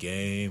Yeah. Dirty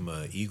Game,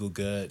 Eagle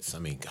Guts. I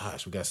mean,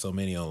 gosh, we got so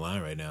many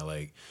online right now.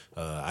 Like,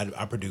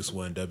 I produced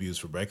one, W's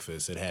for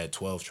Breakfast. It had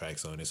 12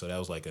 tracks on it. So that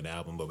was like an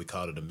album, but we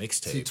called it a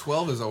mixtape. See,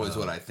 12 is always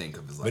what I think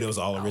of as like. But it was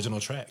all original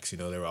tracks, you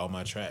know, they were all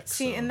my tracks.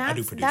 See, so and I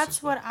do that's produce that's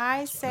as well. what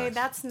I say.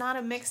 That's not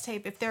a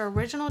mixtape. If they're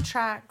original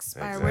tracks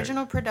by Exactly.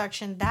 original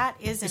production, that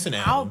is It's an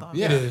an album. album.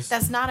 Yeah. It is.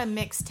 That's not a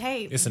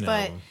mixtape. It's an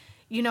but, album.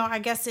 you know, I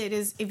guess it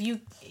is. If you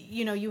have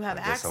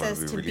guess I'm gonna access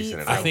be to releasing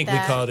beats it. like I think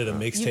that, we called it a you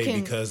mixtape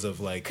can- because of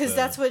like because the-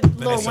 that's what the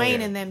Lil next-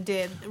 Wayne and them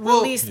did.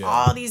 Well, Released yeah.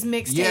 all these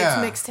mixtapes,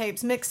 Yeah.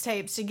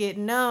 mixtapes to get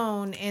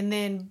known, and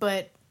then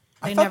but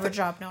I they thought never that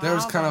dropped no. There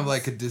was kind of albums.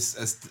 like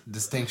a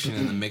distinction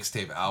in the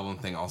mixtape album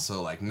thing.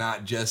 Also, like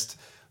not just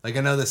like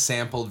I know the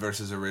sampled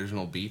versus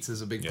original beats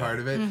is a big part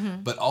of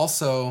it, but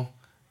also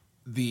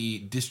the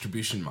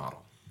distribution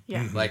model.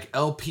 Yeah. Like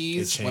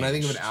LPs, It when I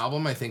think of an changed.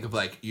 album, I think of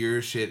like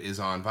your shit is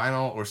on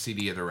vinyl or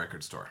CD at a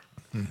record store.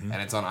 And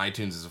it's on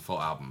iTunes as a full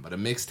album. But a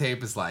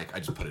mixtape is like, I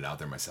just put it out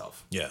there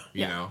myself. Yeah.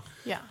 You know?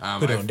 Yeah.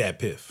 Put it on Dat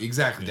Piff.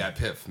 Exactly, Dat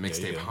Piff.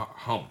 Mixtape you go.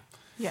 home.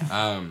 Yeah.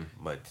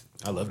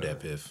 I love Dat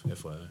Piff,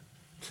 FYI.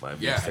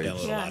 Yeah. I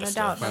download a Yeah, lot no of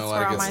doubt. stuff. That's a lot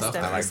where of all good my stuff.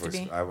 stuff I used to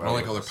be. I don't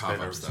like all their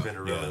pop-up stuff.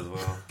 Spinnerella as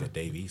well. Got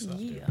Dave East out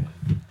Yeah.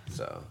 there.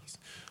 So,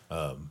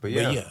 But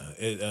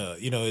yeah,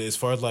 you know, as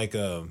far as like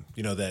you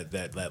know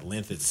that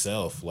length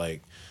itself,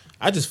 like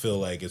I just feel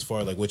like as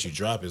far as like what you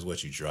drop is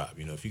what you drop.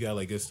 You know, if you got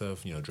like good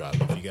stuff, you know, drop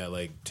it. If you got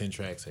like 10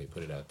 tracks, hey,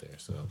 put it out there.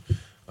 So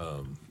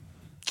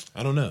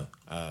I don't know,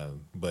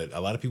 but a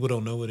lot of people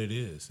don't know what it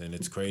is, and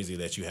it's crazy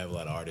that you have a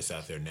lot of artists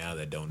out there now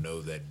that don't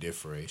know that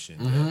differentiation.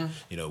 That,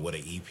 you know what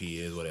an EP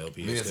is, what an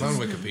LP I mean, is. it's on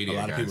 'cause Wikipedia, a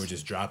lot of guys. people are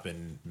just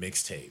dropping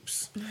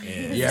mixtapes,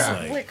 and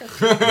Yeah.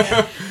 it's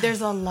like,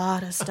 There's a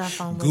lot of stuff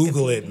on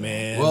Google Wikipedia. it,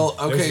 man. Well,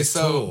 There's okay, this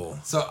tool.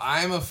 so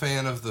I'm a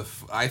fan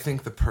of I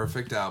think the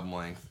perfect album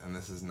length, and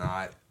this is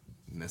not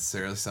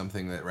necessarily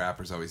something that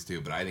rappers always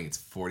do, but I think it's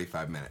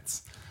 45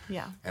 minutes.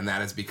 Yeah. And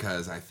that is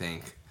because I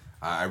think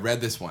I read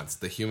this once.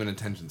 The human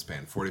attention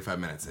span, 45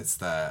 minutes. It's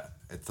the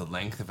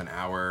length of an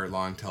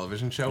hour-long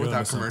television show You're without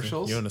onto something.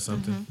 commercials. You're onto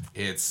something.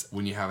 It's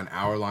when you have an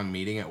hour-long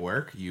meeting at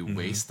work, you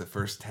waste the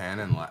first 5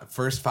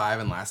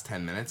 and last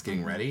 10 minutes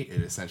getting ready.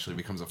 It essentially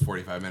becomes a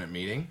 45-minute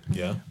meeting.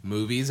 Yeah.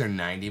 Movies are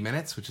 90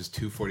 minutes, which is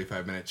 2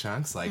 45-minute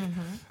chunks. Like,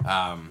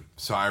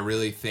 so I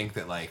really think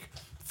that like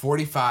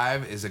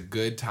 45 is a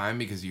good time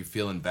because you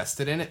feel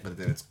invested in it, but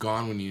then it's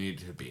gone when you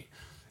need it to be.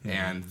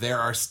 And there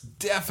are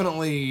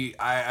definitely,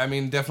 I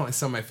mean, definitely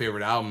some of my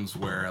favorite albums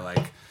where,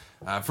 like,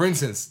 for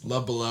instance,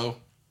 Love Below,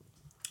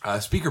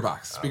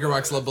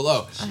 Speakerbox, Love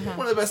Below.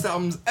 One of the best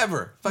albums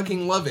ever.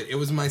 Fucking love it. It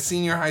was my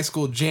senior high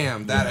school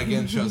jam. That,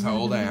 again, shows how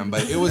old I am.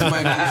 But it was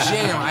my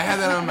jam. I had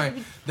that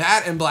on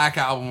that and Black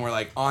Album were,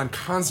 like, on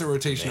constant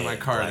rotation in my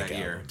car Black that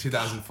year, Album.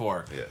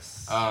 2004.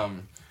 yes.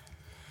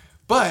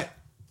 But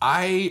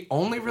I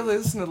only really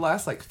listened to the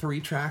last like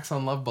 3 tracks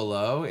on Love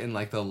Below in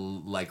like the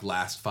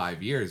last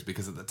 5 years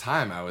because at the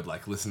time I would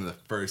like listen to the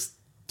first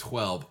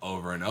 12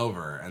 over and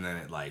over and then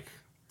it like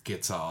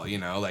gets all, you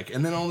know, like,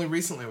 and then only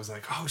recently I was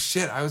like, oh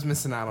shit, I was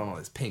missing out on all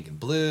this Pink and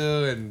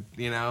Blue and,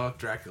 you know,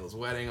 Dracula's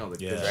Wedding, all the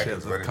good shit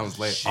Dracula's that Wedding comes is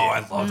later. shit. Oh,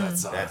 I love that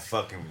song. That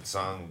fucking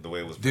song, the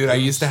way it was Dude, I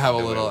used to have a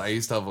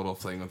produced, little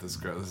fling with this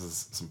girl. This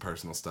is some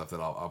personal stuff that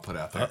I'll put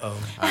out there.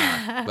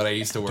 Uh-oh. But I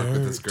used to work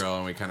with this girl,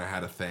 and we kind of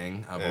had a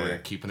thing. But we were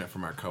keeping it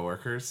from our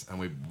coworkers, and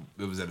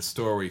it was at a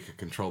store where you could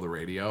control the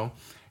radio.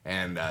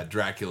 And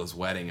Dracula's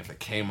Wedding, if it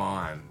came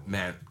on,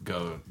 meant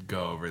go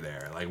over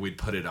there. Like we'd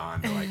put it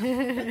on to like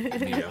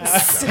meet up.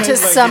 To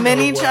summon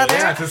each other.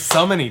 Yeah, to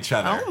summon each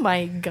other. Oh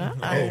my god.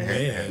 Oh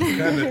man.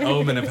 Kind of an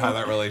omen of how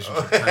that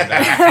relationship turned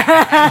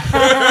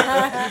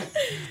out.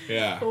 Yeah.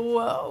 Yeah.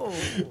 Whoa.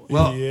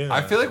 Well, Yeah.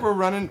 I feel like we're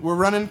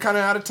running kind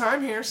of out of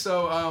time here,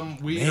 so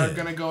we are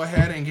gonna go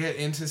ahead and get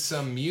into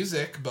some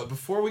music. But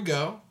before we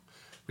go,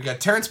 we got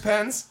Terrence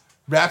Penns,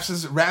 raps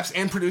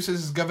and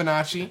produces as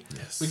Govinachi.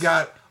 Yes. We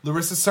got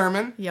Larissa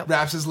Sermon,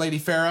 raps as Lady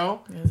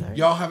PharOh. Yes, sir.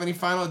 Y'all have any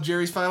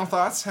Jerry's final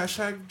thoughts?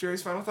 Hashtag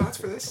Jerry's final thoughts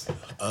for this?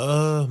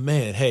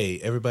 Man, hey,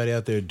 everybody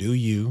out there, do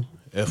you?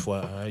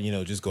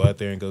 FYI, just go out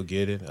there and go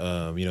get it.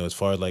 As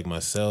far as like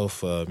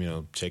myself,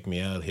 check me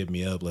out, hit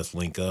me up, let's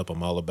link up.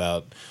 I'm all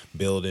about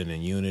building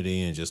and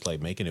unity and just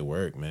like making it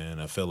work,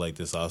 man. I feel like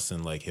this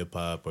Austin like hip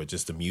hop or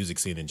just the music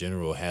scene in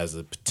general has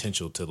the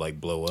potential to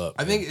like blow up.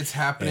 I think it's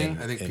happening.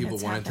 I think people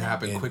it's want it to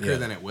happen happening. quicker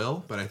than it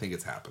will, but I think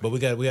it's happening. But we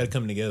got to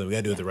come together. We got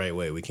to do it the right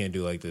way. We can't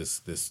do like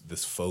this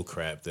faux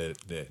crap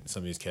that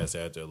some of these cats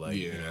are out there like,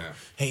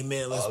 hey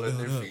man, let's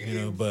build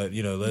up, but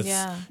let's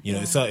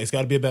it's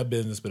got to be about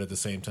business, but at the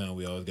same time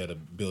we always got to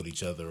build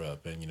each other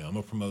up. And I'm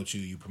gonna promote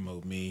you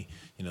promote me.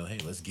 Hey,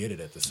 let's get it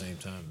at the same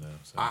time though.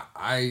 So.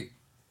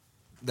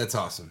 That's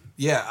awesome.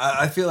 Yeah,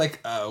 I feel like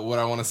what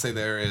I want to say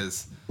there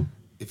is,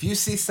 if you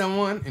see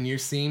someone in your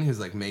scene who's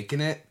like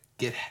making it,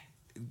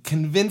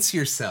 convince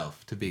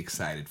yourself to be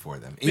excited for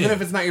them. Even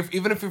if it's not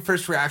even if your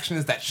first reaction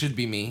is that should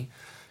be me.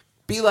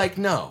 Be like,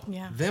 no.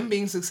 Yeah. Them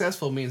being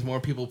successful means more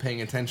people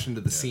paying attention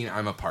to the scene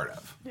I'm a part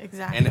of.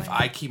 Exactly. And if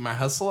I keep my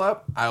hustle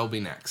up, I will be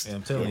next. And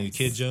I'm telling you,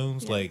 Kid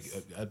Jones, like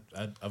I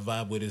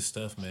vibe with his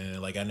stuff,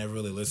 man. Like I never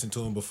really listened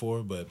to him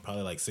before, but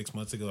probably like 6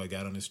 months ago I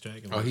got on his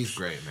track. And He's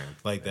great, man.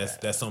 Like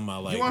that's on my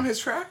like. You on his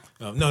track?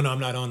 No, I'm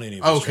not on any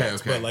of his tracks.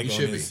 Okay. But like you on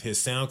should his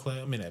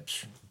SoundCloud, I mean I'll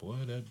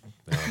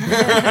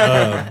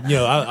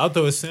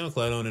throw his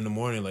SoundCloud on in the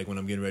morning, like when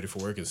I'm getting ready for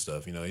work and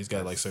stuff. He's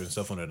got like certain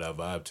stuff on it that I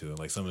vibe to, and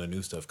like some of the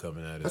new stuff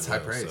coming out. That's as well.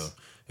 high praise. So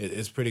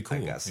it's pretty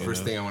cool.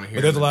 First thing I want to hear.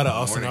 But there's a lot of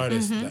Austin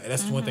artists.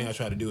 That's the one thing I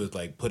try to do is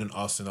like put an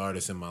Austin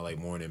artist in my like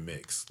morning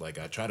mix. Like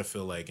I try to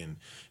feel like and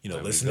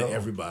listen to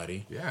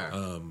everybody.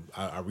 Yeah.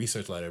 I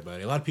research a lot of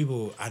everybody. A lot of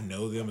people I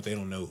know them, but they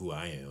don't know who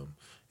I am.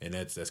 And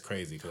that's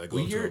crazy because I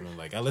go up to them and I'm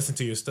like, I listen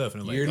to your stuff,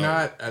 and I'm like, you're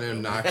not an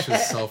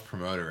obnoxious self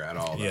promoter at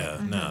all. Though. Yeah,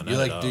 no, you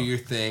like do your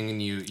thing,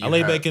 and you I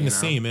lay back in the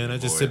scene, man. I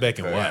just sit back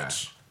and yeah.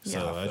 watch.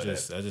 So I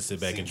just sit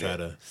back and try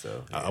to.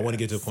 I want to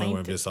get to a point where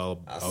I'm just all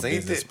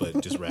business,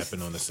 but just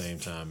rapping on the same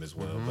time as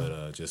well.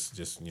 But just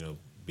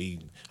be.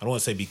 I don't want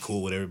to say be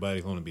cool with everybody.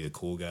 I want to be a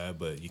cool guy,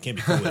 but you can't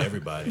be cool with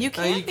everybody. You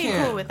can't be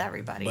cool with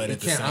everybody. But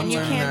and you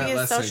can't be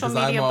a social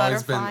media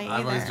butterfly either.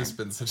 I've always just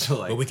been such a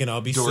but we can all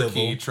be dorky,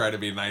 civil. Try to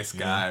be a nice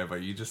guy,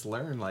 but you just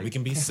learn like we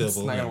can be civil. It's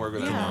not gonna work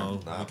with everyone.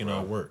 We can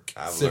all work.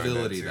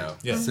 Civility though.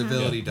 Yeah.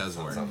 Civility does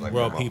work.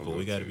 We're all people.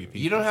 We got to be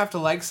people. You don't have to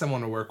like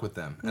someone to work with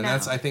them, and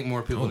that's I think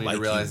more people need to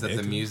realize that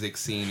the music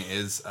scene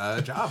is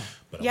a job.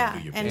 And I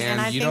you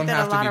think don't that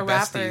have a lot to of be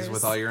rappers besties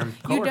with all your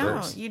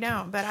coworkers. You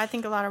don't. But I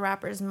think a lot of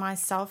rappers,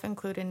 myself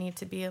included, need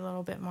to be a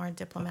little bit more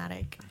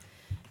diplomatic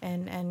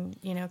and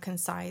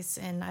concise.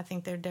 And I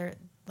think they're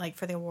like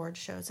for the award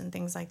shows and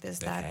things like this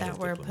that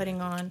we're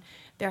putting on,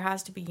 there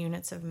has to be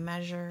units of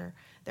measure.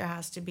 There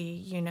has to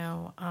be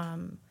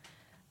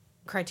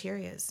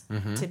criterias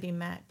to be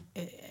met,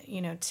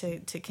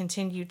 to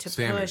continue to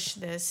push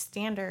the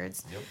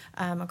standards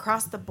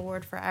across the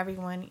board for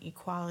everyone,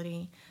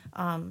 equality,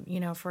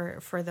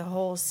 for the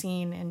whole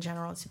scene in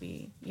general to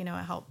be,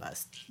 help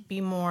us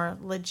be more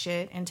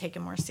legit and take it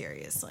more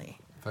seriously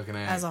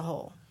as a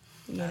whole,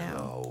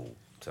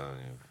 Telling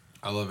you.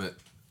 I love it.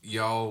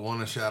 Y'all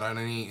want to shout out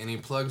any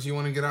plugs you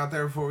want to get out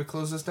there before we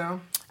close this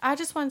down? I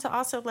just wanted to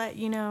also let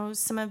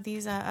some of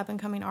these up and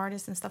coming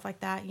artists and stuff like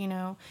that.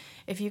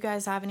 If you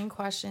guys have any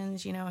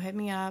questions, hit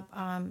me up.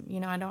 I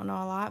don't know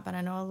a lot, but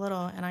I know a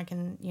little, and I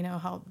can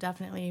help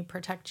definitely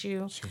protect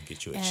you.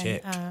 Get you a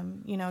check.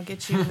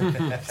 Get you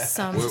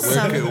some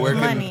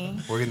money.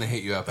 We're gonna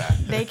hit you up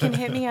at. They can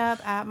hit me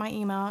up at my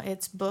email.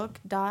 It's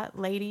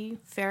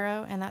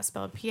book.ladypharoh, and that's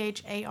spelled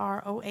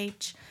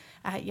PHAROH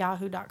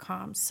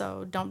 @yahoo.com.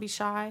 So don't be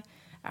shy.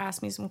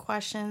 Ask me some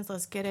questions.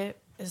 Let's get it.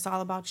 It's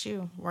all about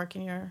you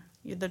working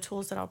the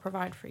tools that I'll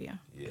provide for you.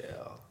 Yeah.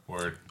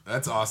 Word.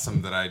 That's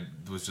awesome that I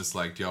was just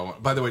like, y'all.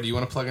 By the way, do you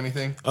want to plug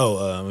anything?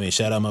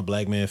 Shout out my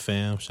Black Man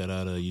fam. Shout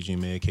out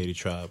Eugene Mayer, Katie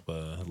Trop,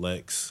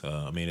 Lex.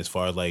 As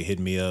far as like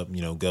hitting me up,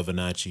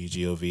 Govinachi,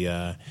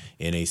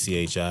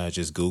 Govinachi,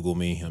 just Google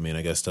me.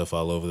 I got stuff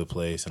all over the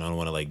place, and I don't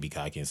want to like be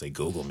cocky and say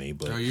Google me,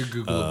 but you're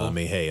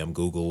Googleable. Hey, I'm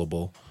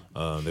Googleable.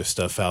 There's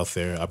stuff out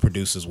there. I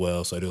produce as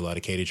well, so I do a lot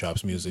of Katie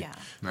Trop's music. Yeah.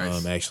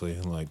 Nice. Actually,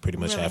 like pretty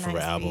much Really half of her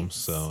nice albums.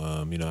 beats.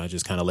 So, I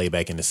just kind of lay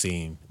back in the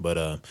scene.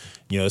 But,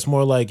 it's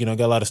more like, I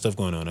got a lot of stuff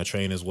going on. I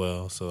train as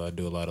well, so I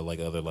do a lot of like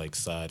other like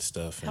side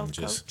stuff and Health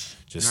just coach.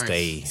 Nice.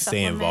 stay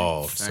Supplements.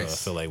 involved. Nice. So I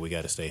feel like we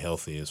got to stay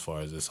healthy as far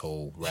as this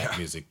whole rap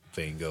music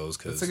thing goes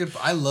because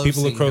I love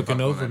people are seeing hip-hop croaking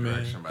go over, that man.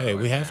 direction, by the Hey,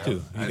 way. we have to. I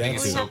You think got it's We to.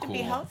 so have to be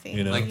cool.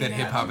 healthy. Like that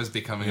hip hop is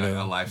becoming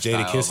a lifestyle.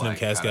 Jada Kissing them like,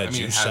 cats got it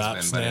juice has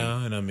shops been, but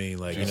now, and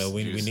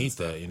we juice need need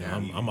that. You know,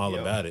 I'm all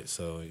about it.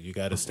 So you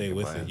got to stay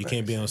with it. You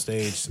can't be on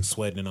stage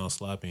sweating and all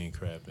sloppy and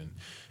crap and,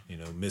 you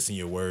know, missing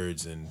your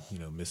words and, you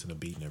know, missing a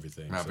beat and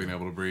everything. Not being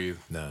able to breathe.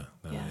 No.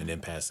 And then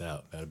pass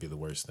out. That would be the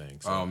worst thing.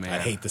 So oh, man.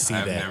 I'd hate to see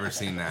I've that. I've never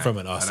seen that. From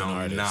an Austin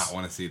artist. I do not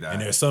want to see that.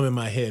 And there's some in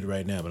my head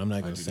right now, but I'm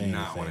not going to say anything.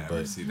 I do not want to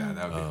ever see that.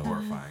 That would be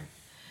horrifying.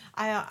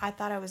 I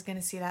thought I was going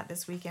to see that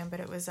this weekend, but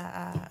it was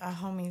a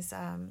homie's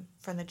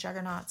from the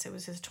Juggernauts. It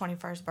was his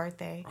 21st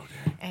birthday,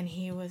 and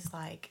he was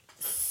like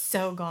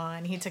so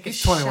gone. He took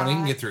He's a 21. shot. He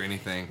can get through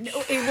anything.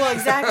 Well,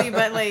 exactly,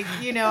 but like,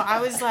 you know, I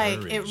was like,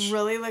 it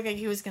really looked like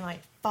he was going to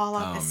like fall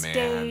off the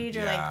stage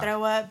or like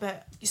throw up,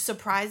 but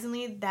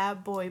surprisingly,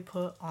 that boy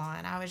put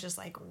on. I was just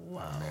like,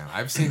 whoa. Oh, man.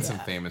 I've seen some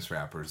famous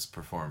rappers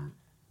perform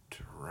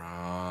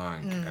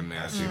drunk and they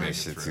actually make it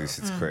through.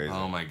 It's crazy.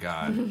 Oh my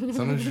god.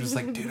 Sometimes you're just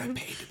like, dude, I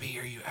paid to be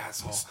here, you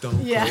asshole.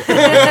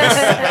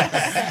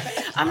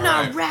 I'm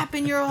not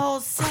rapping your whole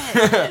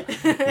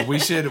set. we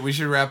should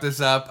wrap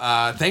this up.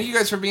 Thank you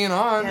guys for being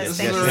on. Yes,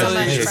 this was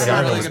thank a you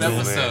really so good much.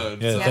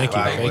 episode. Yeah, So thank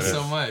you. Thank you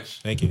so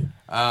much. Thank you.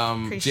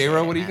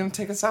 J-Ro, what are you going to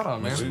take us out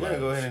on, man? We're going to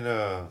go ahead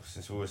and,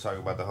 since we were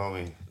talking about the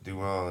homie Do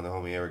Wrong and the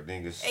homie Eric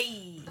Dingus,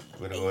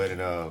 we're going to go ahead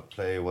and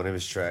play one of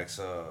his tracks.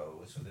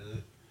 Which one is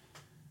it?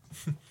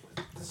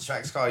 This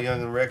track's called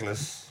Young and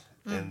Reckless.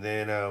 And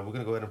then we're going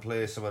to go ahead and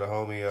play some of the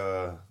homie,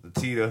 the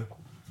Tita.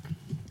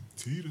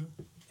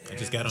 I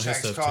just got on his track's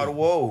stuff called too.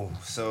 Whoa.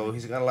 So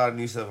he's got a lot of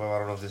new stuff. I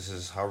don't know if this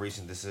is how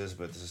recent this is,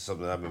 but this is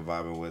something I've been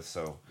vibing with.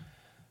 So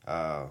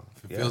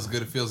It feels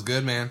good. It feels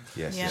good, man.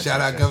 Yes.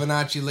 Shout out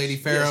Govinachi, Lady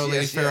PharOh.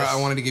 Lady PharOh, yes. I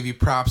wanted to give you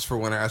props for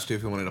when I asked you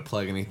if you wanted to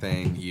plug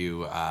anything.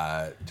 You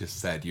just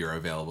said you're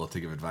available to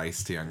give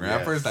advice to young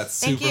rappers. That's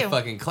Thank super you.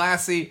 fucking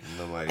classy.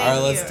 Nobody All right,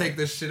 does let's that. take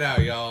this shit out,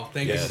 y'all.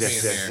 Thank you for being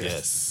here.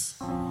 Yes.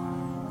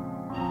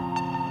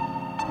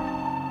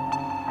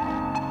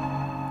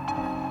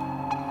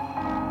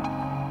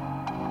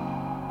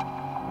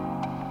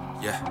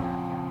 Yeah.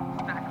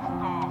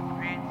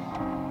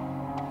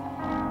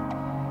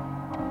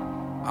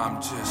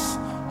 I'm just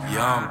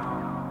young,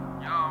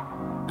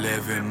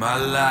 living my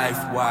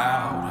life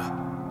wild.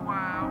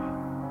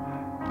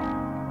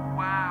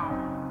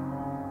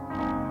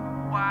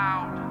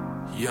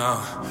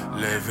 Young,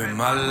 living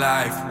my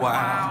life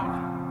wild.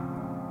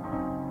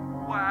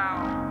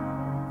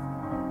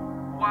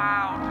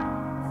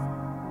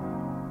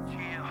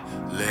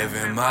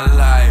 Living my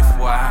life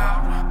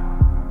wild.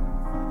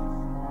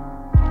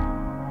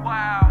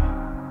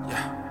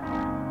 Yeah.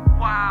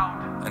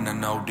 And I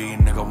know these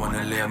niggas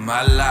wanna live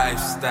my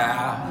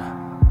lifestyle.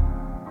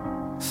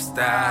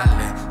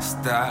 Styling,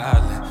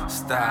 styling,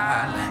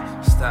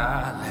 styling,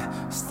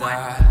 styling,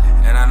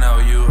 styling. And I know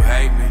you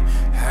hate me,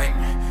 hate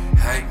me,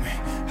 hate me,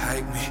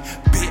 hate me.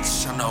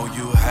 Bitch, I know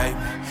you hate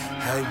me,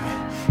 hate me,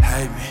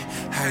 hate me,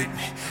 hate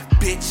me.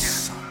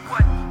 Bitch.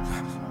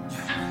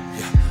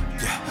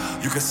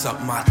 Yeah. You can suck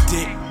my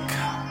dick.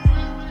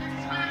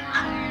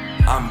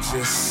 I'm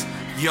just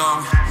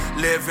young,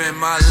 living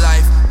my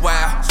life,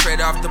 wow.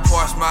 Straight off the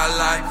porch, my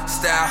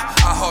lifestyle.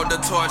 I hold the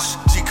torch,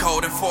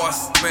 G-code and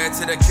force. Man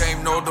to the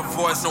game, no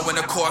divorce, no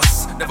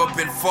intercourse. Never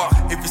been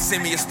fucked. If you see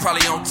me, it's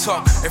probably on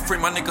tuck. And free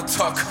my nigga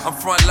Tuck. I'm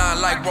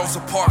frontline like Rosa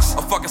Parks.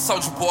 A fucking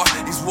soldier boy.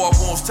 These war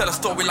wounds tell a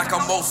story like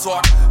I'm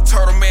Mozart.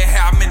 Turtle man,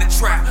 how I'm in the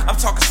trap. I'm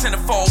talking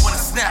centerfold when I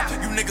snap.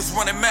 You niggas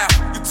running map.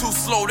 You too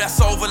slow,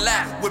 that's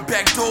overlap. With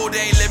back door,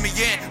 they ain't let me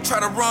in.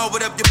 Try to run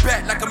with up your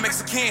back like a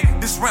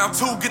Mexican. This round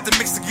 2, get the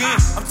mix again.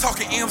 I'm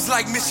talking M's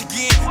like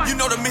Michigan. You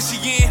know the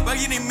Michigan. By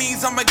any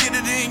means, I'ma get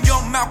it in.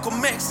 Young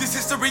Malcolm X. This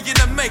history in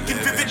the making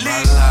vividly.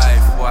 My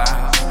life,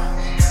 wow.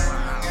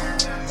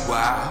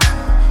 Wow.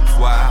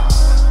 Wow.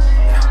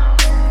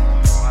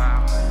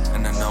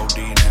 And I know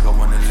these niggas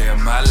wanna live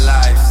my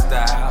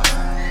lifestyle.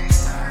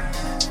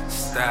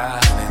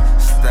 Styling,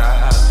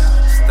 styling,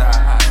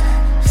 styling,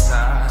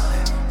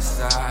 styling,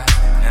 styling.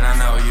 And I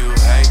know you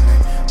hate me,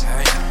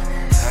 hate me,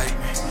 hate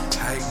me,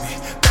 hate me.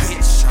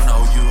 Bitch, I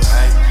know you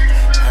hate me,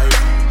 hate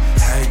me,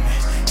 hate me,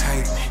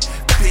 hate me.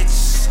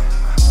 Bitch.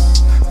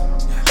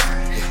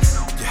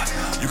 Yeah.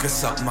 You can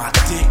suck my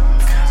dick.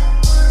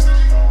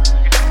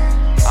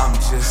 I'm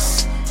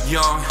just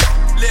young,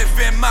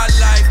 living my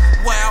life,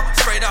 wow.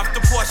 Straight off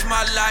the porch,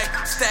 my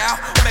lifestyle.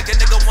 Make a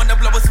nigga wanna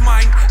blow his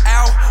mind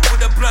out.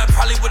 With a blunt,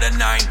 probably with a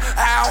 9.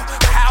 How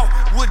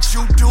would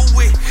you do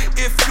it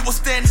if you were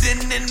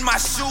standing in my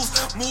shoes?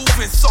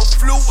 Moving so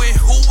fluid.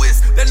 Who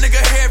is that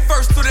nigga head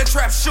first through the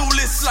trap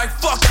shoeless? Like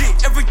fuck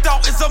it, every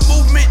thought is a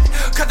movement.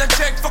 Cut the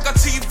check, fuck a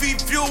TV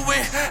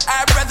viewing.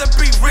 I'd rather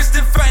be rich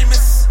than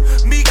famous.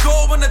 Me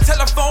go when the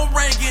telephone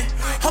ringing.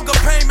 Hunger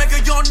pain make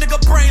a young nigga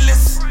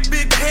brainless.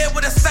 Big head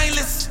with a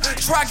stainless.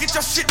 Try get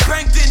your shit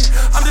banged in.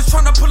 I'm just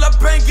tryna pull up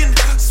banging,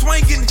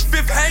 swinging,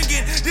 fifth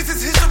hanging. This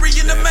is history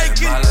in the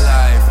making. My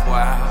life,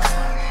 wow,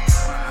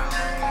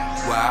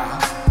 wow,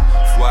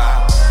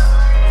 wow.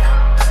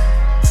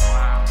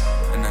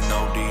 And I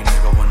know these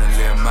niggas wanna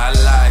live my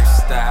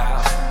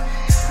lifestyle.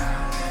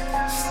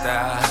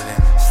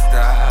 Styling,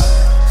 styling,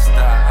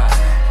 styling,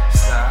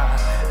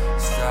 styling,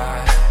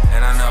 styling.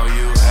 And I know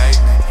you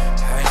hate me,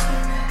 hate me,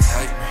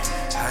 hate me,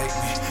 hate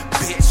me,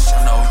 bitch.